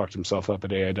Fleisch fucked himself up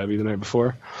at AIW the night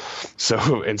before.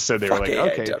 So instead they were like,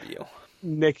 okay, AIW.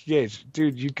 Nick Gage,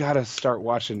 dude, you got to start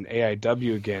watching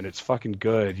AIW again. It's fucking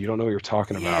good. You don't know what you're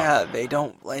talking about. Yeah, they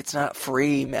don't. It's not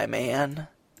free, my man.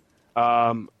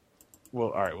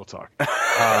 Well, all right, we'll talk.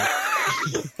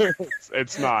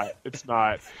 It's not.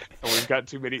 And we've got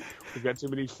too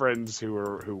many friends who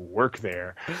work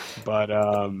there, but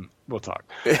we'll talk.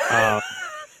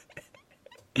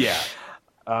 Yeah.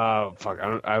 Fuck.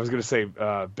 I was gonna say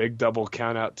big double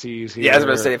count out tease here. Yeah, I was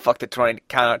gonna say fuck the 20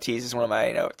 count out tease is one of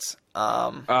my notes.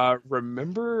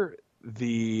 Remember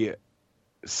the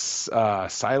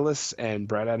Silas and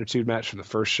Brad Attitude match from the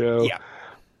first show? Yeah.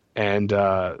 And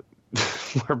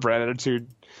where Brad Attitude,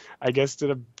 I guess,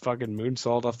 did a fucking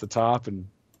moonsault off the top and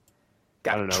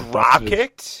got drop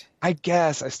kicked. I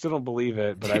guess I still don't believe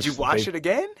it. But did you watch it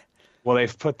again? Well,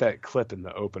 they've put that clip in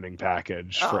the opening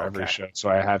package for every show, so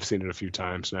I have seen it a few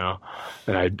times now.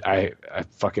 And I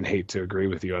fucking hate to agree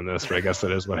with you on this, but I guess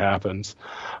that is what happens.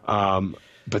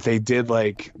 But they did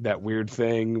like that weird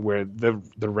thing where the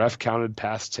ref counted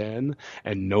past 10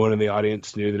 and no one in the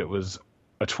audience knew that it was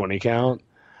a 20 count.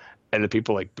 And the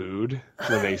people like booed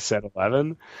when they said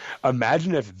 11.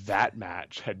 Imagine if that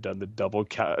match had done the double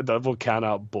count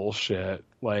out bullshit,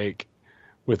 like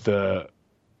with the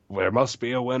there must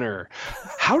be a winner.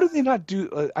 How do they not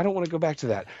do? I don't want to go back to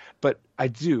that, but I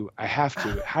do. I have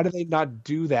to. How do they not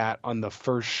do that on the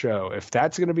first show? If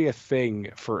that's going to be a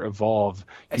thing for Evolve,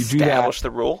 you establish do that.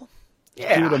 The rule. You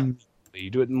do it immediately. You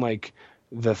do it in like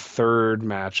the third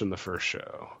match in the first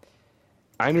show.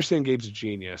 I understand Gabe's a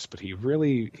genius, but he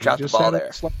dropped just the ball had there.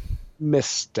 a slight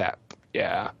misstep.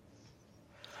 Yeah.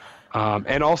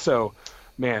 And also,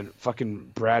 man,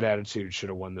 fucking Brad Attitude should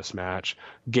have won this match.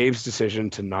 Gabe's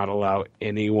decision to not allow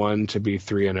anyone to be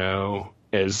 3-0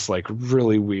 is like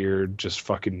really weird, just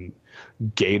fucking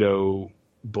Gato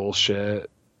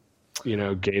bullshit. You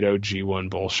know, Gato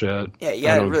G1 bullshit.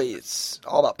 Yeah, really, it's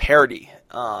all about parity.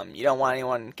 You don't want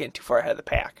anyone getting too far ahead of the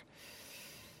pack.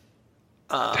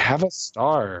 Have a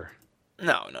star.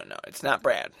 No. It's not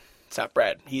Brad. It's not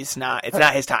Brad. It's not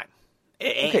his time.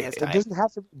 It ain't his time. It doesn't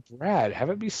have to be Brad. Have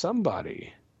it be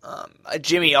somebody.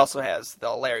 Jimmy also has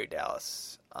the Larry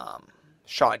Dallas,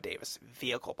 Shawn Davis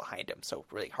vehicle behind him, so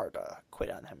really hard to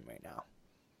quit on him right now.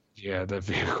 Yeah, that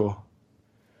vehicle.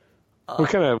 What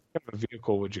kind of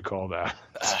vehicle would you call that?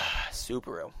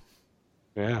 Subaru.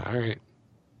 Yeah, all right.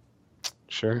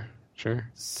 Sure.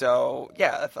 So,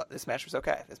 yeah, I thought this match was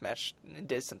okay. This match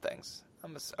did some things. I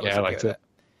was I okay liked with it.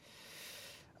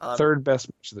 Third best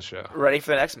match of the show. Ready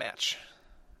for the next match.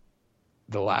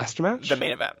 The last match? The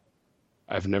main event.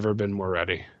 I've never been more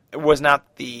ready. It was not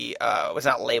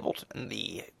labeled in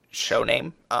the show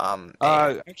name.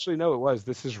 Actually, no, it was.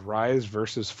 This is Rise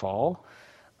versus Fall.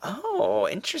 Oh,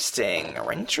 interesting.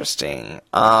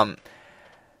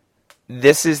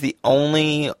 This is the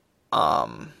only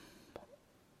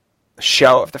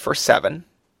show of the first 7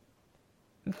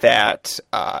 that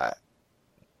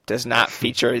does not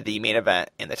feature the main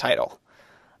event in the title.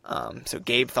 So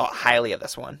Gabe thought highly of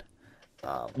this one.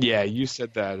 Yeah, you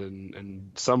said that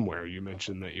and somewhere you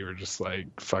mentioned that you were just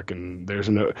like, fucking, there's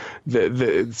no...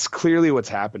 it's clearly what's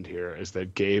happened here is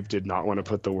that Gabe did not want to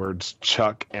put the words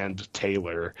Chuck and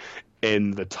Taylor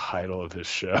in the title of his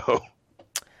show.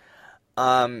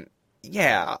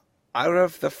 Yeah, out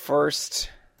of the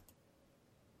first...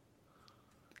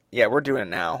 Yeah, we're doing it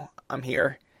now. I'm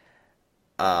here.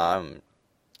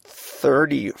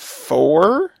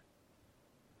 34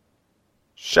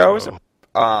 shows.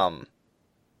 Oh.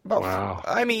 Wow.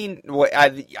 I mean, what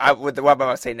I'm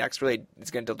about to say next really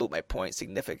is going to dilute my point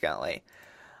significantly.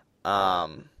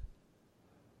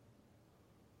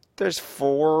 There's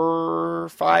 4 or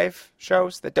 5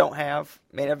 shows that don't have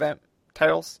main event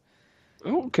titles.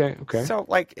 Oh, okay. So,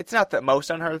 like, it's not the most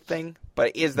unheard thing, but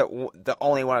it is the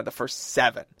only one of the first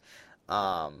 7.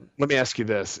 Let me ask you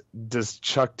this. Does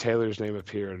Chuck Taylor's name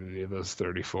appear in any of those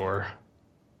 34?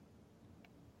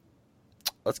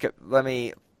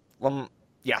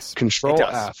 Yes. Control it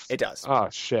does. F. It does. Oh,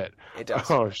 shit. It does.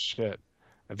 Oh, shit.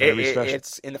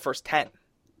 It's in the first 10.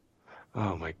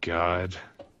 Oh, my God.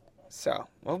 So,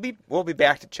 we'll be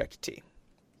back to Chuck T.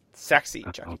 Sexy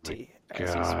Chuck T,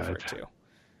 as he's referred to.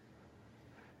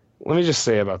 Let me just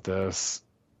say about this.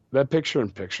 That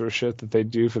picture-in-picture shit that they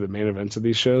do for the main events of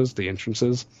these shows, the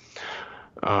entrances,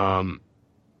 it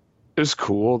was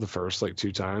cool the first,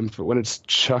 2 times, but when it's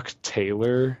Chuck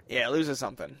Taylor... Yeah, it loses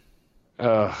something.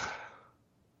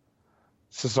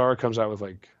 Cesaro comes out with,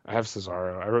 I have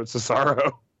Cesaro. I wrote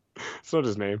Cesaro. It's not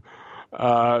his name.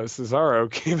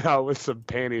 Cesaro came out with some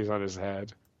panties on his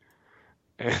head.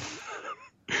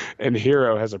 And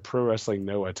Hero has a Pro Wrestling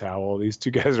Noah towel. These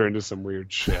 2 guys are into some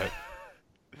weird shit.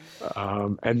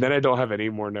 And then I don't have any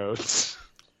more notes.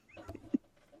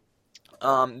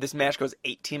 This match goes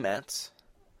 18 minutes.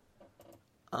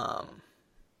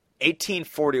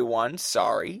 1841,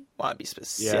 sorry. Want to be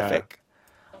specific.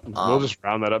 Yeah. We'll just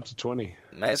round that up to 20.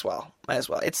 Might as well.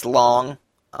 It's long.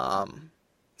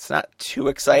 It's not too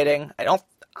exciting. I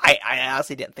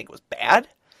honestly didn't think it was bad.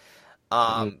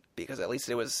 Because at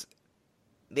least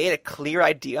they had a clear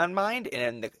idea in mind,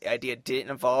 and the idea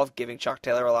didn't involve giving Chuck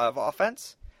Taylor a lot of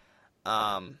offense.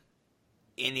 And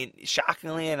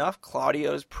shockingly enough,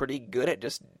 Claudio's pretty good at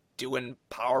just doing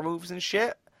power moves and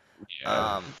shit.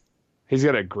 Yeah. He's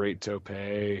got a great tope.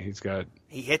 He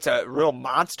hits a real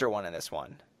monster one in this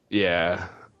one. Yeah.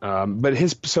 But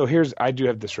I do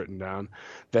have this written down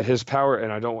that his power,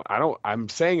 and I'm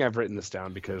saying I've written this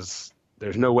down because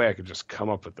there's no way I could just come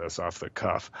up with this off the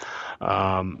cuff.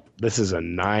 This is a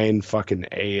 9 fucking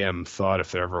a.m. thought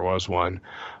if there ever was one.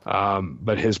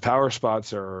 But his power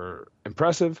spots are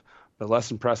impressive, but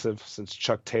less impressive since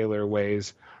Chuck Taylor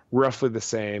weighs roughly the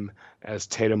same as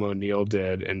Tatum O'Neal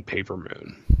did in Paper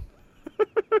Moon.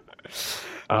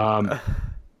 I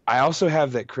also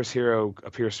have that Chris Hero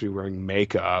appears to be wearing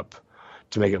makeup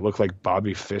to make it look like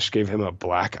Bobby Fish gave him a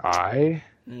black eye.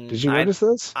 Did you notice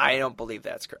this? I don't believe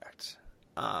that's correct.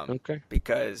 Okay.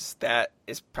 Because that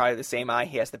is probably the same eye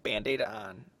he has the Band-Aid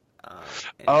on.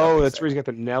 That's where he's got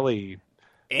the Nelly.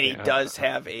 And he does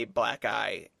have a black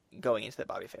eye going into the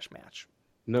Bobby Fish match.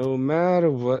 No matter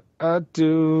what I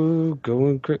do,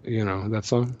 that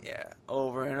song? Yeah,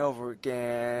 over and over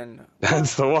again.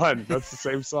 That's the one. That's the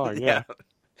same song, yeah.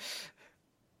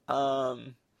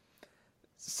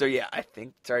 So yeah, I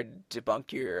think started to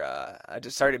debunk your. I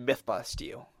just started to myth bust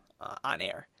you on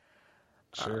air.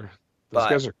 Sure, those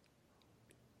guys are.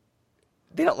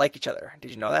 They don't like each other.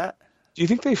 Did you know that? Do you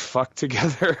think they fuck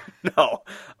together? No.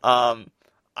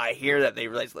 I hear that they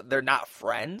realize they're not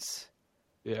friends.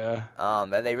 Yeah.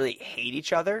 And they really hate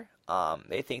each other.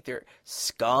 They think they're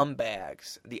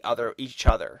scumbags. Each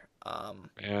other.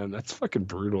 Man, that's fucking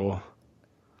brutal.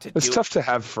 It's tough to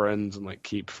have friends and like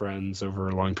keep friends over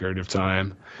a long period of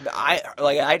time.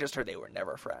 I just heard they were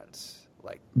never friends.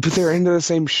 But they're into the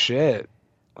same shit.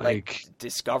 Like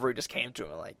Discovery just came to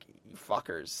him like, you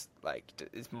fuckers, like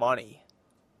it's money.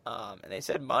 And they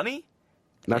said money.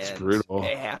 That's brutal.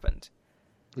 It happened.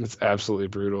 It's absolutely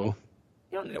brutal.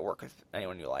 You don't need to work with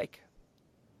anyone you like.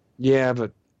 Yeah,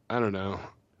 but I don't know.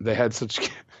 They had such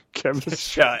chemistry.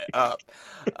 Shut up.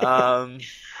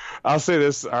 I'll say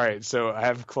this. All right, so I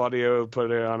have Claudio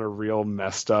put it on a real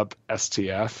messed up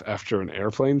STF after an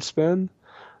airplane spin.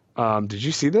 Did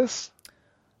you see this?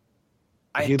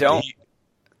 I don't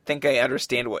think I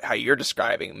understand how you're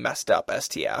describing messed up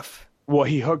STF. Well,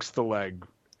 he hooks the leg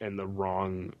in the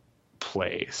wrong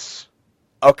place.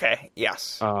 Okay,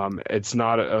 yes. It's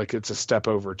not it's a step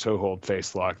over toe hold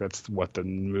face lock. That's what the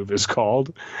move is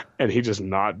called. And he does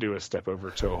not do a step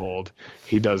over toe hold.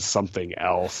 He does something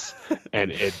else, and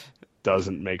it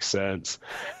doesn't make sense.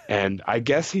 And I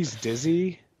guess he's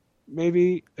dizzy.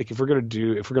 Maybe if we're gonna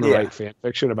write fan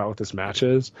fiction about what this match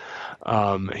is,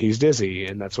 he's dizzy,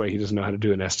 and that's why he doesn't know how to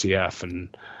do an STF.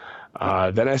 And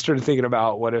then I started thinking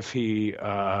about what if he.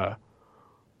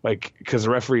 Because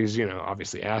the referee's,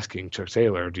 obviously asking Chuck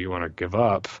Taylor, do you want to give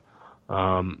up?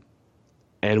 And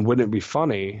wouldn't it be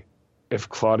funny if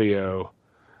Claudio,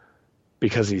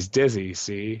 because he's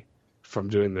dizzy, from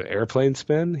doing the airplane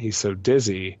spin, he's so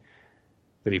dizzy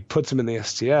that he puts him in the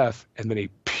STF and then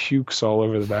he pukes all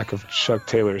over the back of Chuck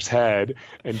Taylor's head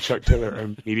and Chuck Taylor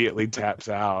immediately taps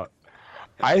out.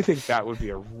 I think that would be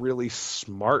a really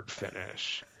smart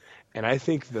finish. And I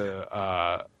think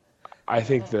the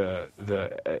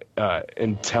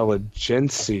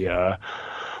intelligentsia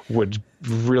would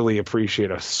really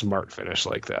appreciate a smart finish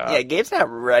like that. Yeah, Gabe's not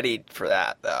ready for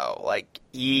that though.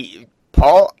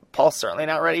 Paul's certainly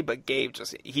not ready, but Gabe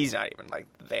he's not even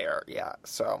there yet.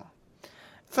 So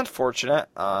it's unfortunate.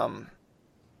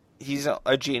 He's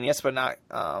a genius, but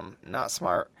not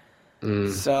smart.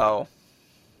 So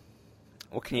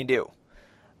what can you do?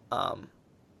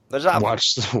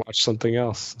 Watch something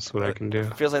else. That's what I can do.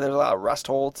 It feels like there's a lot of rest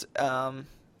holds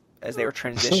as they were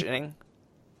transitioning.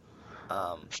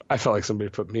 I felt like somebody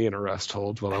put me in a rest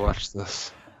hold while I watched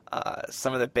this.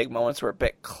 Some of the big moments were a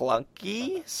bit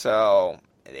clunky, so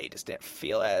they just didn't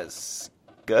feel as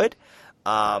good.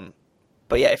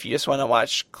 But yeah, if you just want to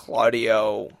watch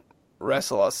Claudio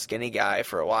wrestle a skinny guy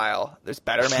for a while, there's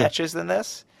better matches than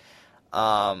this.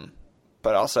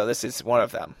 But also, this is one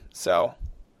of them. So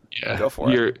yeah, go for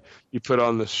it. You put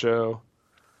on the show.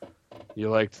 You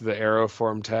liked the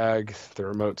Aeroform tag. The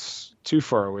remote's too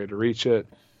far away to reach it.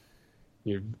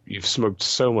 You've smoked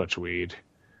so much weed.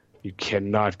 You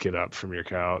cannot get up from your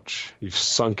couch. You've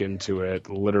sunk into it,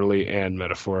 literally and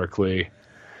metaphorically.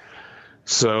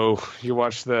 So you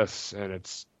watch this, and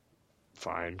it's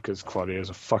fine, because Claudio is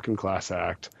a fucking class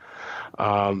act.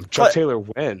 Chuck Taylor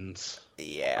wins.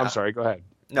 Yeah. I'm sorry, go ahead.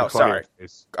 No, sorry. I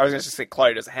was going to say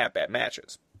Claudio doesn't have bad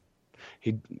matches.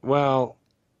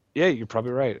 Yeah, you're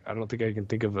probably right. I don't think I can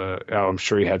think of I'm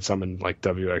sure he had some in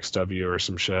WXW or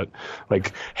some shit.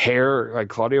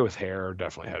 Claudio with hair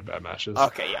definitely had bad matches.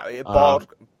 Okay, yeah.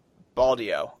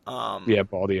 Baldio. Yeah,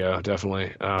 Baldio,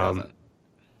 definitely.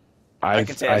 I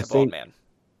can say that's a bald man.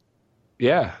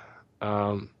 Yeah.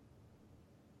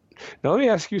 Now let me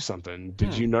ask you something.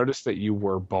 Did you notice that you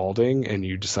were balding and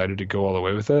you decided to go all the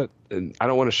way with it? And I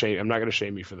don't want to shame. I'm not going to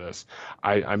shame you for this.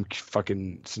 I'm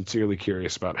fucking sincerely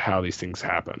curious about how these things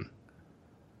happen.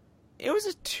 It was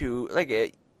a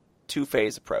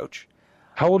two-phase approach.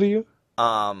 How old are you?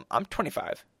 I'm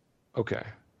 25. Okay.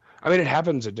 I mean, it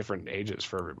happens at different ages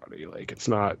for everybody. Like, it's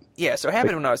not. Yeah, so it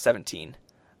happened when I was 17.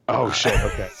 Oh shit.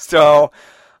 Okay. So,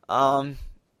 I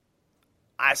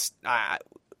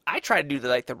tried to do the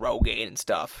Rogaine and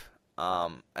stuff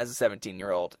as a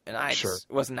 17-year-old, and I just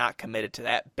was not committed to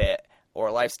that bit or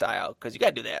lifestyle because you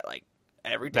got to do that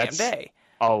every damn day.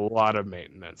 A lot of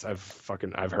maintenance.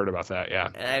 I've heard about that. Yeah.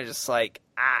 And I just I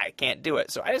can't do it.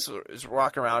 So I just was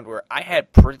walking around where I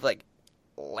had pretty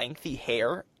lengthy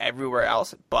hair everywhere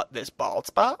else but this bald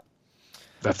spot.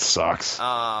 That sucks.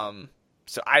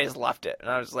 So I just left it, and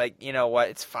I was like, you know what?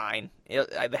 It's fine.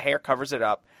 The hair covers it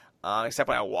up, except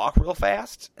when I walk real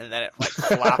fast, and then it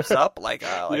flops up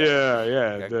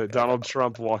the Donald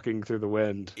Trump walking through the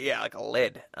wind. Yeah, like a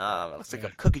lid. It looks like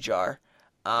a cookie jar.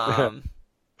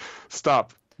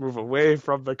 Stop. Move away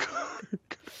from the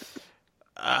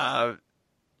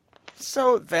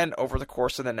So then, over the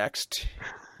course of the next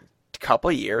couple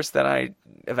of years, then I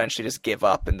eventually just give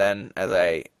up, and then as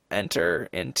I enter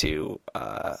into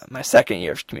my second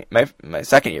year of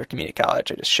community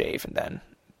college, I just shave and then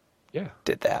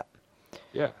did that.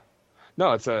 Yeah.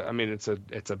 No, it's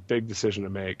a big decision to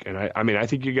make, and I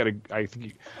think you've got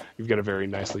a very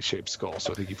nicely shaped skull,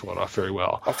 so I think you pull it off very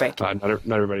well. Oh, thank you.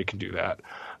 Not everybody can do that.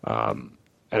 And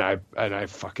I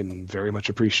fucking very much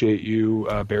appreciate you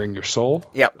bearing your soul.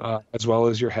 Yep. As well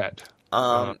as your head.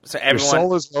 So everyone, your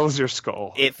soul as well as your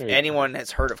skull. If anyone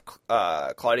has heard of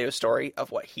Claudio's story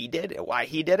of what he did and why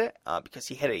he did it, because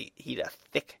he had a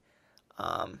thick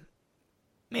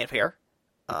mane of hair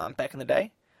back in the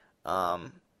day,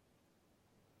 I'd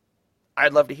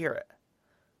love to hear it.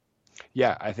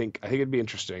 Yeah, I think it'd be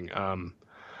interesting.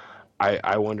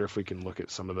 I wonder if we can look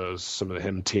at some of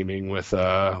him teaming with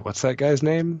what's that guy's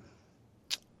name?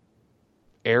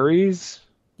 Aries?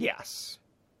 Yes.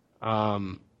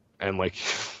 And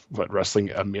wrestling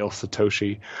Emil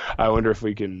Satoshi. I wonder if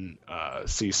we can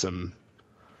see some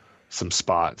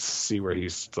spots, see where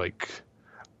he's like,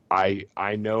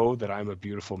 I know that I'm a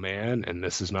beautiful man and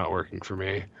this is not working for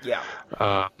me. Yeah.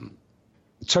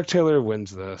 Chuck Taylor wins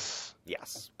this.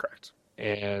 Yes, correct.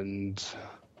 And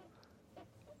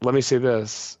let me say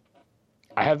this.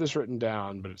 I have this written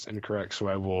down, but it's incorrect, so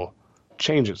I will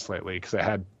change it slightly because I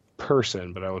had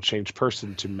person, but I will change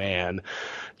person to man.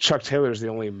 Chuck Taylor is the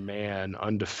only man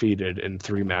undefeated in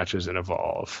 3 matches in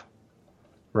Evolve.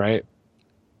 Right?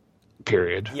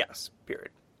 Period. Yes,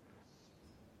 period.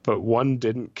 But 1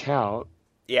 didn't count.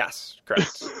 Yes,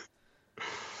 correct.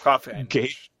 Coffee.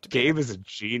 Gabe is a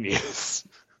genius.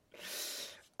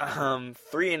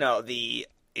 3-0, the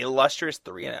illustrious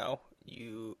 3-0.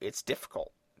 It's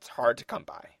difficult. It's hard to come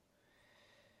by.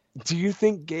 Do you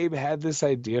think Gabe had this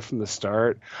idea from the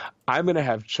start? I'm going to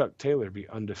have Chuck Taylor be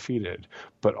undefeated,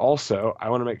 but also I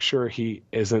want to make sure he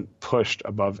isn't pushed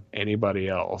above anybody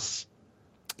else.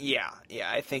 Yeah,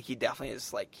 I think he definitely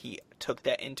is, he took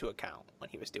that into account when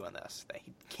he was doing this. That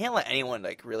he can't let anyone,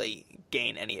 really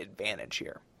gain any advantage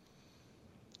here.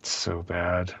 It's so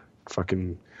bad.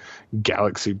 Fucking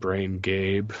galaxy brain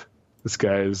Gabe. This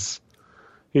guy's...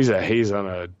 He's on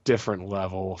a different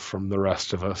level from the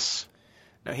rest of us.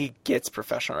 No, he gets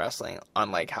professional wrestling,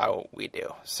 unlike how we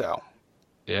do. So,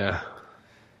 yeah,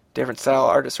 different style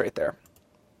artist right there.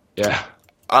 Yeah.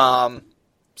 So,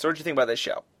 what did you think about this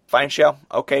show? Fine show,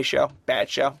 okay show, bad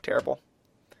show, terrible.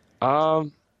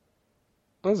 It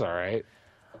was all right.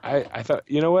 I thought,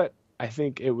 you know what? I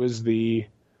think it was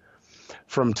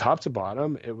from top to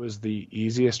bottom, it was the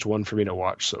easiest one for me to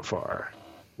watch so far.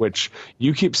 Which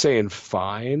you keep saying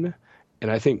fine,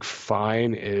 and I think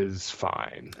fine is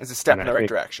fine. It's a step in the right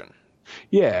direction.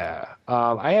 Yeah.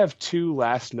 I have 2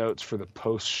 last notes for the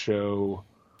post-show.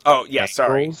 Oh, yeah,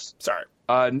 sorry.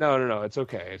 No. It's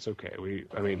okay. It's okay.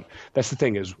 That's the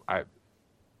thing is,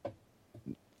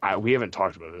 we haven't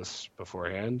talked about this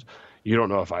beforehand. You don't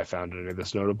know if I found any of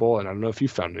this notable, and I don't know if you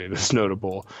found any of this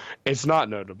notable. It's not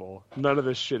notable. None of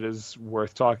this shit is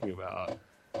worth talking about.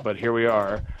 But here we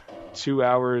are. 2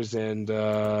 hours and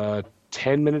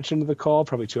 10 minutes into the call,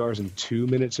 probably 2 hours and 2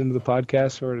 minutes into the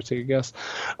podcast, if I were to take a guess.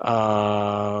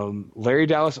 Larry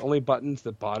Dallas only buttons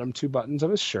the bottom 2 buttons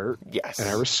of his shirt. Yes. And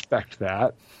I respect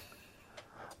that.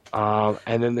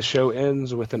 And then the show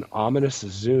ends with an ominous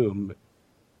zoom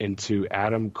into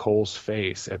Adam Cole's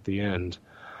face at the end.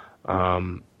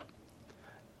 And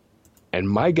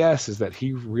my guess is that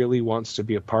he really wants to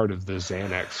be a part of the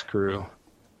Xanax crew.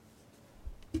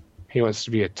 He wants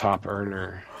to be a top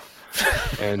earner,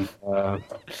 and I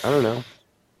don't know.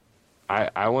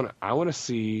 I want to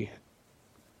see.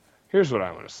 Here's what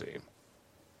I want to see.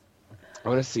 I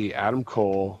want to see Adam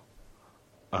Cole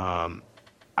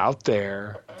out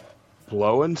there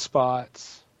blowing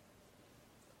spots.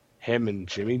 Him and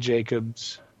Jimmy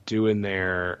Jacobs doing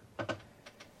their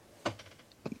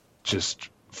just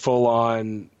full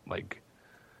on like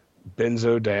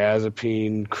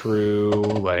benzodiazepine crew,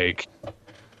 like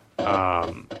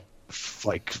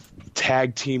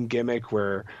tag team gimmick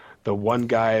where the one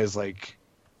guy is like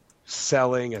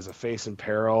selling as a face in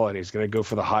peril and he's gonna go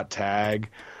for the hot tag,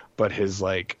 but his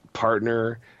like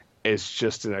partner is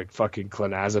just in a fucking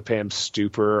clonazepam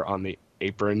stupor on the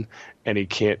apron and he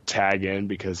can't tag in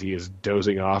because he is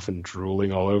dozing off and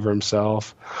drooling all over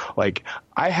himself. Like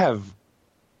I have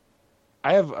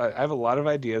a lot of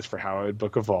ideas for how I would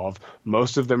book Evolve.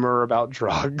 Most of them are about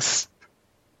drugs.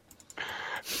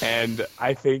 And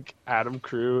I think Adam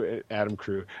Cole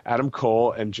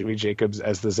and Jimmy Jacobs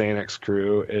as the Xanax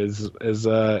crew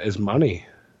is money.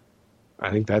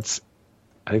 I think that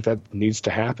needs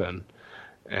to happen,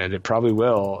 and it probably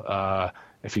will.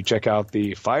 If you check out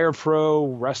the Fire Pro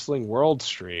Wrestling World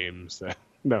streams,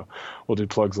 no, we'll do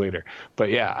plugs later.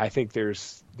 But yeah, I think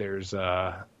there's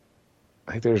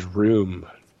room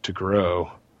to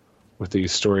grow with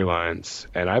these storylines,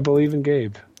 and I believe in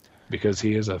Gabe. Because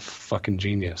he is a fucking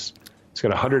genius. He's got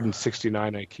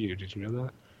 169 IQ. Did you know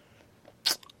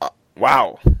that?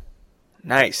 Wow.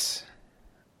 Nice.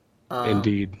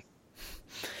 Indeed.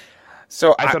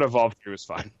 So I thought Evolve 3 was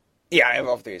fine. Yeah,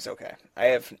 Evolve 3 is okay. I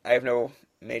have no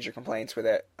major complaints with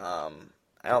it. I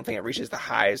don't think it reaches the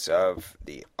highs of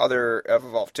the other of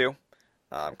Evolve 2.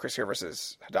 Chris here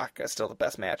versus Hidaka is still the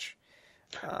best match.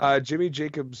 Jimmy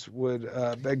Jacobs would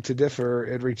beg to differ.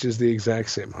 It reaches the exact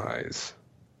same highs.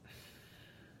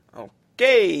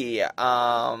 Okay.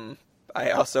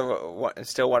 I also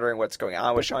still wondering what's going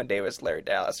on with Sean Davis, Larry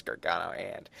Dallas, Gargano,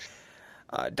 and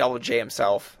Double J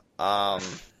himself.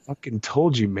 Fucking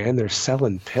told you, man. They're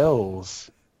selling pills.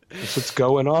 That's what's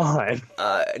going on.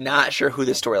 Not sure who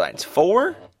the storyline's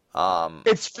for.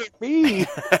 It's for me.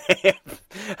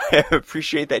 I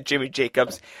appreciate that Jimmy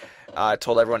Jacobs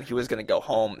told everyone he was going to go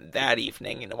home that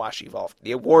evening and watch Evolve,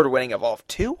 the award-winning Evolve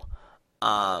 2.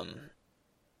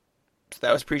 So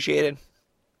that was appreciated.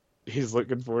 He's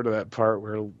looking forward to that part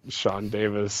where Sean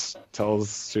Davis tells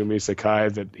Sumi Sakai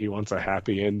that he wants a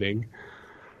happy ending.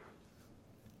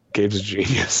 Gabe's a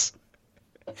genius.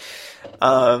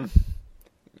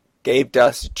 Gabe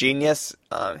Dust, genius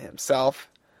himself.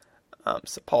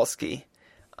 Sapolsky.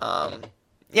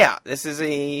 Yeah,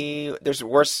 there's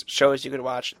worse shows you could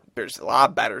watch. There's a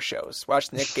lot better shows. Watch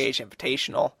the Nick Gage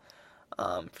Invitational,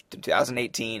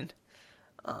 2018.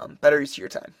 Better use of your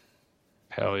time.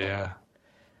 Hell yeah.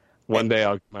 One day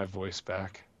I'll get my voice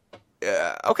back.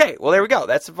 Okay, well, there we go.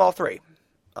 That's Evolve 3.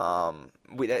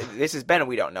 This has been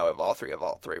We Don't Know Evolve 3,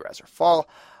 Rise or Fall.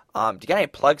 Do you got any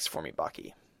plugs for me,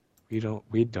 Bucky? We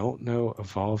don't know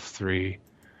Evolve 3,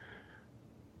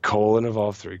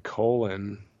 Evolve 3,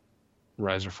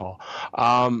 Rise or Fall.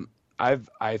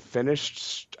 I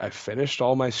finished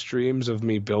all my streams of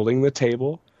me building the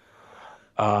table.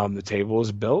 The table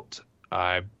is built.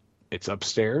 It's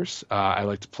upstairs. I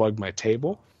like to plug my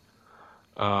table.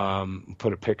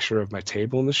 Put a picture of my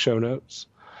table in the show notes.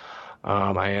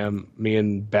 Me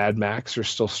and Bad Max are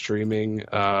still streaming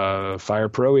Fire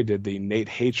Pro. We did the Nate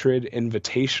Hatred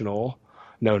Invitational.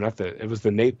 No, not it was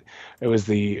going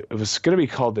to be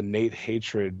called the Nate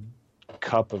Hatred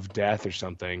Cup of Death or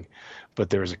something, but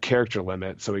there was a character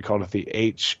limit, so we called it the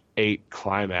H8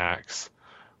 Climax,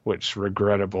 which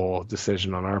regrettable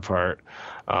decision on our part.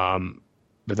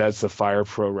 But that's the Fire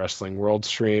Pro Wrestling World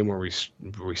stream where we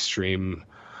stream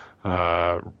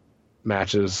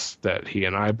matches that he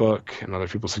and I book and other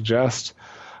people suggest.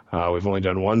 We've only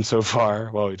done one so far.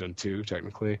 Well, we've done two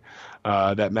technically.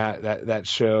 That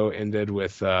show ended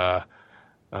with Parado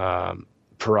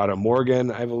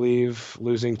Morgan, I believe,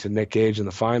 losing to Nick Gage in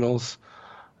the finals,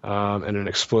 and an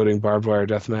exploding barbed wire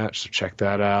death match. So check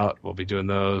that out. We'll be doing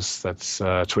those. That's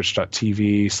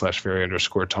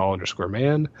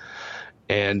twitch.tv/very_tall_man.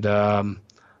 And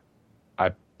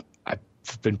I've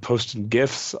been posting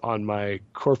GIFs on my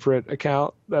corporate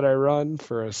account that I run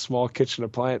for a small kitchen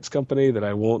appliance company that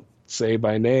I won't say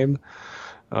by name.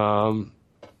 But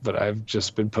I've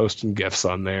just been posting GIFs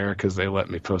on there because they let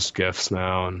me post GIFs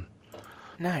now. And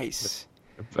nice.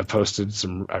 I posted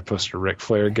a Ric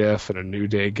Flair GIF and a New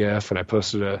Day GIF, and I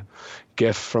posted a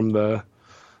GIF from the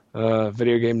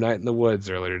video game Night in the Woods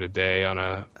earlier today on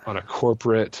a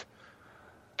corporate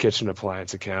kitchen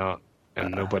appliance account,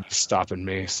 and nobody's stopping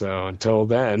me. So until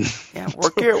then, yeah,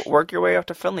 work your way up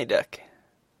to Finley Dick.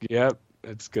 Yep,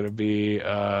 it's gonna be.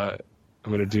 I'm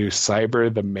gonna do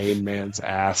Cyber the main man's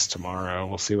ass tomorrow.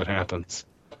 We'll see what happens.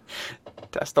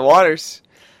 Test the waters.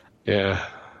 Yeah.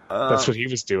 That's what he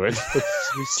was doing.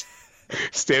 He's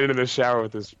standing in the shower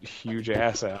with his huge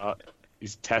ass out.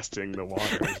 He's testing the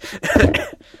water.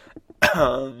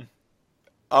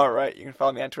 All right, you can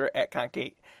follow me on Twitter at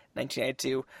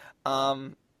Concate1992.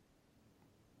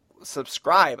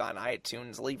 Subscribe on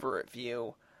iTunes, leave a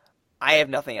review. I have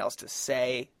nothing else to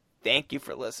say. Thank you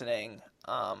for listening.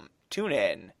 Tune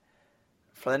in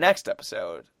for the next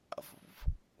episode of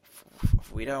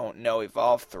We Don't Know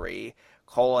Evolve 3,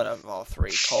 Evolve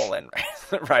 3,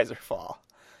 Rise or Fall.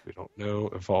 We Don't Know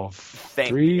Evolve Thank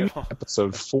 3, you.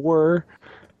 Episode 4,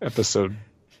 Episode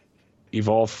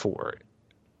Evolve 4.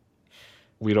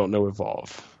 We Don't Know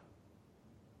Evolve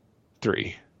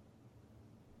 3.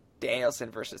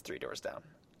 Danielson versus Three Doors Down.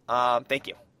 Thank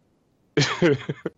you.